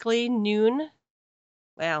exactly noon,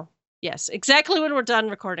 well, yes, exactly when we're done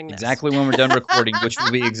recording this. Exactly when we're done recording, which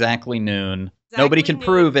will be exactly noon. Nobody can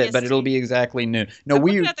prove it, but it'll be exactly noon. No, I'm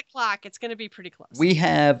looking at the clock. It's going to be pretty close. We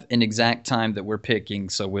have an exact time that we're picking,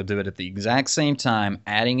 so we'll do it at the exact same time,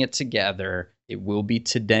 adding it together. It will be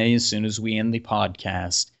today as soon as we end the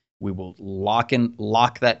podcast. We will lock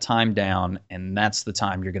that time down, and that's the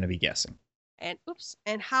time you're going to be guessing. And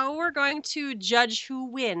how we're going to judge who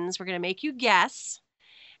wins, we're going to make you guess,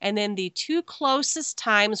 and then the two closest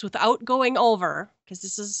times without going over, because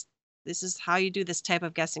this is how you do this type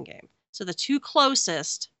of guessing game. So the two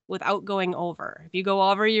closest without going over. If you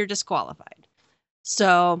go over, you're disqualified.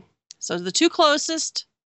 So the two closest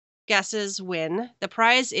guesses win. The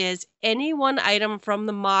prize is any one item from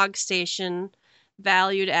the MOG station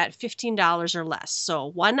valued at $15 or less. So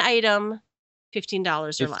one item, $15 or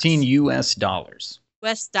less. 15 US dollars.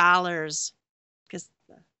 US dollars.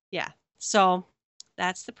 So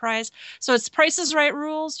that's the prize. So it's Price is Right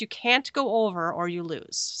rules. You can't go over or you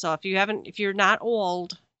lose. So if you're not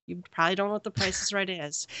old, you probably don't know what the Price is Right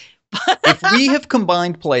is. If we have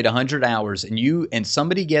combined played 100 hours and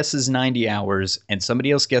somebody guesses 90 hours and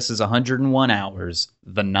somebody else guesses 101 hours,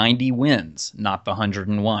 the 90 wins, not the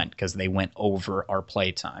 101, because they went over our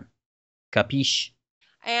playtime. Capiche?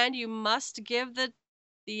 And you must give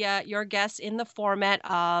your guess in the format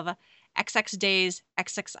of XX days,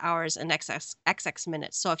 XX hours, and XX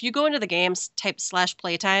minutes. So if you go into the games, type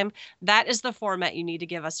 /playtime, that is the format you need to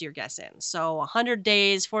give us your guess in. So 100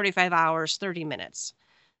 days, 45 hours, 30 minutes.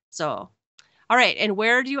 So, all right. And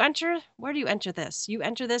where do you enter this? You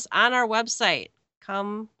enter this on our website.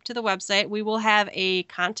 Come to the website. We will have a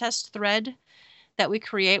contest thread that we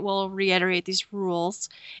create. We'll reiterate these rules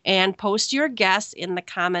and post your guess in the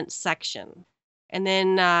comments section. And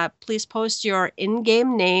then please post your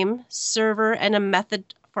in-game name, server, and a method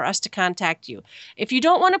for us to contact you. If you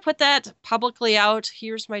don't want to put that publicly out,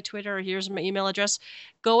 here's my Twitter, or here's my email address,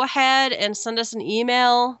 go ahead and send us an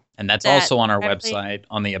email. And that's also on our website,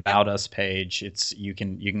 on the About Us page. You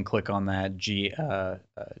can click on that.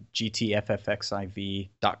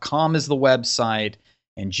 GTFFXIV.com is the website,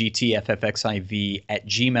 and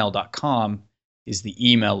GTFFXIV@gmail.com is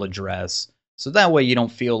the email address. So that way you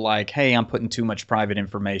don't feel like, hey, I'm putting too much private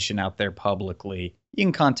information out there publicly. You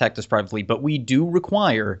can contact us privately, but we do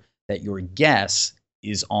require that your guess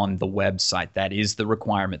is on the website. That is the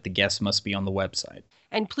requirement. The guess must be on the website.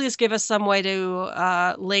 And please give us some way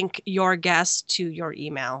to link your guess to your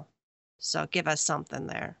email. So give us something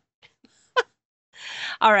there.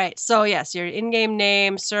 All right. So yes, your in-game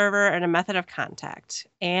name, server, and a method of contact.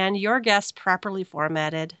 And your guess properly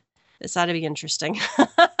formatted. This ought to be interesting.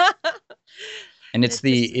 And it's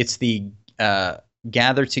the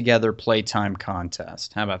Gather Together Playtime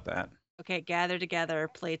Contest. How about that? Okay, Gather Together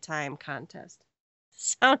Playtime Contest.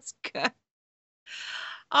 Sounds good.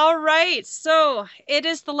 All right, so it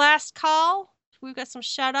is the last call. We've got some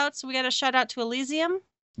shout-outs. We got a shout-out to Elysium.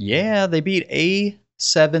 Yeah, they beat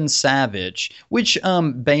A7 Savage, which,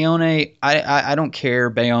 Bayonne, I don't care,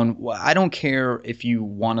 Bayonne. I don't care if you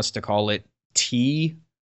want us to call it T,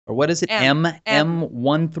 or what is it, M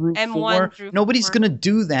 1 through 4? Nobody's going to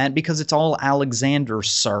do that because it's all Alexander,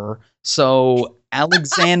 sir. So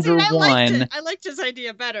Alexander See, 1. I liked his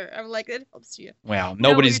idea better. I'm like, it helps you. Well,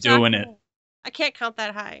 nobody's doing it. I can't count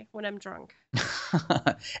that high when I'm drunk.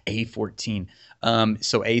 A14.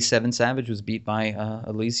 So A7 Savage was beat by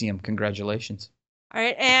Elysium. Congratulations. All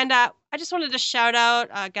right, and I just wanted to shout out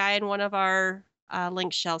a guy in one of our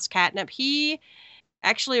link shells, Catnip. He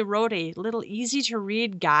actually wrote a little easy to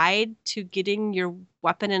read guide to getting your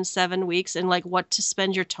weapon in 7 weeks and like what to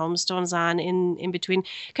spend your tomestones on in between.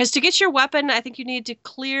 Because to get your weapon, I think you need to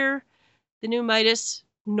clear the new Midas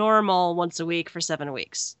normal once a week for 7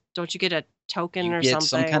 weeks. Don't you get a token You or get something?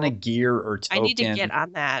 some kind of gear or token. I need to get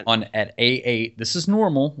on that. At A8. This is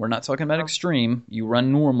normal. We're not talking about extreme. You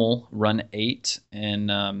run normal, run 8,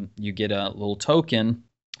 and you get a little token,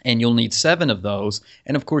 and you'll need 7 of those.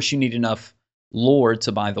 And of course, you need enough lore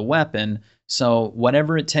to buy the weapon. So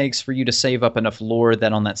whatever it takes for you to save up enough lore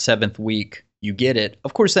that on that 7th week you get it.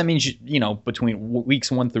 Of course, that means between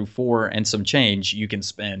weeks 1 through 4 and some change, you can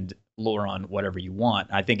spend lore on whatever you want.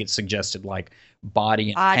 I think it's suggested like body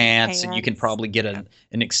and pants, and you can probably get an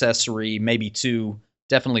accessory, maybe 2,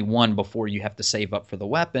 definitely 1 before you have to save up for the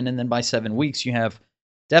weapon. And then by 7 weeks, you have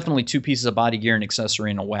definitely 2 pieces of body gear, an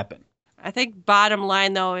accessory, and a weapon. I think bottom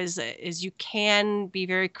line though is you can be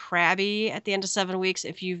very crabby at the end of 7 weeks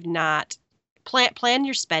if you've not plan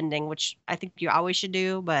your spending, which I think you always should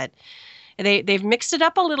do, but they've mixed it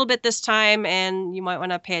up a little bit this time, and you might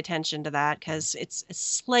want to pay attention to that because it's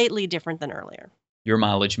slightly different than earlier. Your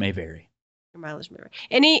mileage may vary.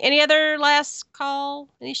 Any other last call?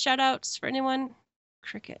 Any shout outs for anyone?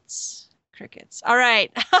 Crickets. All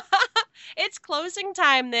right. It's closing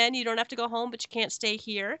time then. You don't have to go home, but you can't stay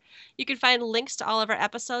here. You can find links to all of our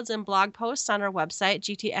episodes and blog posts on our website,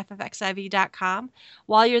 gtffxiv.com.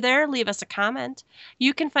 While you're there, leave us a comment.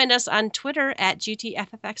 You can find us on Twitter at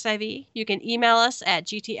gtffxiv. You can email us at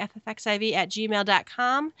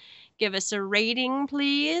gtffxiv@gmail.com. Give us a rating,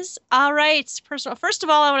 please. All right. First of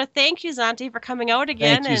all, I want to thank you, Zante, for coming out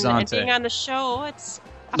again and being on the show. It's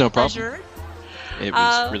a pleasure. Problem. It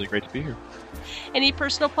was really great to be here. Any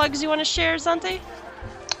personal plugs you want to share, Zante?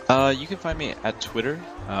 You can find me at Twitter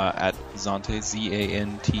at Zante,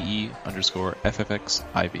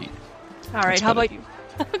 ZANTE_FFXIV. All right, how about you?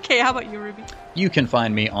 Okay, how about you, Ruby? You can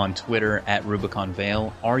find me on Twitter at Rubicon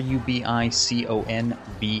Vale,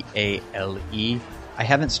 RUBICONVALE. I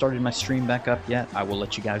haven't started my stream back up yet. I will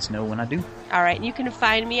let you guys know when I do. All right, and you can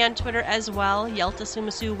find me on Twitter as well,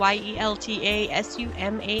 Yeltasumasu,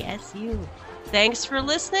 YELTASUMASU. Thanks for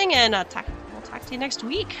listening, and we'll talk to you next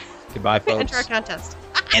week. Goodbye, folks. Enter our contest.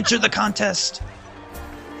 Enter the contest.